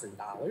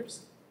 $1,000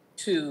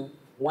 to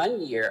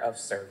 1 year of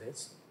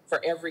service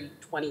for every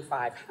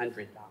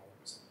 $2,500.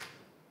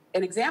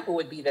 An example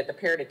would be that the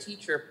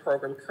parent-to-teacher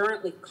program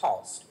currently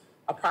costs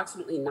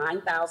approximately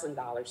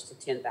 $9,000 to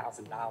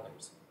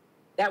 $10,000.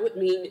 That would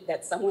mean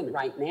that someone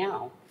right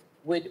now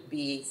would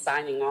be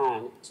signing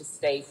on to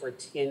stay for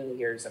 10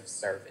 years of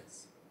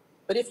service.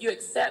 But if you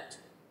accept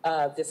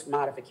this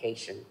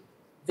modification,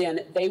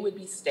 then they would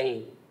be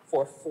staying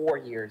for 4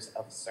 years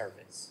of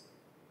service.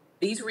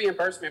 These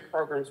reimbursement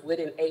programs would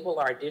enable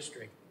our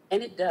district,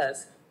 and it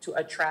does, to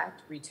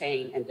attract,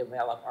 retain, and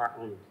develop our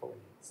own employees.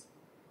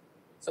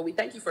 So we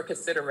thank you for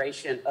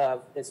consideration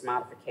of this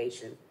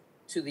modification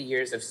to the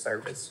years of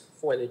service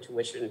for the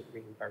tuition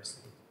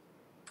reimbursement.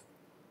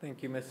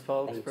 Thank you, Ms.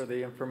 Folks, for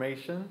the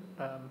information.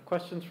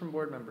 Questions from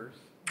board members?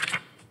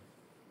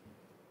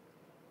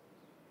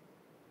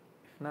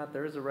 If not,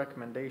 there is a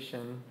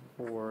recommendation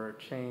for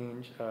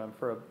change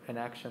for an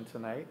action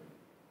tonight.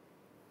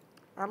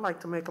 I'd like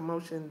to make a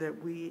motion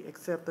that we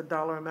accept the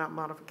dollar amount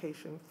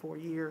modification for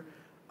year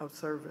of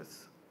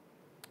service.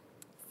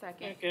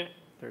 Second.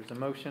 There's a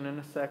motion and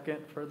a second.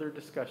 Further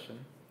discussion.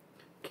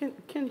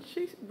 Can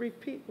she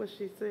repeat what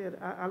she said?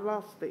 I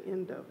lost the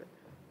end of it.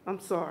 I'm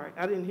sorry,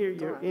 I didn't hear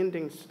your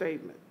ending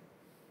statement.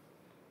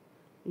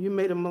 You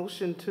made a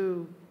motion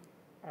to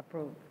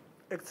Approve.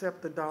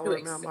 Accept the dollar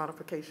amount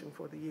modification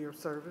for the year of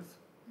service.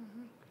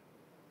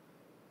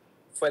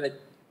 For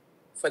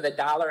the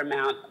dollar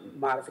amount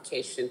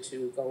modification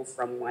to go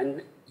from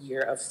 1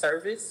 year of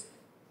service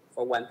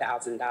for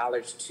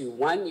 $1,000 to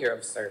 1 year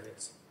of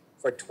service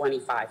for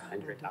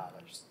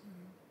 $2,500.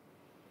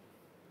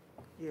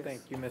 Yes.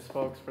 Thank you, Ms.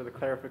 Folks, for the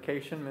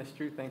clarification. Ms.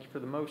 Drew, thank you for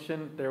the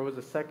motion. There was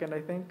a second,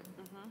 I think.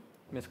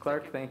 Ms.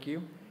 Clark, thank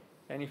you.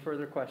 Any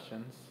further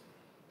questions?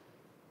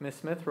 Ms.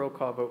 Smith, roll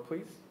call vote,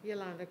 please.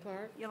 Yolanda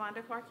Clark,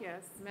 Yolanda Clark,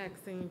 yes.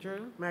 Maxine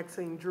Drew,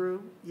 Maxine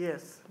Drew,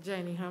 yes.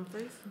 Janie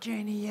Humphries,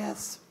 Janie,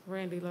 yes.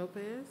 Randy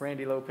Lopez,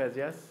 Randy Lopez,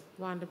 yes.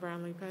 Wanda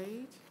Brownlee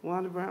Page,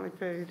 Wanda Brownlee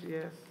Page,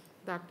 yes.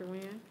 Dr.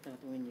 Nguyen, Dr.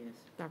 Nguyen, yes.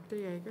 Dr.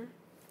 Yeager.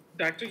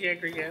 Dr.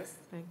 Yeager, yes.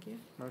 Thank you.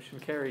 Motion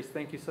carries.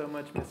 Thank you so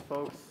much, Ms.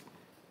 Folks.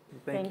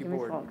 And thank you, Ms.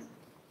 Board. Fox.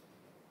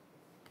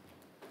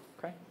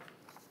 Okay.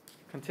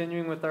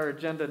 Continuing with our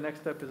agenda,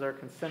 next up is our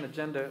consent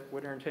agenda.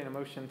 Would entertain a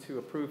motion to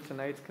approve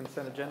tonight's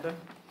consent agenda.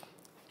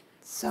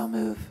 So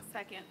move.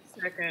 Second.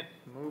 Second.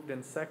 Moved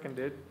and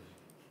seconded.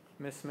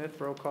 Ms. Smith,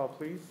 roll call,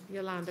 please.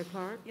 Yolanda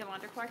Clark,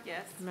 Yolanda Clark,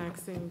 yes.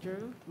 Maxine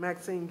Drew,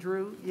 Maxine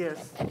Drew,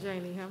 yes.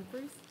 Janie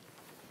Humphries,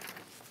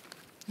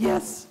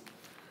 Yes.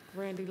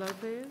 Randy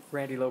Lopez,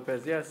 Randy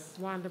Lopez, yes.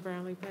 Wanda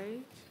Brownlee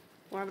Page,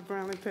 Wanda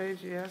Brownlee Page,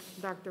 yes.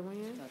 Dr.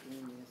 Nguyen, Dr.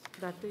 Nguyen, yes.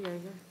 Dr.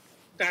 Yeager.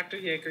 Dr.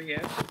 Yeager,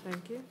 yes.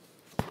 Thank you.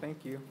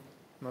 Thank you.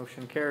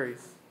 Motion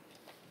carries.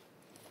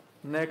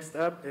 Next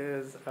up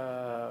is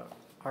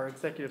our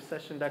executive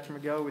session. Dr.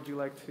 Miguel, would you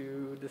like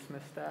to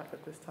dismiss staff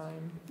at this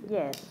time?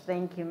 Yes,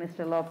 thank you,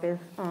 Mr. Lopez.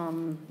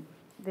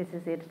 This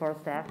is it for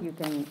staff. You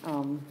can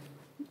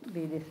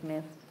be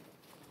dismissed.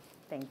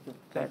 Thank you.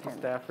 Thank you,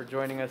 staff, for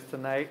joining us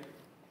tonight.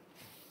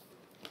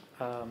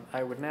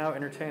 I would now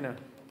entertain a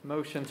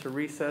motion to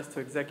recess to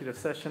executive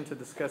session to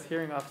discuss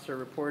hearing officer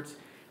reports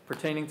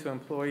pertaining to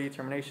employee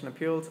termination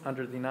appeals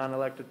under the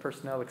non-elected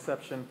personnel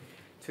exception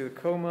to the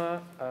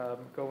COMA,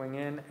 going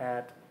in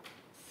at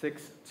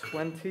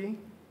 6:20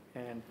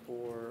 and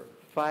for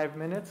 5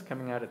 minutes,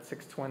 coming out at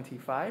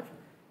 6:25,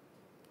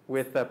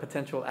 with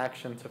potential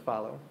action to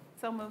follow.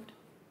 So moved.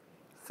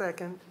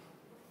 Second.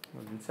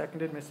 Moved and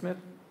seconded. Ms. Smith?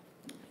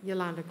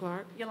 Yolanda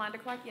Clark, Yolanda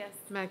Clark, yes.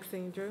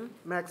 Maxine Drew,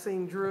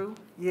 Maxine Drew,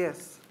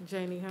 yes.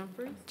 Janie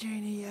Humphries,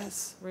 Janie,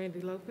 yes.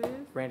 Randy Lopez,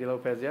 Randy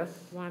Lopez, yes.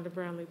 Wanda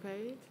Brownlee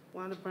Page,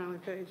 Wanda Brownlee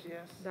Page,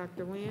 yes.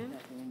 Dr. Nguyen,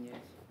 Dr. Nguyen, yes.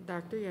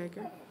 Dr.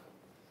 Yeager.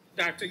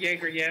 Dr.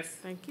 Yeager, yes.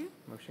 Thank you.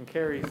 Motion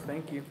carries.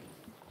 Thank you.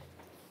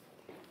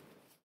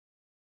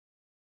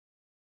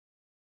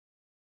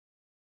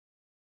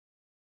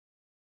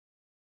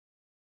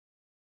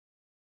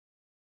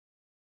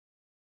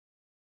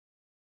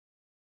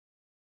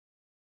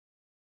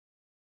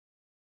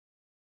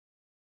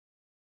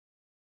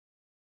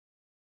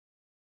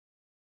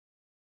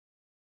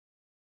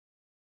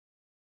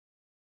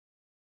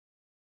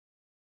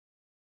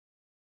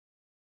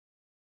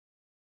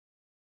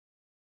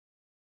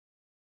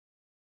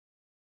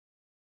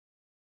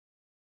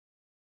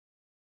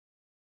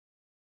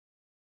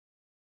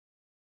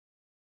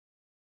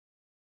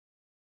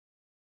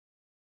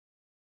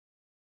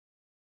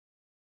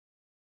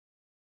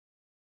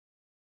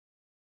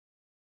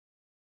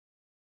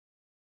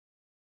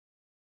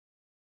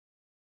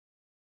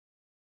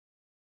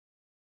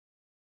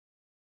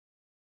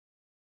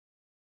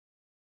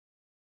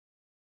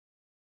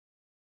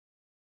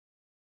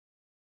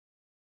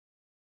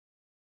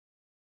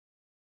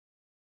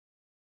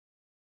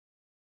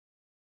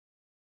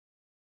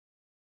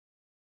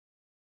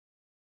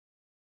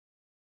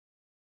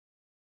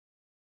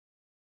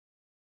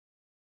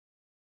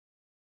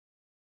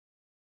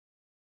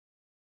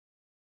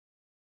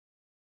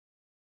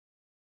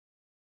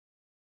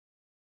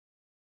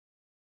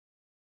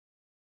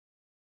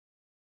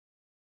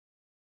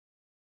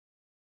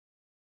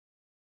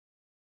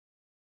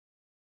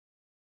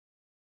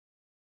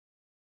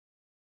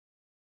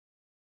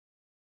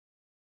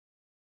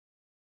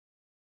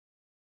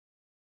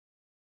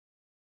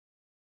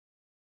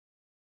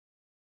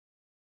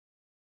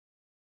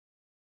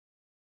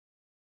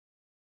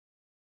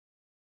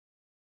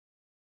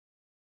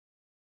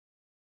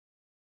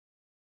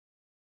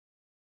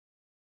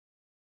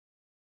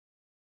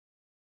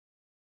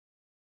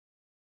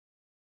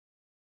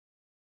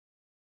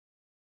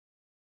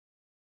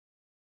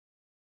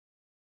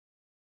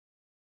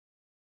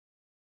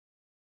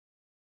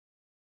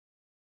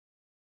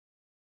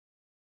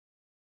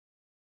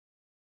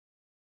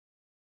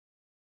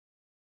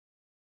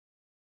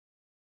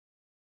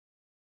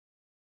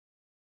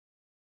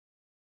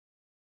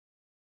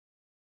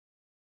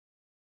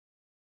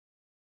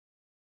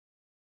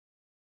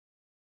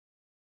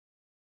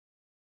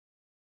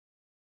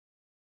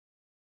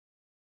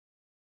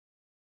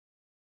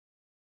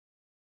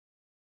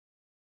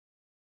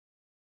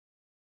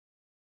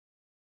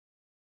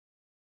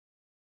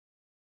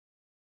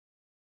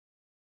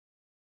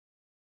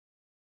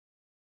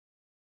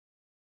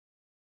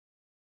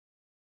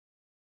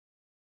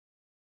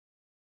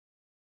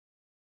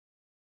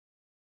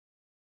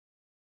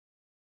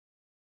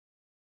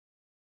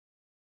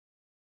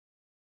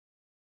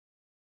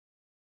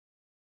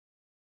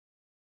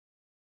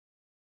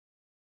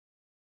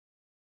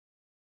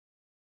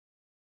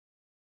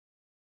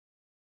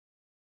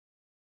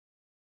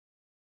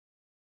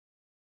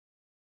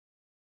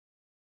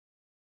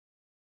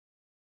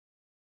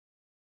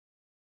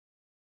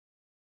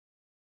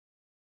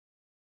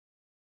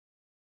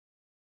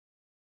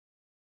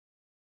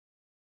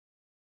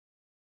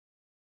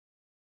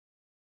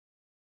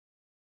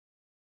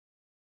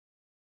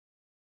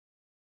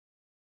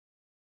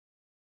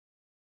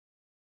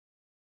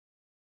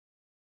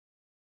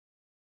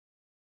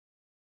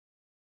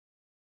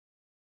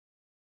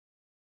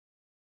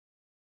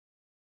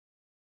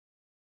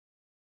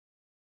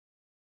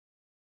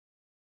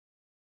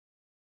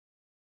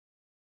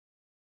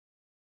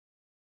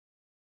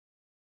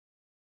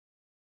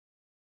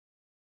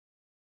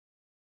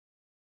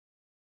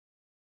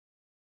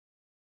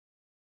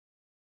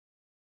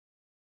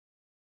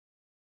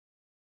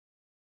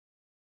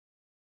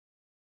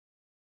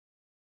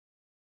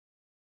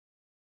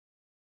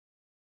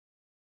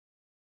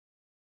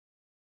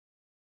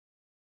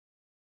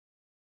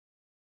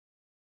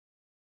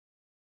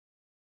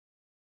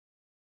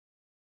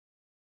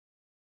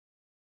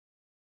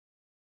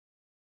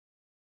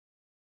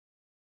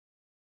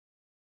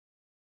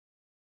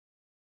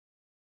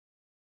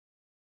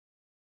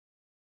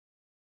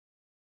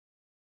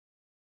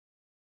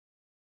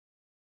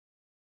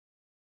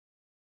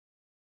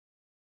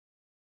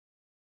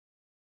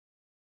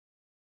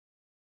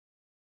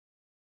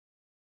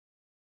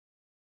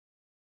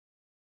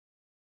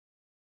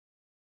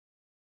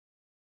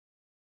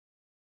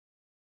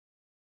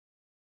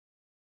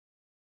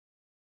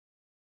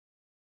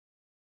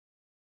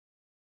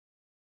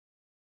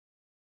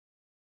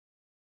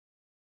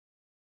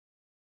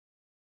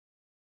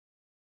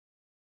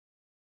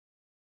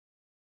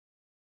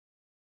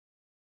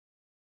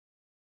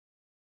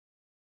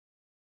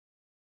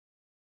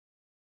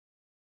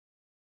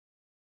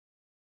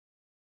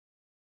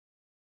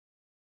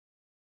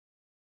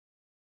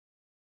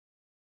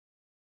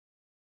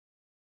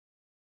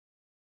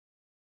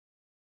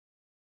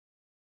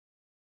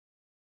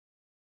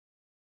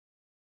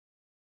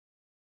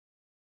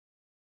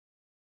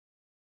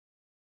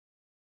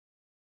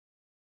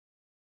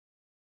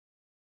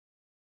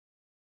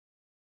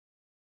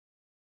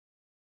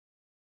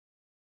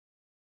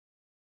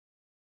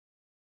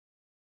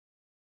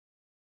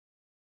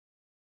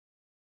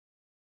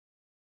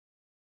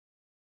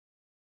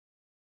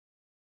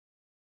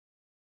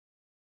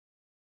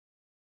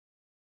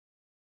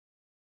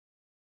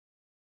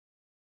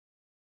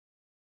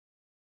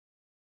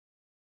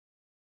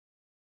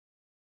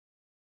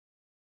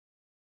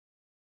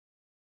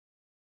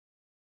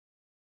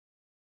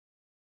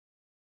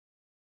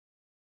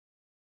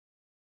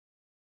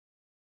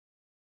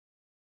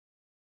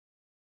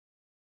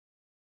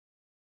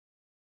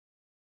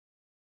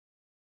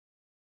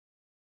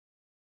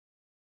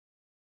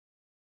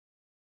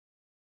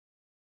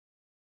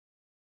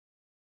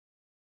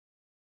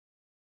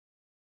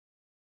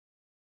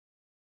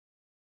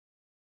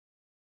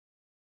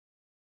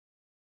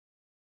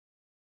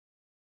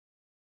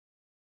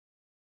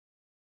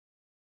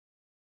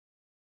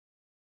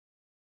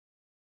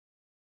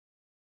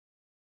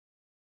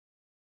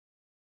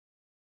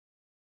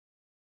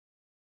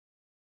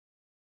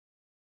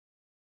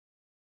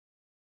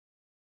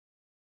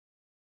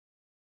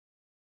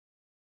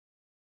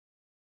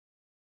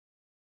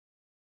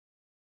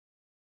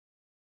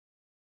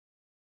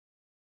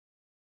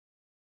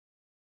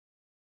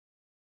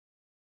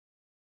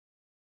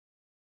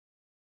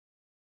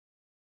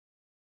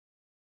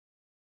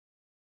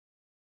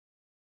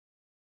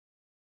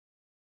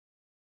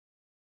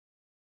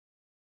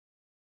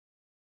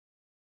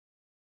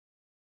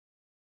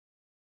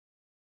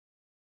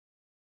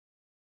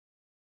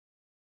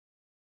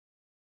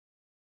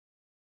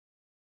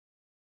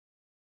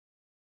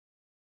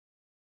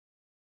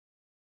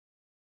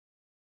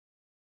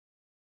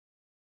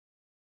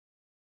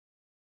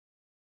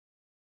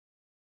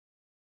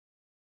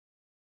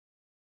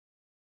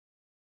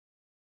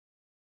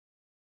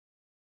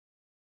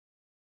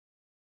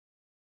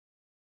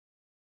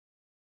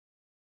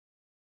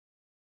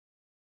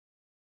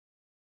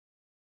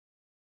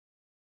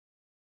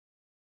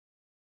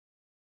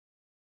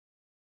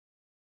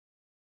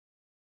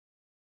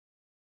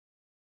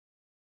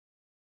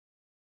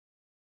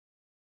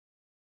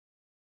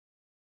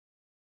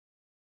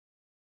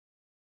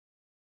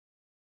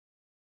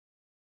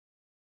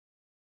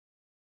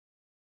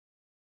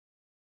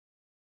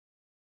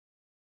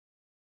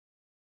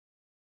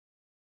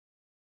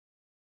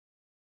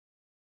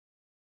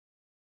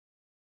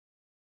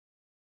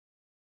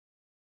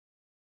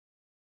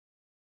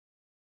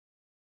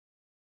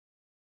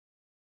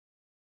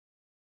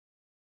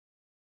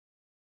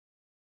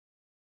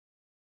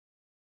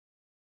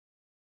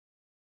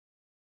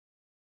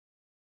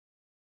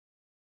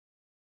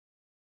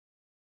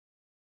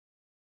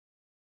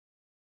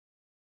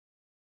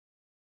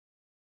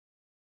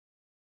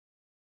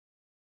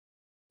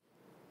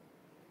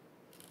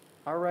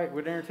 All right,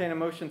 would entertain a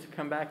motion to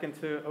come back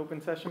into open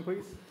session,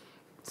 please?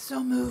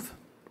 So move.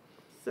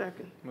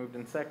 Second. Moved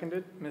and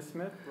seconded. Ms.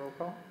 Smith, roll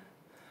call.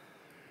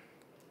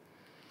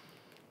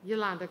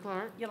 Yolanda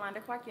Clark,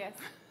 Yolanda Clark, yes.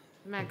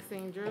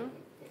 Maxine Drew,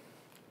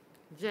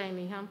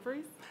 Jamie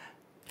Humphries,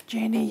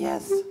 Janie,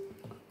 yes.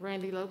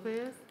 Randy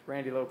Lopez,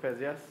 Randy Lopez,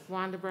 yes.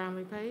 Wanda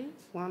Brownlee Page,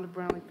 Wanda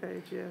Brownlee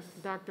Page, yes.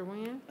 Dr.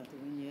 Nguyen, Dr.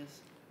 Nguyen, yes.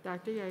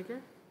 Dr. Yeager.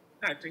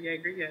 Dr.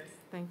 Yeager, yes.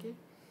 Thank you.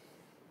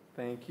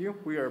 Thank you.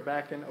 We are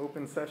back in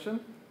open session.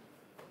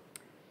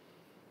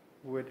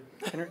 Would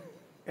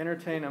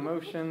entertain a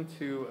motion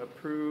to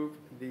approve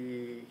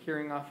the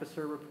hearing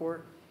officer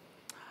report.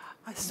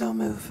 I so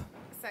move.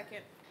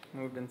 Second.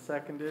 Moved and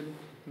seconded.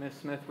 Ms.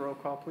 Smith, roll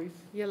call, please.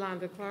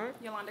 Yolanda Clark,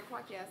 Yolanda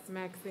Clark, yes.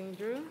 Maxine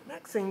Drew,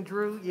 Maxine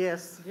Drew,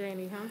 yes.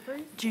 Janie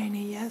Humphries,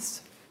 Janie,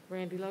 yes.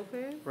 Randy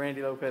Lopez,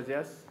 Randy Lopez,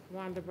 yes.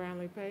 Wanda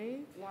Brownlee Page,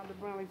 Wanda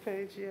Brownlee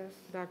Page, yes.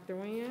 Dr.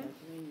 Nguyen, Dr.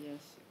 Nguyen,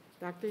 yes.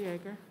 Dr.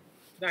 Yeager.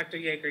 Dr.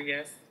 Yeager,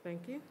 yes.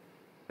 Thank you.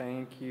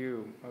 Thank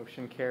you.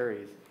 Motion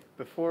carries.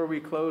 Before we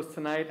close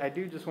tonight, I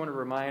do just want to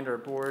remind our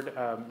board,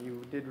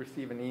 you did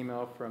receive an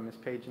email from Ms.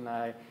 Page and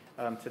I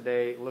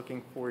today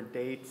looking for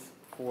dates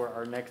for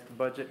our next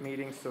budget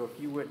meeting. So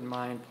if you wouldn't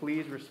mind,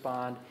 please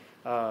respond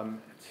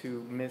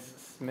to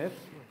Ms. Smith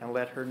and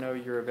let her know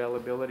your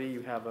availability.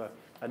 You have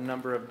a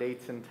number of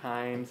dates and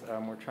times.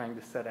 We're trying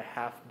to set a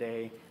half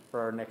day for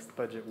our next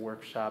budget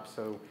workshop.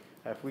 So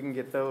if we can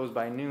get those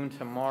by noon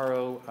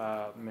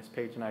tomorrow, Ms.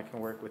 Page and I can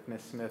work with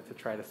Ms. Smith to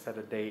try to set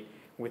a date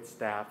with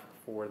staff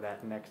for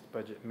that next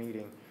budget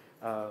meeting.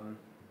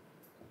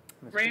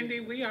 Randy,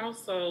 we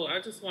also,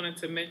 I just wanted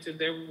to mention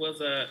there was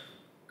a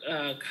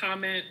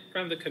comment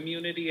from the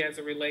community as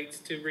it relates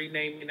to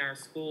renaming our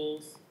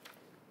schools.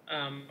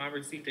 I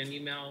received an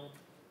email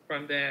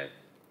from that.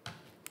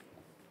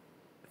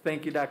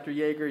 Thank you, Dr.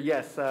 Yeager.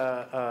 Yes,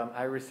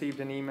 I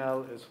received an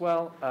email as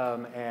well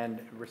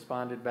and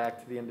responded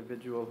back to the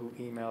individual who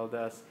emailed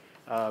us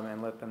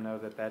and let them know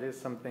that that is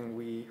something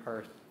we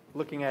are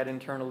looking at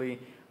internally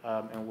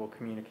and will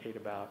communicate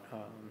about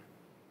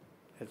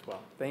as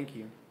well. Thank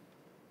you.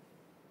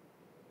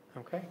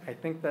 Okay, I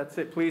think that's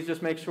it. Please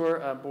just make sure,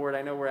 board,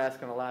 I know we're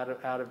asking a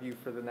lot out of you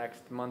for the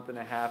next month and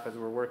a half as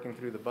we're working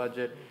through the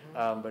budget,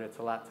 but it's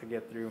a lot to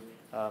get through.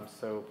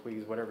 So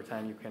please, whatever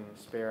time you can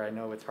spare. I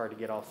know it's hard to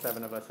get all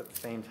 7 of us at the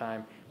same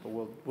time, but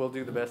we'll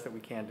do the best that we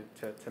can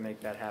to make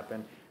that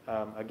happen.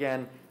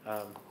 Again,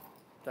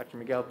 Dr.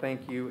 Miguel,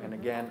 thank you. And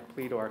again,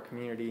 plead to our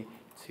community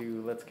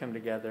to let's come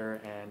together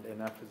and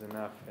enough is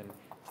enough and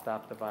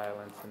stop the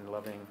violence and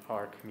loving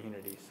our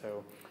community.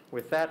 So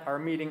with that, our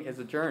meeting is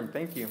adjourned.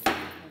 Thank you.